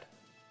said,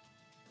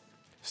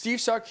 Steve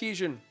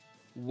Sarkisian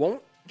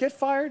won't get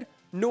fired,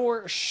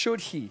 nor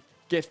should he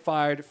get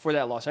fired for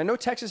that loss. I know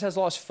Texas has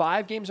lost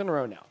 5 games in a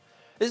row now.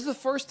 This is the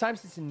first time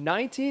since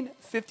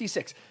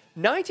 1956.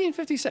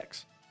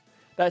 1956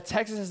 that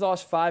Texas has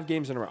lost 5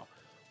 games in a row.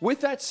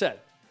 With that said,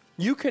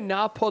 you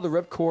cannot pull the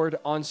ripcord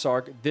on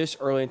Sark this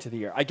early into the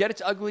year. I get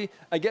it's ugly.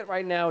 I get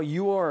right now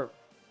you are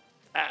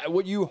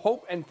what you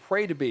hope and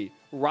pray to be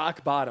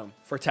rock bottom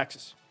for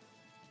Texas.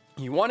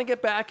 You want to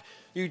get back.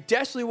 You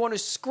desperately want to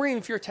scream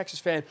if you're a Texas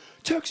fan,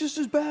 Texas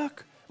is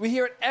back. We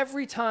hear it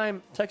every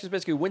time Texas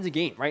basically wins a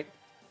game, right?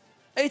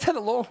 Anytime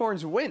the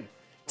Longhorns win,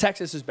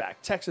 Texas is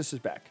back. Texas is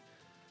back.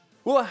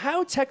 Well,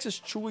 how Texas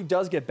truly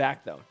does get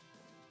back, though,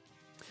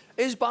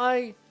 is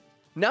by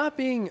not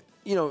being,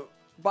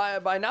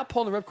 by not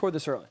pulling the ripcord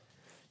this early.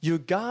 You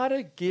got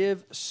to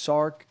give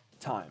Sark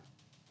time.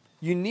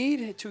 You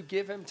need to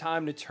give him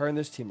time to turn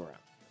this team around.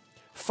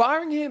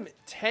 Firing him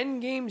 10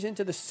 games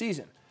into the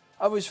season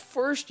of his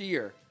first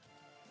year,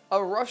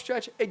 a rough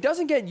stretch, it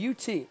doesn't get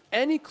UT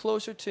any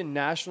closer to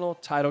national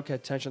title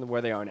contention than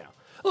where they are now.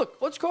 Look,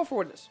 let's go for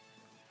what it is.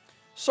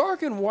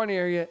 Sark in one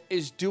area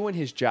is doing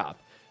his job.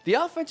 The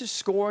offense is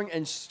scoring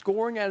and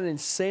scoring at an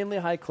insanely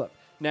high clip.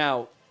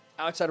 Now,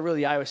 outside of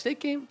really the Iowa State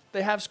game,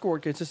 they have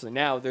scored consistently.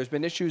 Now, there's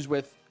been issues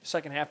with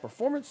second half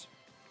performance,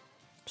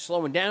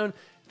 slowing down.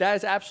 That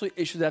is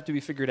absolutely issues that have to be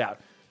figured out.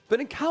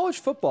 But in college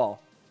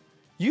football,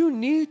 you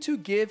need to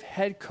give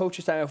head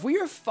coaches time. If we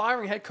are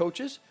firing head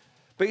coaches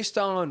based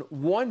on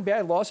one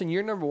bad loss in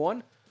year number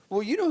one,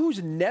 well, you know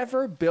who's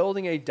never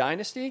building a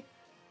dynasty?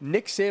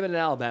 Nick Saban in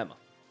Alabama.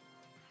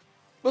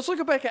 Let's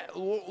look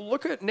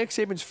at Nick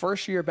Saban's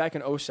first year back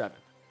in 2007.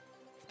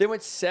 They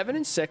went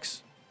 7-6,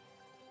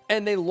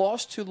 and they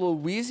lost to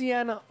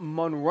Louisiana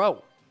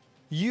Monroe,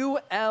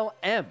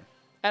 ULM,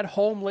 at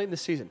home late in the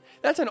season.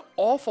 That's an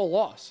awful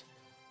loss.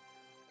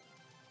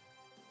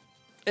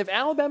 If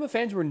Alabama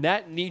fans were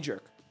that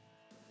knee-jerk,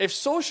 if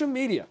social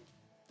media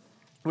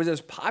was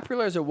as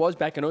popular as it was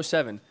back in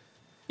 2007,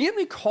 you know how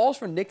many calls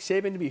for Nick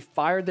Saban to be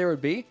fired there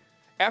would be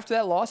after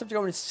that loss, after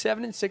going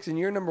 7-6 in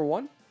year number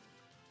one?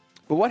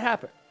 But what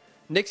happened?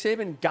 Nick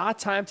Saban got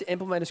time to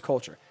implement his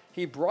culture.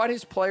 He brought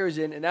his players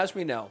in, and as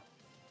we know,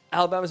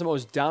 Alabama is the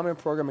most dominant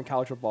program in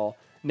college football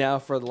now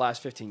for the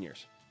last 15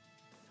 years.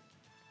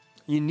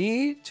 You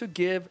need to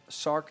give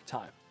Sark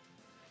time.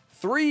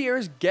 3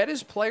 years, get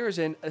his players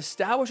in,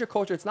 establish a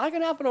culture. It's not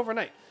going to happen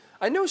overnight.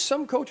 I know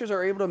some coaches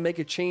are able to make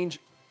a change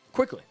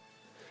quickly.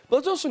 But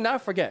let's also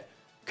not forget,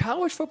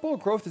 college football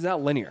growth is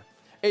not linear.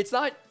 It's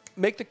not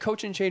make the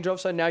coaching change all of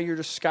a sudden now you're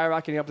just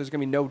skyrocketing up. There's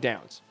going to be no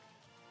downs.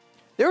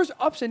 There's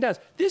ups and downs.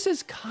 This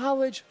is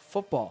college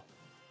football.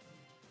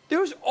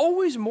 There's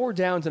always more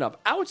downs than up.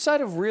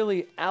 Outside of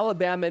really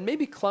Alabama and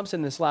maybe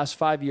Clemson this last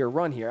 5-year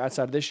run here,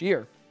 outside of this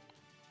year,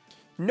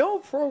 no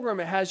program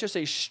has just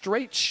a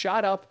straight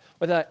shot up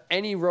without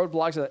any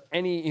roadblocks, without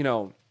any,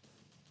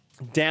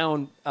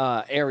 down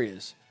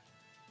areas.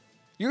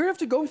 You're going to have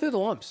to go through the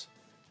lumps.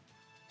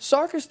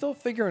 Sark is still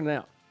figuring it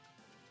out.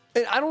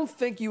 And I don't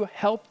think you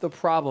help the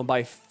problem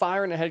by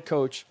firing a head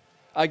coach,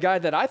 a guy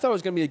that I thought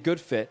was going to be a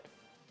good fit,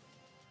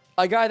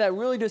 a guy that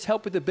really does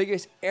help with the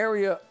biggest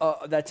area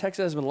that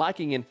Texas has been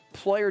lacking in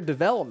player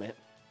development.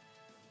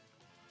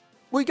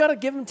 We got to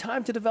give him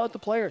time to develop the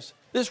players.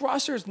 This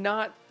roster is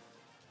not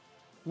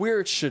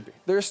where it should be.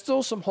 There's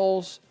still some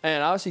holes,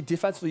 and obviously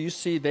defensively, you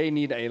see they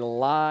need a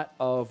lot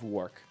of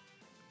work.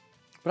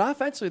 But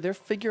offensively, they're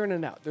figuring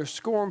it out. They're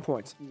scoring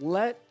points.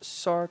 Let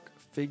Sark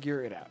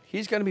figure it out.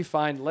 He's going to be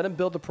fine. Let him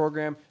build the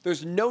program.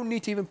 There's no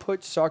need to even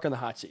put Sark on the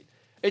hot seat.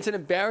 It's an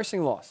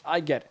embarrassing loss. I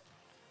get it.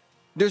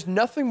 There's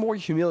nothing more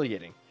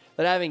humiliating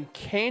than having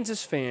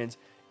Kansas fans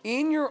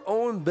in your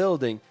own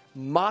building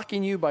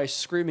mocking you by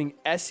screaming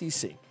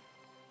SEC.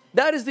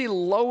 That is the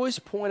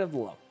lowest point of the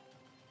low.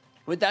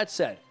 With that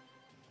said,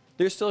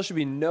 there still should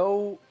be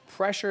no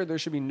pressure. There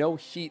should be no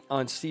heat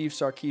on Steve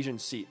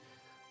Sarkisian's seat.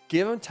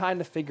 Give him time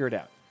to figure it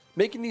out.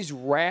 Making these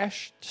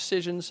rash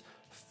decisions,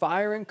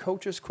 firing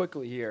coaches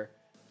quickly here,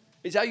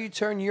 is how you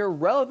turn your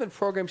relevant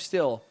program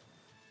still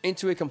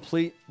into a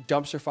complete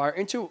dumpster fire,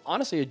 into,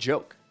 honestly, a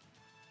joke.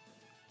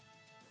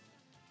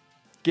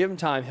 Give him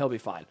time. He'll be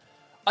fine.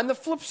 On the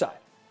flip side,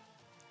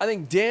 I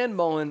think Dan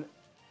Mullen,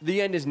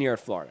 the end is near at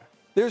Florida.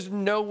 There's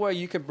no way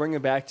you can bring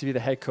him back to be the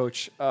head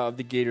coach of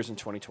the Gators in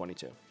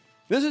 2022.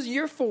 This is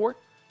year 4,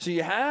 so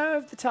you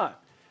have the time.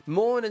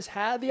 Mullen has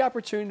had the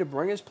opportunity to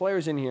bring his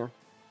players in here,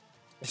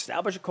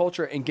 establish a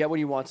culture, and get what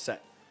he wants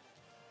set.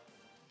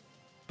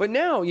 But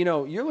now,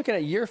 you're looking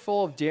at year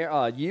 4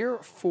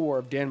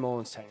 of Dan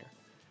Mullen's tenure.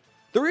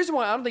 The reason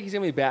why I don't think he's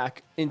going to be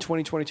back in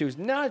 2022 is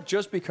not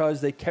just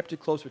because they kept it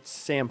close with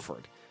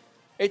Samford.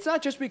 It's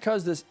not just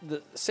because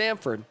the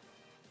Samford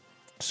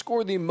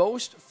scored the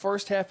most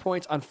first-half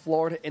points on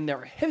Florida in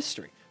their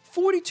history.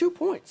 42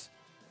 points.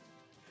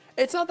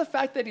 It's not the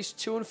fact that he's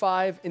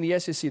 2-5 in the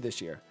SEC this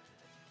year.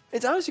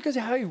 It's honestly because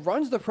of how he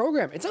runs the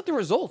program. It's not the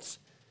results.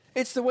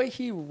 It's the way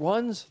he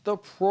runs the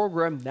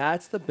program.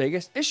 That's the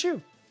biggest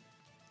issue.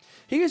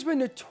 He has been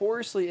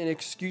notoriously an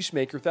excuse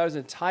maker throughout his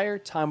entire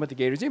time with the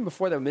Gators, even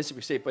before that with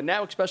Mississippi State. But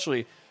now,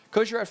 especially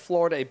because you're at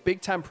Florida, a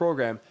big-time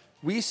program,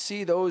 we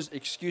see those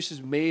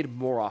excuses made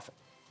more often.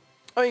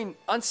 I mean,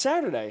 on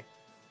Saturday,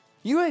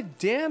 you had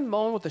Dan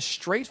Mullen with a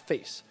straight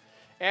face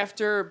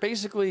after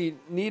basically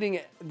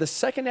needing the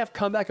second-half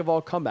comeback of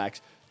all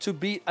comebacks to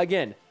beat,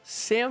 again,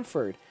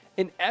 Samford,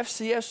 an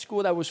FCS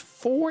school that was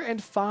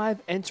 4-5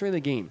 entering the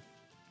game.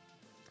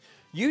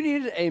 You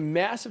needed a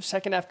massive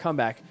second-half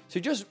comeback to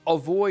just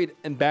avoid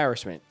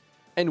embarrassment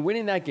and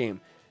winning that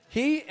game.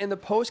 He, in the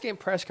post-game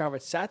press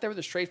conference, sat there with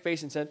a straight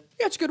face and said,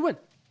 yeah, it's a good win.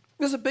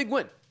 This is a big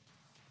win.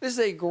 This is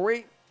a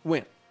great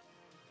win.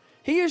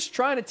 He is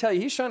trying to tell you,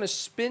 he's trying to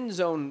spin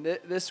zone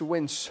this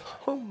win so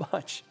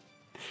much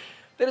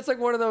that it's like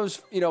one of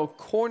those,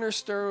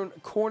 cornerstone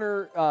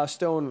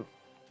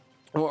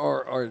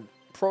or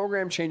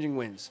program-changing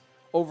wins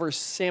over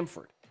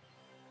Samford.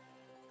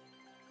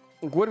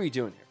 Like, what are we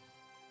doing here?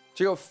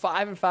 To go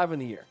 5-5 in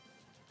the year.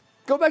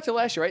 Go back to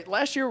last year, right?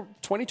 Last year,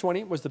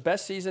 2020, was the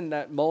best season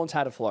that Mullins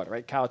had at Florida,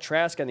 right? Kyle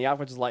Trask and the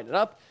offense is lighting it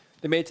up.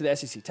 They made it to the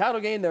SEC title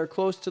game. They were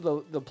close to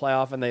the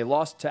playoff, and they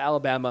lost to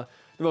Alabama,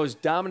 the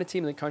most dominant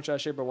team in the country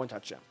last year, by 1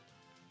 touchdown.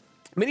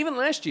 I mean, even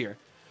last year,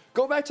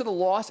 go back to the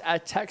loss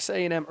at Texas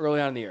A&M early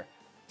on in the year.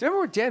 Do you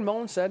remember what Dan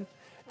Mullen said?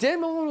 Dan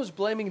Mullen was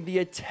blaming the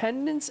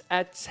attendance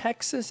at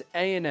Texas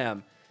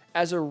A&M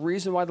as a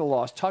reason why they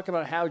lost, talking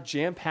about how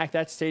jam-packed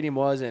that stadium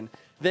was, and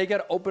they got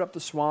to open up the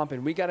swamp,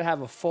 and we got to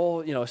have a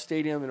full,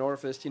 stadium in order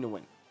for this team to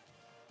win.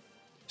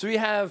 So we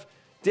have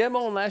Dan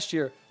Mullen last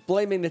year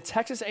blaming the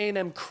Texas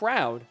A&M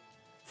crowd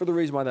for the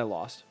reason why they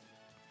lost.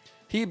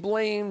 He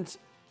blamed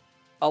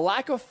a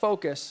lack of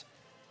focus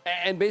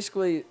and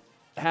basically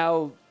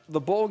how the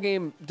bowl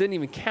game didn't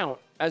even count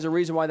as a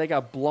reason why they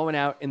got blown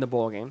out in the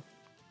bowl game.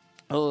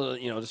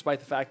 Despite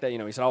the fact that,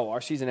 he said, our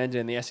season ended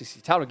in the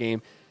SEC title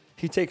game.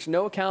 He takes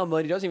no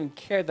accountability. He doesn't even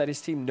care that his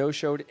team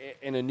no-showed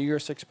in a New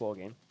Year's Six bowl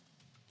game.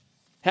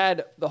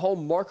 Had the whole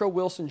Marco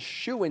Wilson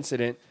shoe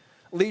incident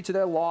lead to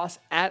their loss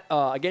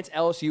against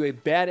LSU, a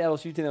bad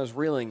LSU team that was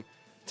reeling,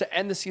 to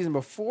end the season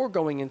before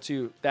going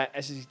into that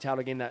SEC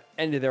title game that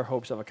ended their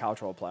hopes of a college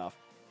football playoff.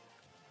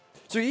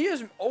 So he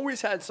has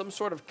always had some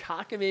sort of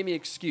cockamamie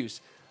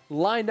excuse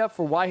lined up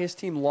for why his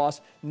team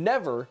lost,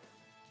 never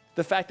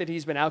the fact that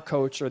he's been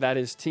outcoached or that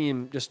his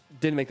team just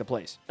didn't make the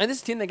plays. And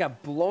this team that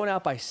got blown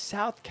out by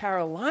South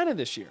Carolina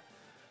this year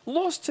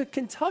lost to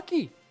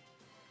Kentucky.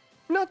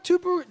 Not two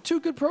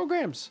good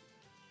programs.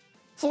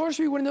 Florida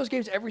should be winning those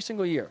games every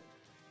single year.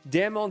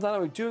 Dan Mullen's not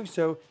only doing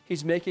so,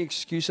 he's making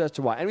excuses as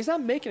to why. And he's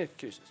not making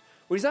excuses.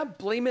 Well, he's not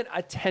blaming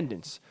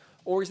attendance,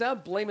 or he's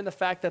not blaming the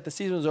fact that the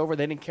season was over,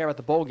 they didn't care about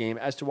the bowl game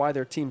as to why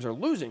their teams are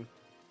losing.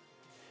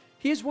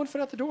 He has 1 foot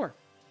out the door.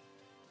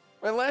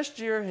 Well, last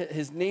year,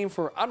 his name,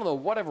 for I don't know,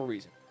 whatever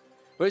reason,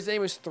 but his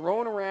name was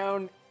thrown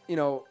around,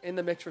 in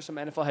the mix for some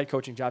NFL head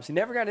coaching jobs. He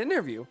never got an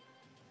interview,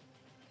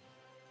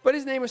 but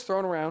his name was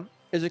thrown around.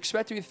 Is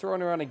expected to be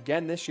thrown around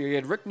again this year. He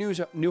had Rick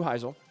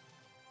Neuheisel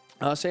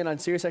saying on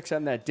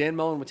SiriusXM that Dan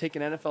Mullen would take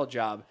an NFL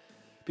job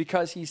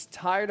because he's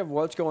tired of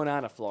what's going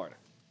on at Florida.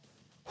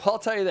 Well, I'll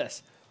tell you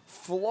this.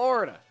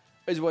 Florida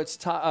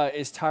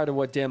is tired of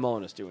what Dan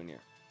Mullen is doing here.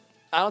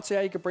 I don't see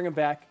how you could bring him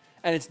back.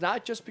 And it's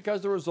not just because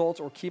of the results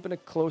or keeping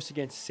it close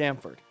against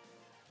Samford.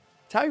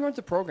 It's how he runs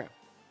the program.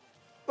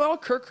 Well,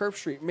 Kirk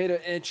Herbstreit made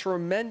a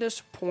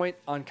tremendous point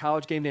on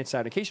College Game Day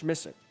Insider, in case you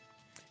missed it.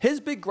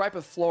 His big gripe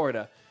with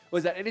Florida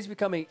was that it has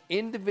become an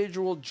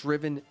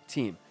individual-driven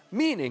team,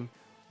 meaning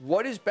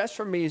what is best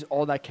for me is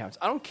all that counts.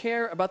 I don't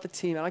care about the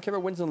team. I don't care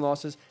about wins and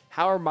losses.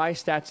 How are my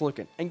stats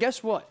looking? And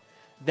guess what?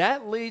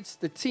 That leads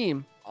the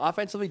team,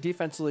 offensively,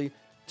 defensively,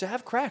 to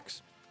have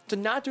cracks, to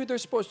not do what they're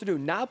supposed to do,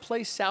 not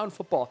play sound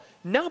football,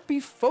 not be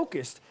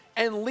focused,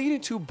 and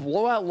leading to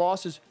blowout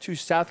losses to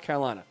South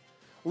Carolina,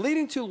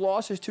 leading to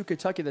losses to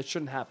Kentucky that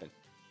shouldn't happen,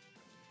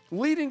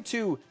 leading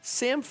to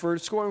Samford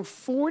scoring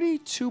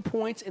 42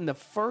 points in the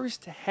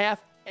first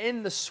half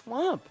in the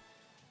swamp.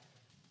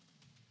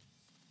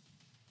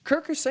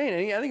 Kirk is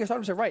saying, and I think he's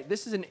 100% right,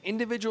 this is an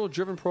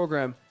individual-driven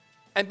program,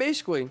 and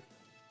basically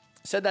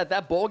said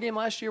that bowl game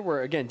last year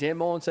where, again, Dan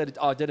Mullen said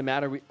it didn't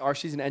matter, our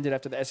season ended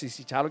after the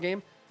SEC title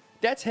game,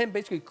 that's him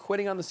basically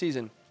quitting on the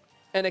season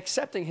and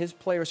accepting his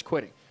players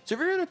quitting. So if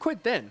you're going to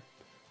quit then,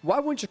 why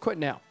wouldn't you quit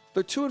now?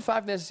 They're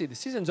 2-5 in the SEC. The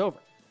season's over.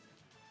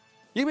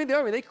 You mean the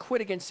Army, they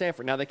quit against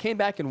Samford. Now, they came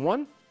back and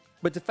won,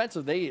 but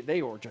defensively,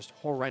 they were just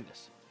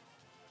horrendous.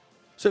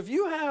 So if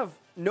you have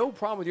no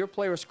problem with your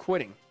players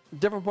quitting at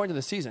different points of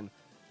the season,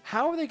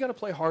 how are they going to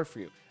play hard for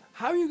you?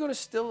 How are you going to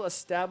still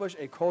establish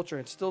a culture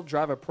and still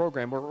drive a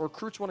program where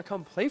recruits want to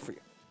come play for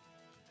you?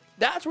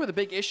 That's where the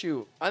big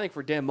issue, I think,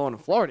 for Dan Mullen in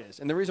Florida is,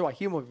 and the reason why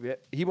he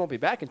won't be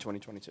back in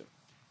 2022.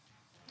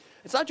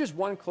 It's not just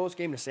one close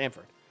game to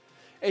Samford.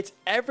 It's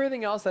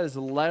everything else that has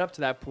led up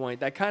to that point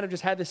that kind of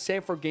just had the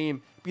Samford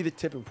game be the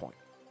tipping point.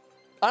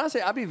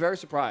 Honestly, I'd be very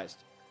surprised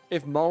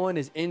if Mullen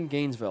is in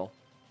Gainesville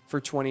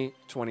for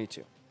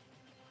 2022.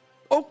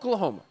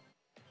 Oklahoma,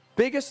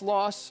 biggest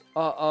loss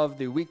of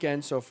the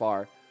weekend so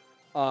far.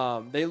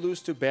 They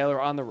lose to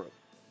Baylor on the road,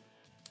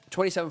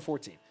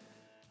 27-14.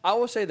 I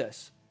will say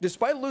this.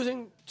 Despite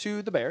losing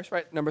to the Bears,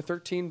 right, number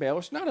 13 Baylor,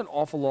 it's not an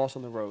awful loss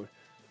on the road.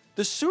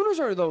 The Sooners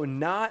are, though,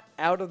 not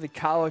out of the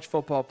college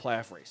football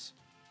playoff race.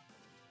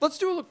 Let's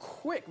do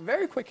a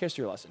very quick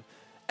history lesson.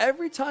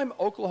 Every time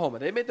Oklahoma,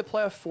 they made the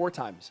playoff 4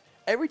 times.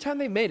 Every time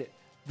they made it,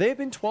 they've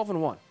been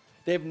 12-1.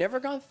 They've never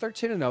gone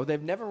 13-0.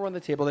 They've never run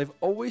the table. They've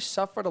always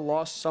suffered a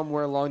loss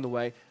somewhere along the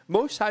way.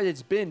 Most times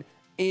it's been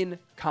in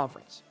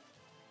conference.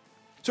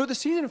 So the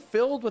season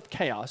filled with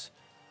chaos,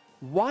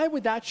 Why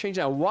would that change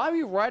now? Why are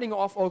we writing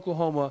off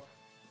Oklahoma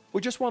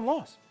with just one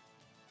loss?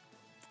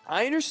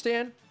 I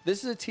understand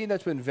this is a team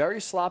that's been very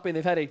sloppy, and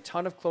they've had a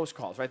ton of close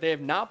calls, right? They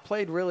have not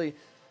played really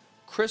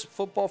crisp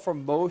football for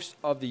most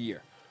of the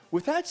year.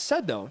 With that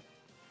said, though,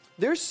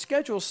 their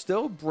schedule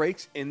still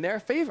breaks in their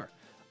favor.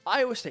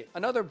 Iowa State,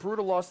 another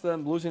brutal loss to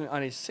them, losing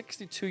on a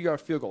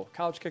 62-yard field goal.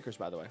 College kickers,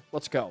 by the way.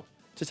 Let's go.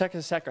 To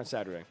Texas Tech on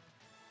Saturday.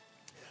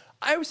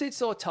 Iowa State's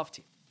still a tough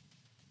team.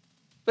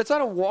 It's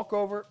not a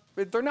walkover.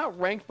 They're not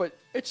ranked, but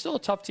it's still a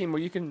tough team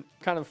where you can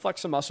kind of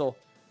flex a muscle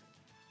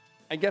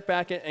and get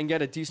back and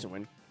get a decent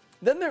win.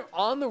 Then they're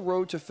on the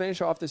road to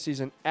finish off the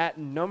season at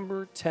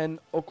number 10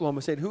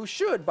 Oklahoma State, who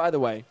should, by the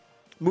way,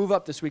 move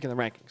up this week in the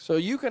rankings. So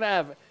you could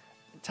have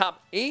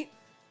top 8,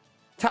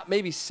 top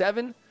maybe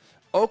 7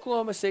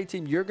 Oklahoma State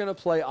team you're going to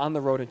play on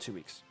the road in 2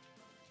 weeks.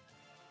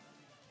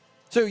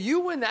 So you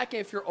win that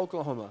game if you're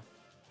Oklahoma.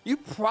 You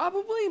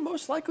probably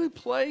most likely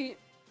play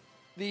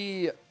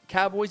the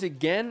Cowboys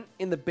again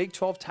in the Big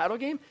 12 title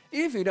game,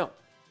 even if you don't.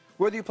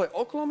 Whether you play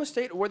Oklahoma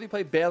State or whether you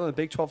play Baylor in the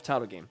Big 12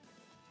 title game,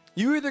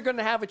 you're either going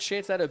to have a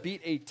chance to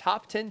beat a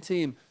top 10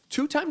 team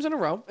 2 times in a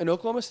row in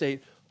Oklahoma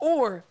State,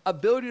 or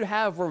ability to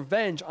have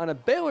revenge on a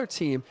Baylor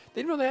team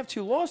that, even though they have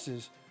 2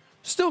 losses,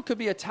 still could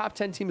be a top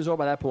 10 team as well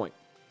by that point.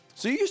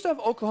 So you used to have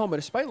Oklahoma,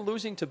 despite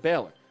losing to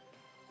Baylor,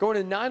 going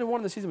to 9-1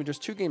 in the season with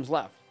just 2 games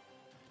left.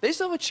 They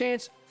still have a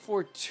chance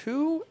for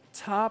 2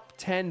 top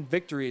 10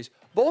 victories,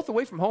 both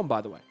away from home, by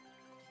the way.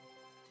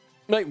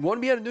 Like, one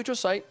to be at a neutral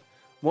site,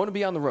 one to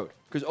be on the road,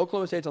 because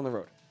Oklahoma State's on the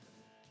road.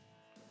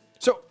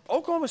 So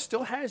Oklahoma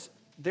still has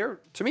their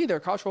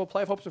college football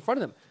playoff hopes in front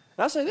of them.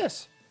 And I'll say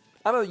this.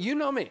 You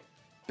know me,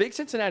 big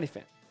Cincinnati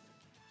fan.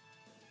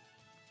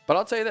 But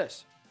I'll tell you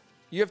this.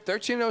 You have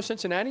 13-0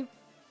 Cincinnati.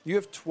 You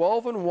have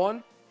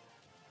 12-1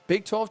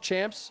 Big 12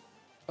 champs,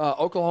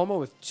 Oklahoma,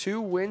 with 2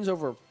 wins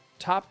over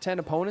top 10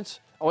 opponents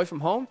away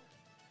from home.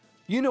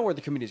 You know where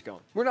the committee's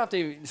going. We're not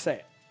going to even say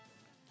it.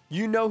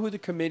 You know who the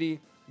committee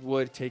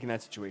would take in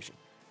that situation.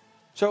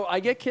 So I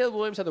get Caleb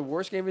Williams had the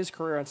worst game of his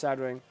career on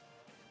Saturday. And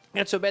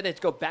it's so bad they have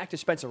to go back to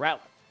Spencer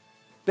Rattler.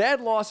 Bad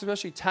loss,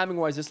 especially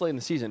timing-wise this late in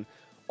the season.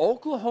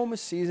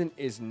 Oklahoma's season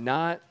is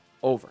not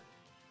over.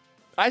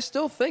 I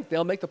still think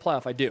they'll make the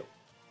playoff. I do.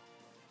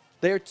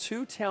 They are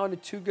too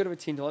talented, too good of a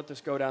team to let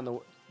this go down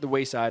the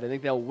wayside. I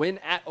think they'll win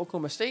at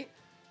Oklahoma State,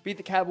 beat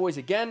the Cowboys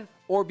again,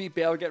 or beat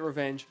Baylor, get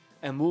revenge,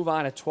 and move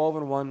on at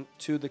 12-1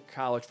 to the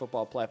college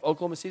football playoff.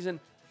 Oklahoma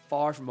season,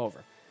 far from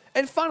over.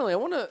 And finally, I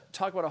want to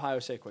talk about Ohio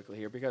State quickly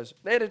here, because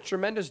they had a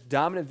tremendous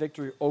dominant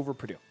victory over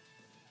Purdue.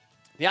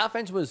 The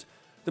offense was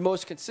the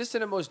most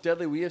consistent and most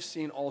deadly we have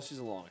seen all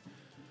season long.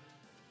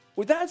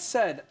 With that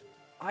said,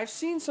 I've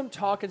seen some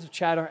talk and some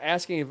chatter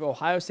asking if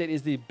Ohio State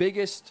is the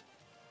biggest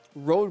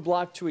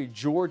roadblock to a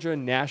Georgia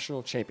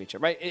national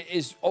championship, right?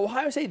 Is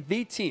Ohio State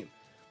the team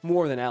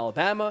more than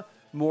Alabama,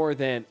 more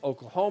than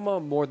Oklahoma,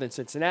 more than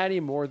Cincinnati,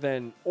 more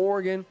than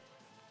Oregon,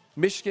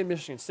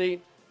 Michigan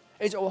State?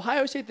 Is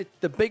Ohio State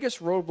the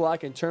biggest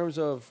roadblock in terms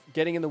of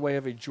getting in the way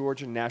of a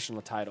Georgia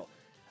national title?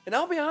 And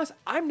I'll be honest,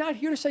 I'm not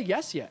here to say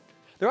yes yet.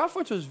 Their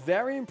offense was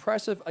very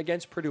impressive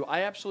against Purdue.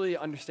 I absolutely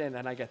understand that,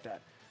 and I get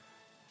that.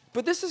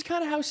 But this is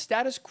kind of how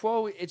status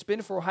quo it's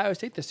been for Ohio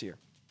State this year.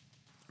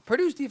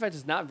 Purdue's defense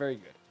is not very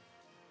good.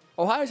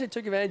 Ohio State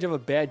took advantage of a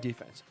bad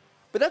defense.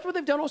 But that's what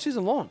they've done all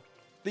season long.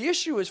 The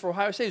issue is for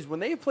Ohio State is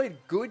when they've played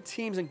good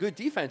teams and good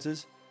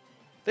defenses,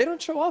 they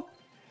don't show up.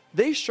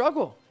 They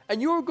struggle.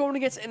 And you are going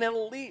against an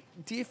elite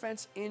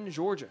defense in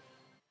Georgia.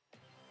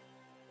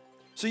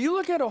 So you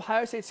look at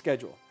Ohio State's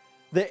schedule.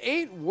 The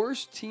 8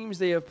 worst teams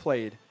they have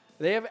played,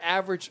 they have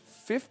averaged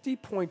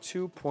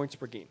 50.2 points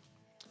per game.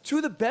 2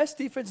 of the best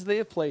defenses they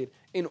have played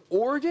in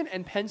Oregon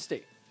and Penn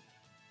State.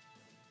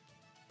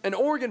 And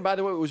Oregon, by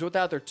the way, was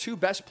without their 2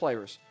 best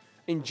players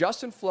in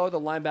Justin Flo, the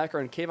linebacker,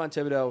 and Kayvon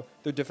Thibodeau,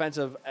 the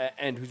defensive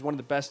end, who's one of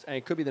the best,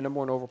 and could be the number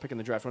 1 overall pick in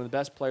the draft, one of the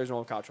best players in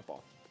all of college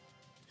football.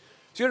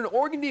 So you got an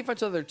Oregon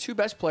defense of their 2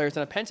 best players,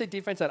 and a Penn State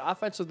defense that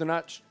offensive they're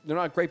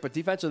not great, but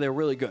defensive they're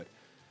really good.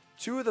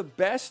 2 of the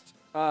best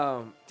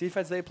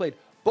defense they played,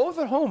 both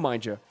at home,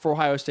 mind you, for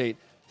Ohio State,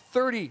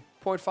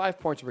 30.5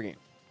 points per game.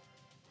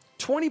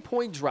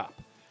 20-point drop.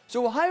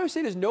 So Ohio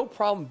State has no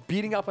problem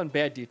beating up on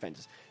bad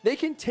defenses. They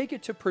can take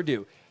it to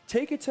Purdue,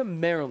 take it to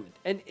Maryland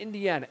and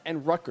Indiana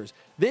and Rutgers.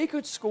 They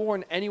could score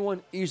on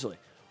anyone easily.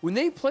 When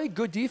they play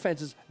good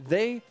defenses,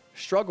 they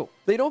struggle.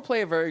 They don't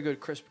play a very good,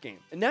 crisp game.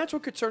 And that's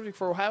what concerns me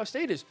for Ohio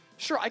State is,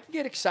 sure, I can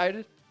get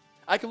excited.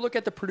 I can look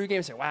at the Purdue game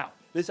and say, wow,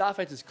 this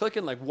offense is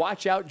clicking. Like,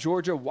 watch out,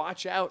 Georgia.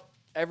 Watch out,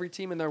 every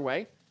team in their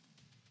way.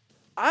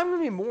 I'm going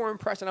to be more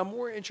impressed, and I'm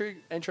more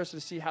interested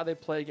to see how they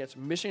play against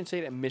Michigan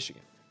State and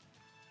Michigan.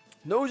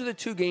 Those are the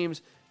 2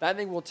 games that I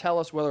think will tell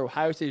us whether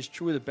Ohio State is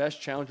truly the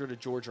best challenger to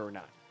Georgia or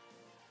not.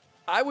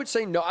 I would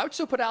say no. I would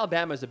still put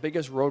Alabama as the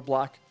biggest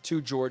roadblock to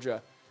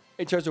Georgia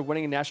in terms of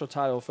winning a national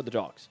title for the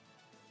Dogs.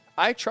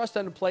 I trust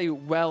them to play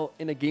well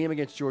in a game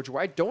against Georgia,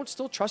 where I don't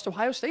still trust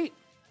Ohio State.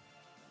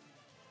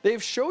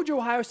 They've showed you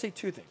Ohio State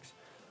 2 things.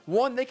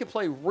 1, they can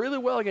play really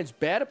well against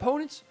bad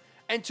opponents,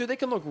 and 2, they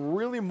can look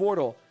really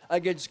mortal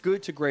against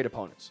good to great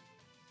opponents.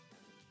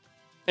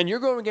 And you're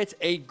going against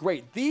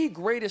the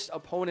greatest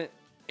opponent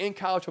in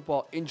college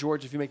football in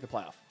Georgia if you make the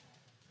playoff.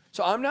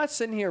 So I'm not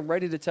sitting here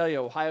ready to tell you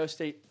Ohio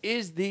State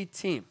is the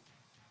team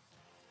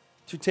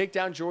to take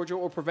down Georgia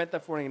or prevent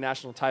them from winning a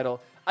national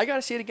title. I got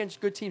to see it against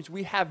good teams.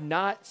 We have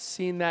not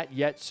seen that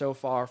yet so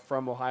far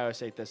from Ohio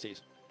State this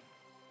season.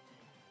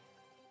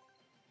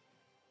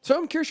 So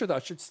I'm curious your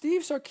thoughts. Should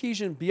Steve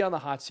Sarkisian be on the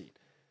hot seat?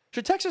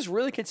 Should Texas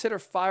really consider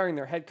firing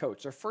their head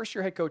coach, their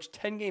first-year head coach,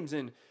 10 games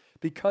in,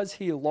 because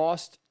he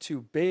lost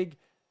to big,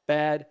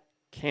 bad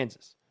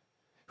Kansas,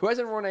 who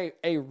hasn't run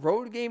a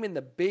road game in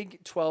the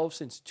Big 12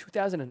 since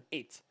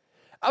 2008?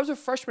 I was a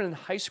freshman in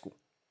high school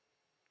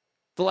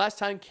the last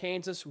time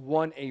Kansas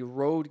won a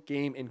road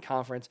game in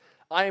conference.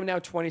 I am now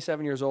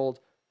 27 years old.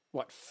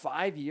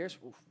 5 years?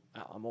 Oof,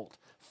 I'm old.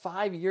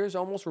 5 years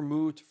almost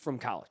removed from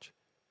college.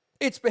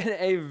 It's been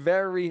a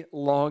very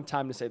long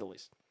time, to say the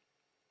least.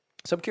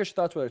 So I'm curious your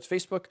thoughts, whether it's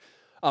Facebook,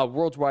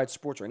 Worldwide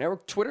Sports Radio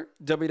Network, Twitter,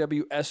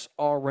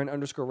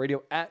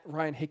 WWSRN_radio, at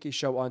Ryan Hickey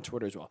Show on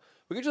Twitter as well.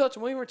 We'll get your thoughts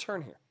when we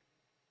return here.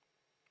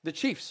 The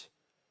Chiefs,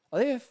 are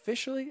they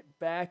officially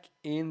back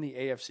in the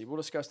AFC? We'll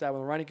discuss that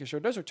when the Ryan Hickey Show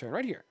does return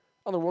right here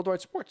on the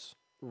Worldwide Sports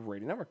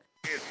Radio Network.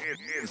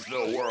 It's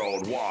the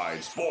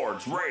Worldwide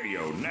Sports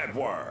Radio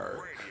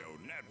Network.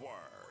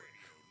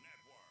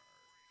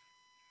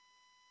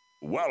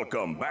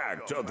 Welcome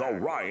back to the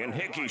Ryan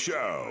Hickey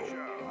Show,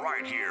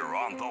 right here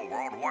on the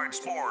Worldwide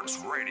Sports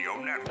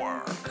Radio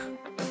Network.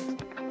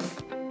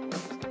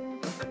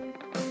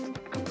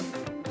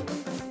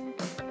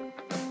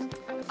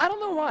 I don't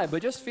know why,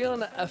 but just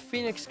feeling a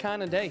Phoenix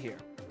kind of day here.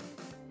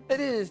 It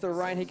is the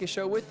Ryan Hickey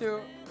Show with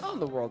you on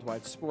the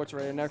Worldwide Sports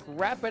Radio Network,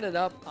 wrapping it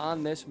up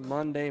on this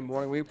Monday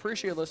morning. We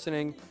appreciate you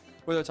listening,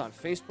 whether it's on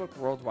Facebook,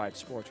 Worldwide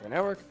Sports Radio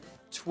Network,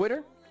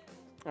 Twitter,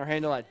 our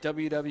handle at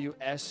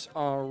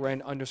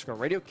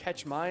WWSRN_radio.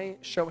 Catch my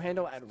show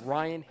handle at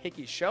Ryan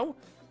Hickey Show.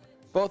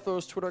 Both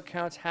those Twitter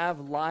accounts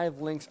have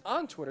live links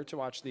on Twitter to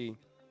watch the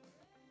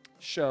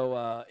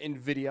show in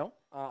video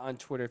on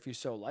Twitter if you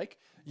so like.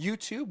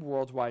 YouTube,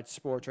 Worldwide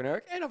Sports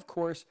Network, and of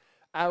course,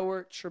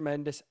 our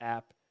tremendous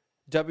app,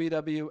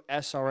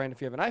 WWSRN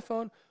if you have an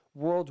iPhone,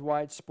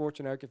 Worldwide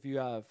Sports Network if you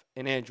have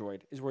an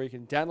Android, is where you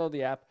can download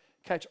the app,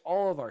 catch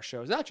all of our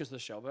shows, not just the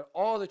show, but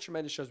all the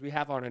tremendous shows we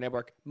have on our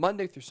network,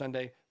 Monday through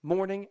Sunday,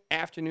 morning,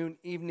 afternoon,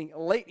 evening,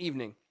 late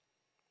evening.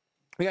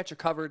 We got you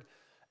covered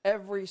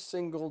every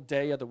single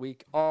day of the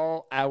week,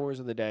 all hours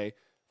of the day,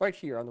 right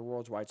here on the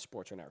Worldwide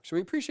Sports Network. So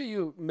we appreciate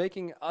you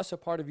making us a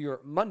part of your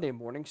Monday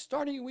morning,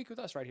 starting your week with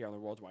us right here on the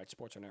Worldwide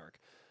Sports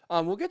Network.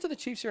 We'll get to the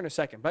Chiefs here in a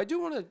second, but I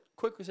do want to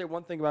quickly say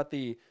one thing about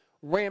the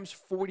Rams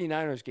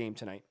 49ers game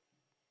tonight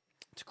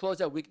to close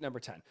out week number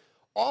 10.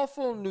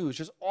 Awful news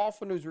we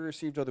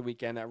received over the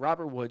weekend that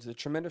Robert Woods, the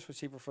tremendous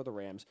receiver for the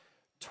Rams,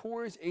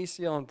 tore his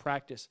ACL in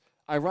practice.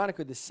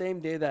 Ironically, the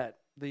same day that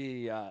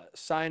the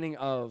signing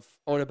of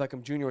Odell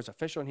Beckham Jr. was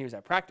official and he was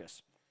at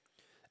practice.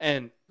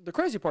 And the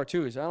crazy part,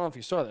 too, is, I don't know if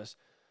you saw this,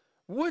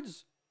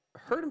 Woods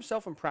hurt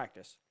himself in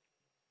practice,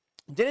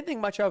 didn't think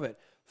much of it,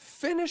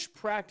 finished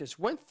practice,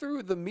 went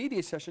through the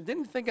media session,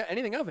 didn't think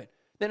anything of it,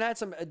 then had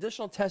some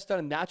additional tests done,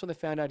 and that's when they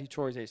found out he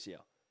tore his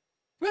ACL.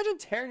 Imagine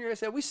tearing your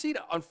ACL. We see it,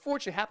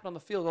 unfortunately, happen on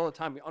the field all the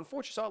time. We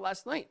unfortunately saw it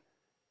last night.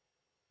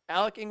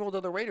 Alec Ingold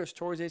of the Raiders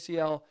tore his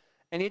ACL,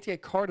 and he had to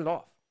get carted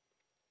off.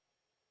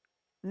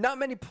 Not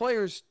many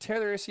players tear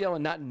their ACL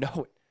and not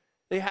know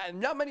it.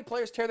 Not many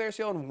players tear their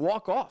ACL and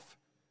walk off.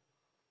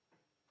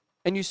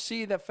 And you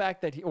see the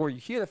fact that you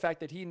hear the fact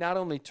that he not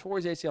only tore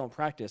his ACL in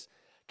practice,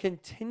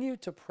 continued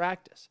to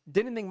practice.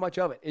 Didn't think much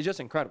of it. It's just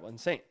incredible,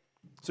 insane.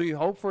 So you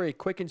hope for a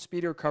quick and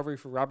speedy recovery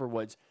for Robert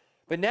Woods.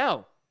 But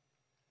now,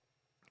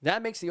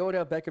 that makes the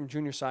Odell Beckham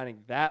Jr.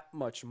 signing that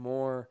much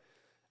more,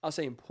 I'll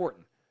say,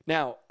 important.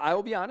 Now, I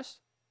will be honest,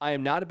 I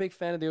am not a big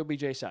fan of the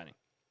OBJ signing.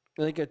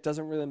 I think it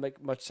doesn't really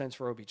make much sense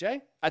for OBJ.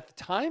 At the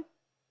time,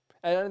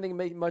 I don't think it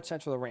made much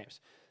sense for the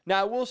Rams. Now,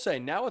 I will say,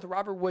 now with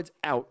Robert Woods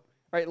out,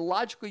 right,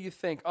 logically you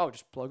think, oh,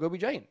 just plug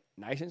OBJ in.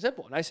 Nice and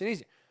simple, nice and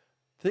easy.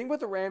 The thing about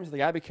the Rams, they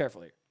got to be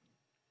careful here.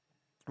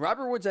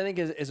 Robert Woods, I think,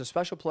 is a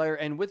special player,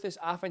 and with this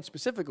offense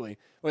specifically,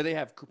 where they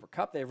have Cooper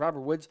Kupp, they have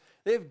Robert Woods,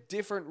 they have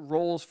different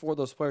roles for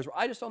those players.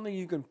 I just don't think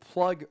you can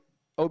plug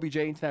OBJ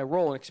into that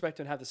role and expect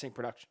him to have the same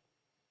production.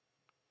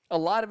 A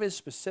lot of it is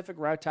specific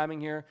route timing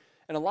here,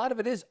 and a lot of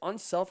it is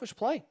unselfish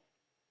play.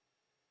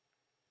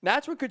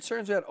 That's what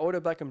concerns me about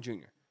Odell Beckham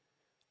Jr.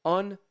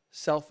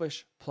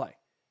 Unselfish play.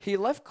 He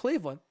left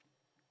Cleveland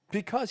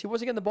because he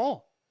wasn't getting the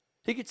ball.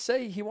 He could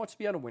say he wants to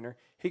be on a winner.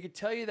 He could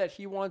tell you that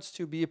he wants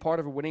to be a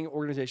part of a winning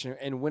organization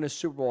and win a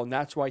Super Bowl, and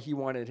that's why he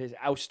wanted his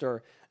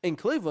ouster in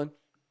Cleveland.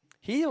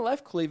 He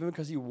left Cleveland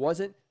because he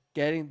wasn't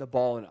getting the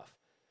ball enough.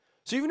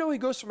 So even though he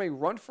goes from a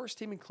run-first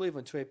team in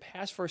Cleveland to a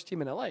pass-first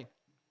team in LA,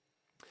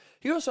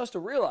 he also has to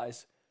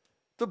realize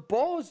the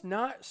ball is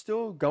not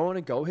still going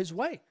to go his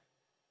way.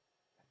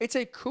 It's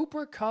a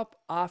Cooper Kupp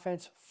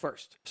offense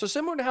first. So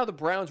similar to how the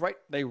Browns, right,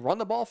 they run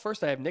the ball first.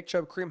 They have Nick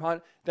Chubb, Kareem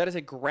Hunt. That is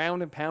a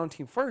ground and pound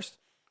team first.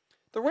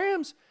 The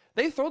Rams,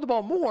 they throw the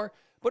ball more,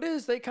 but it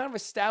is they kind of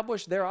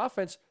establish their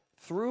offense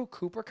through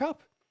Cooper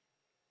Kupp.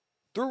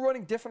 through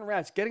running different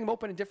routes, getting him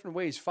open in different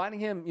ways, finding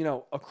him,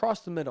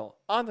 across the middle,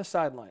 on the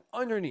sideline,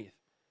 underneath.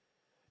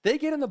 They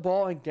get in the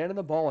ball and get in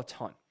the ball a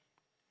ton.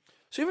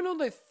 So even though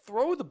they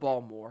throw the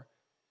ball more,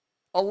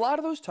 a lot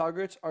of those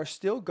targets are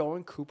still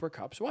going Cooper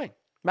Kupp's way.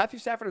 Matthew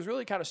Stafford has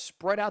really kind of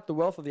spread out the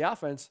wealth of the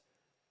offense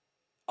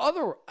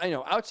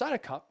outside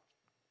of Kupp.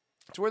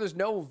 It's where there's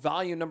no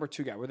volume number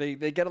 2 guy, where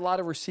they get a lot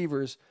of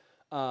receivers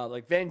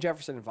like Van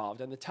Jefferson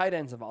involved, and the tight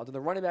ends involved, and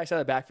the running backs out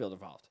of the backfield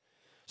involved.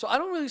 So I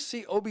don't really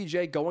see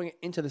OBJ going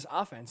into this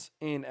offense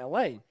in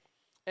LA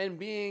and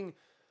being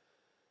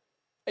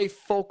a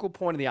focal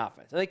point of the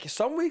offense. I think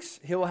some weeks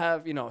he'll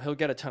have, he'll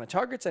get a ton of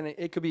targets, and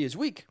it could be his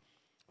week.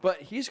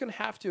 But he's going to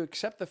have to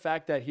accept the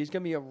fact that he's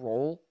going to be a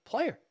role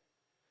player.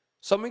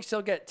 Some weeks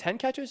he'll get 10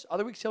 catches,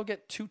 other weeks he'll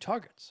get 2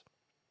 targets.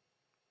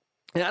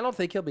 And I don't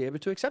think he'll be able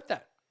to accept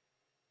that.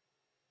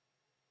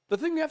 The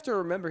thing you have to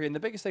remember here, and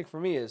the biggest thing for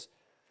me is,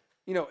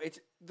 it's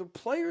the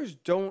players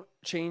don't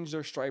change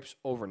their stripes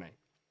overnight.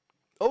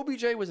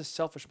 OBJ was a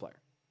selfish player.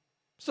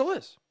 Still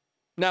is.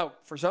 Now,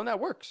 for some that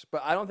works,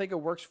 but I don't think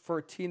it works for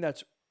a team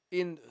that's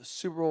in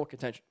Super Bowl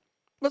contention.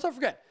 Let's not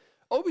forget,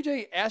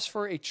 OBJ asked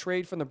for a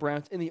trade from the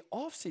Browns in the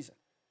offseason.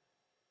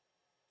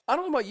 I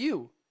don't know about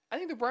you. I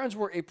think the Browns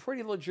were a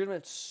pretty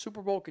legitimate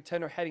Super Bowl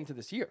contender heading into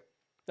this year.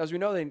 As we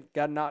know, they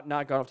got not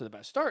gone off to the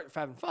best start,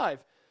 5-5.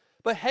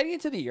 But heading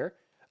into the year,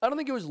 I don't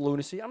think it was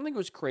lunacy. I don't think it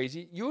was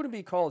crazy. You wouldn't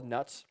be called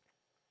nuts.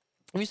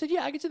 And you said,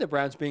 yeah, I could see the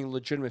Browns being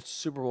legitimate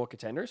Super Bowl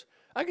contenders.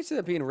 I could see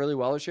them being really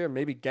well this year,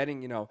 maybe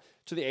getting,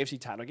 to the AFC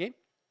title game.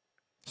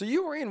 So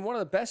you were in one of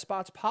the best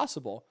spots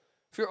possible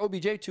for your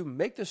OBJ to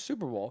make the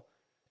Super Bowl,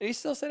 and he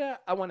still said,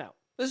 I want out.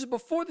 This is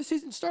before the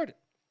season started.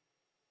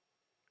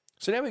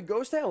 So now he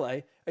goes to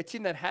LA, a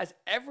team that has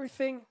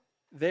everything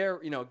there,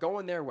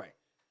 going their way.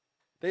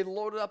 They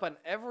loaded up on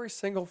every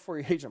single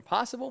free agent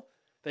possible.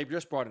 They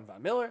just brought in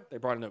Von Miller. They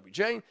brought in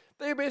OBJ.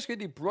 They're basically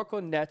the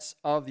Brooklyn Nets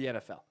of the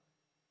NFL.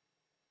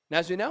 Now,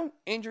 as you know,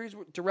 injuries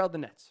derailed the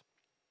Nets.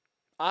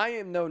 I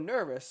am no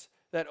nervous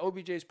that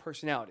OBJ's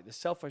personality, the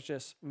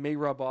selfishness, may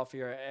rub off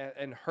here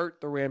and hurt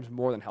the Rams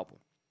more than help them.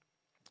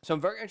 So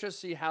I'm very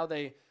interested to see how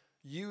they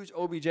use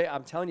OBJ.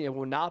 I'm telling you, it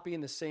will not be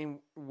in the same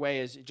way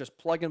as just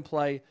plug and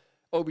play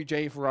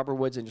OBJ for Robert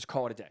Woods and just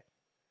call it a day.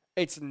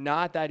 It's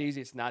not that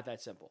easy. It's not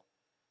that simple.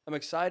 I'm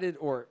excited,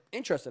 or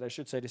interested, I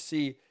should say, to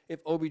see if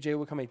OBJ will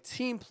become a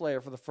team player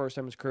for the first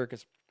time in his career,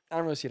 because I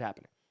don't really see it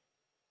happening.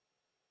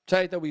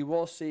 Tonight, though, we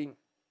will see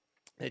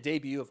the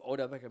debut of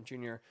Odell Beckham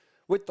Jr.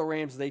 with the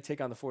Rams as they take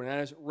on the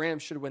 49ers.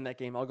 Rams should win that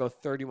game. I'll go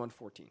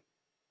 31-14.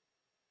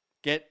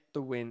 Get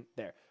the win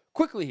there.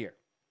 Quickly here.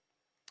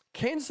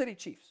 Kansas City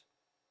Chiefs.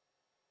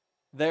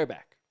 They're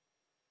back.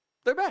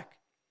 They're back.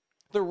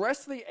 The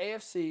rest of the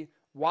AFC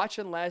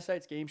watching last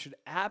night's game should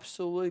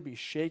absolutely be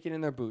shaking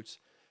in their boots,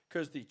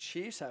 because the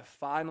Chiefs have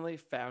finally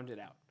found it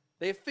out.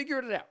 They have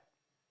figured it out.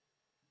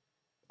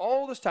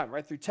 All this time,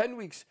 right through 10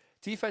 weeks,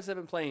 defense have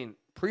been playing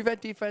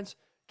prevent defense,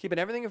 keeping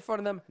everything in front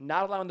of them,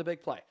 not allowing the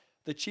big play.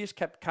 The Chiefs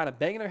kept kind of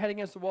banging their head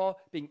against the wall,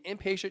 being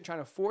impatient, trying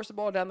to force the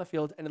ball down the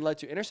field, and it led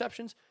to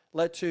interceptions,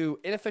 led to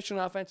inefficient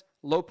offense,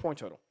 low point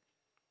total.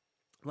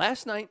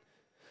 Last night,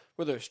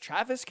 whether it's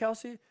Travis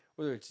Kelce,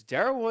 whether it's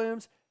Darrell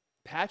Williams,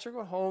 Patrick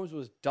Mahomes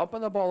was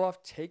dumping the ball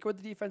off, taking what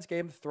the defense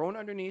gave him, throwing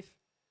underneath,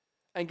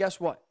 and guess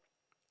what?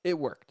 It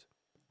worked.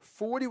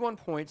 41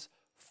 points,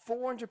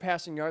 400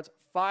 passing yards,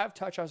 5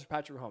 touchdowns for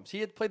Patrick Mahomes. He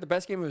had played the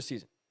best game of the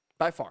season,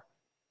 by far.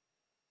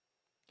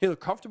 He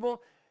looked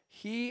comfortable.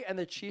 He and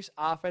the Chiefs'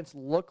 offense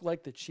look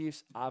like the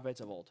Chiefs'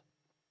 offense of old.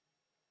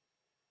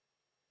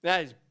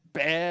 That is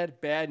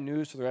bad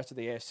news for the rest of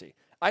the AFC.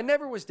 I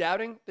never was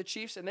doubting the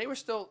Chiefs, and they were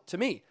still, to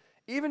me,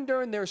 even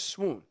during their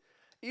swoon,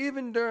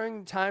 even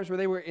during times where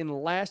they were in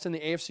last in the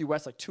AFC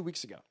West like 2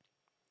 weeks ago,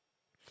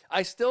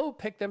 I still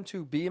picked them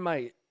to be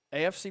my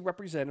AFC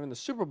representative in the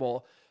Super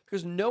Bowl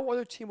because no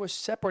other team was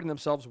separating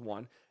themselves,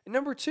 one. And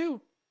number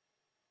two,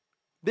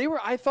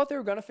 I thought they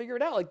were going to figure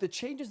it out. Like, the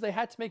changes they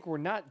had to make were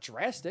not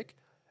drastic.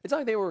 It's not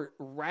like they were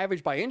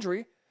ravaged by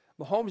injury.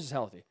 Mahomes is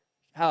healthy.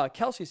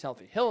 Kelsey's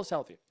healthy. Hill is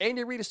healthy.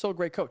 Andy Reid is still a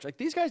great coach. Like,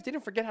 these guys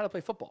didn't forget how to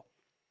play football.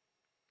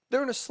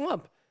 They're in a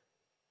slump.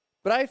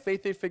 But I have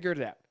faith they figured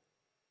it out.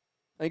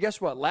 And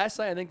guess what? Last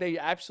night, I think they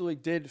absolutely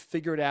did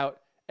figure it out.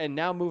 And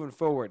now moving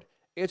forward,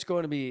 it's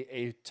going to be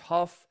a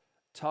tough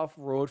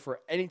road for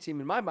any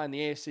team, in my mind, in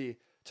the AFC,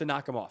 to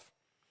knock them off.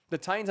 The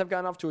Titans have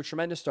gotten off to a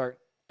tremendous start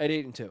at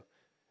 8-2.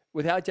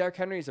 Without Derrick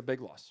Henry, it's a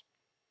big loss.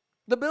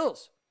 The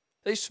Bills,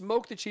 they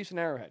smoked the Chiefs in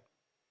Arrowhead.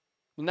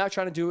 They're now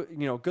trying to do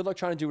it, good luck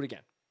trying to do it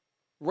again.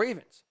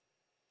 Ravens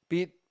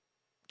beat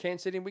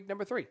Kansas City in week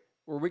number 3,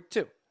 or week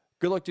 2.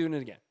 Good luck doing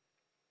it again.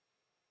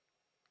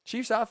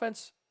 Chiefs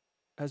offense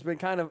has been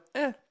kind of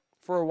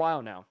for a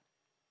while now.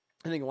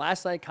 I think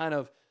last night kind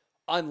of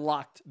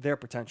unlocked their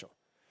potential.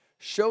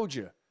 Showed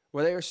you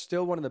where they are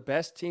still one of the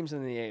best teams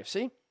in the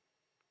AFC.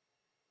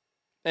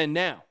 And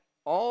now,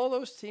 all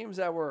those teams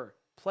that were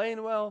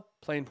playing well,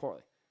 playing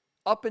poorly,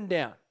 up and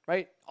down,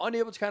 right?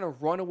 Unable to kind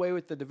of run away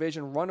with the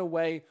division, run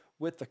away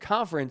with the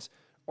conference,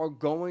 are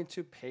going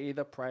to pay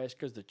the price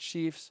because the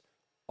Chiefs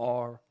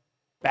are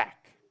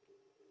back.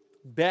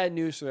 Bad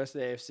news for the rest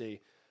of the AFC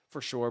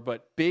for sure,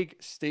 but big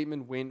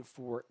statement win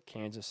for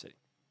Kansas City.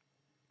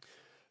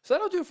 So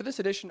that'll do it for this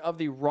edition of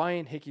the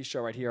Ryan Hickey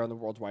Show right here on the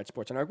Worldwide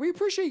Sports Network. We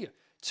appreciate you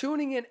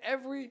tuning in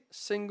every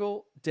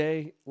single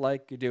day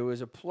like you do. It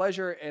was a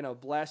pleasure and a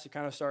blast to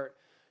kind of start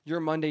your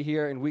Monday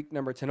here in week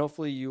number 10.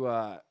 Hopefully you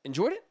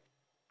enjoyed it.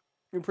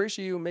 We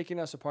appreciate you making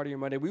us a part of your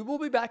Monday. We will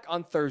be back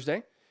on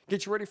Thursday.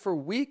 Get you ready for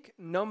week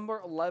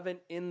number 11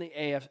 in the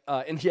NFL.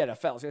 I was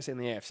going to say in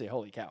the AFC.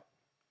 Holy cow.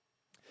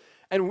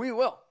 And we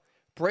will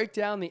break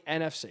down the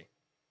NFC.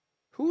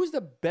 Who's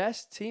the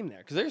best team there?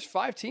 Because there's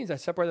 5 teams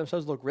that separate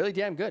themselves, look really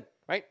damn good,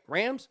 right?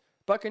 Rams,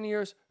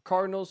 Buccaneers,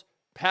 Cardinals,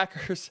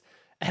 Packers,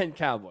 and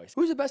Cowboys.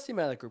 Who's the best team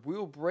out of that group? We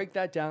will break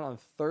that down on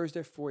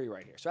Thursday for you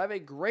right here. So have a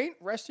great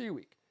rest of your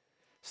week.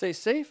 Stay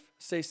safe,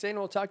 stay sane, and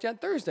we'll talk to you on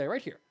Thursday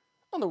right here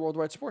on the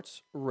Worldwide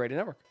Sports Radio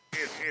Network.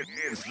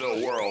 It's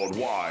the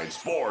Worldwide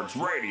Sports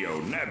Radio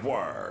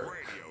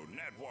Network.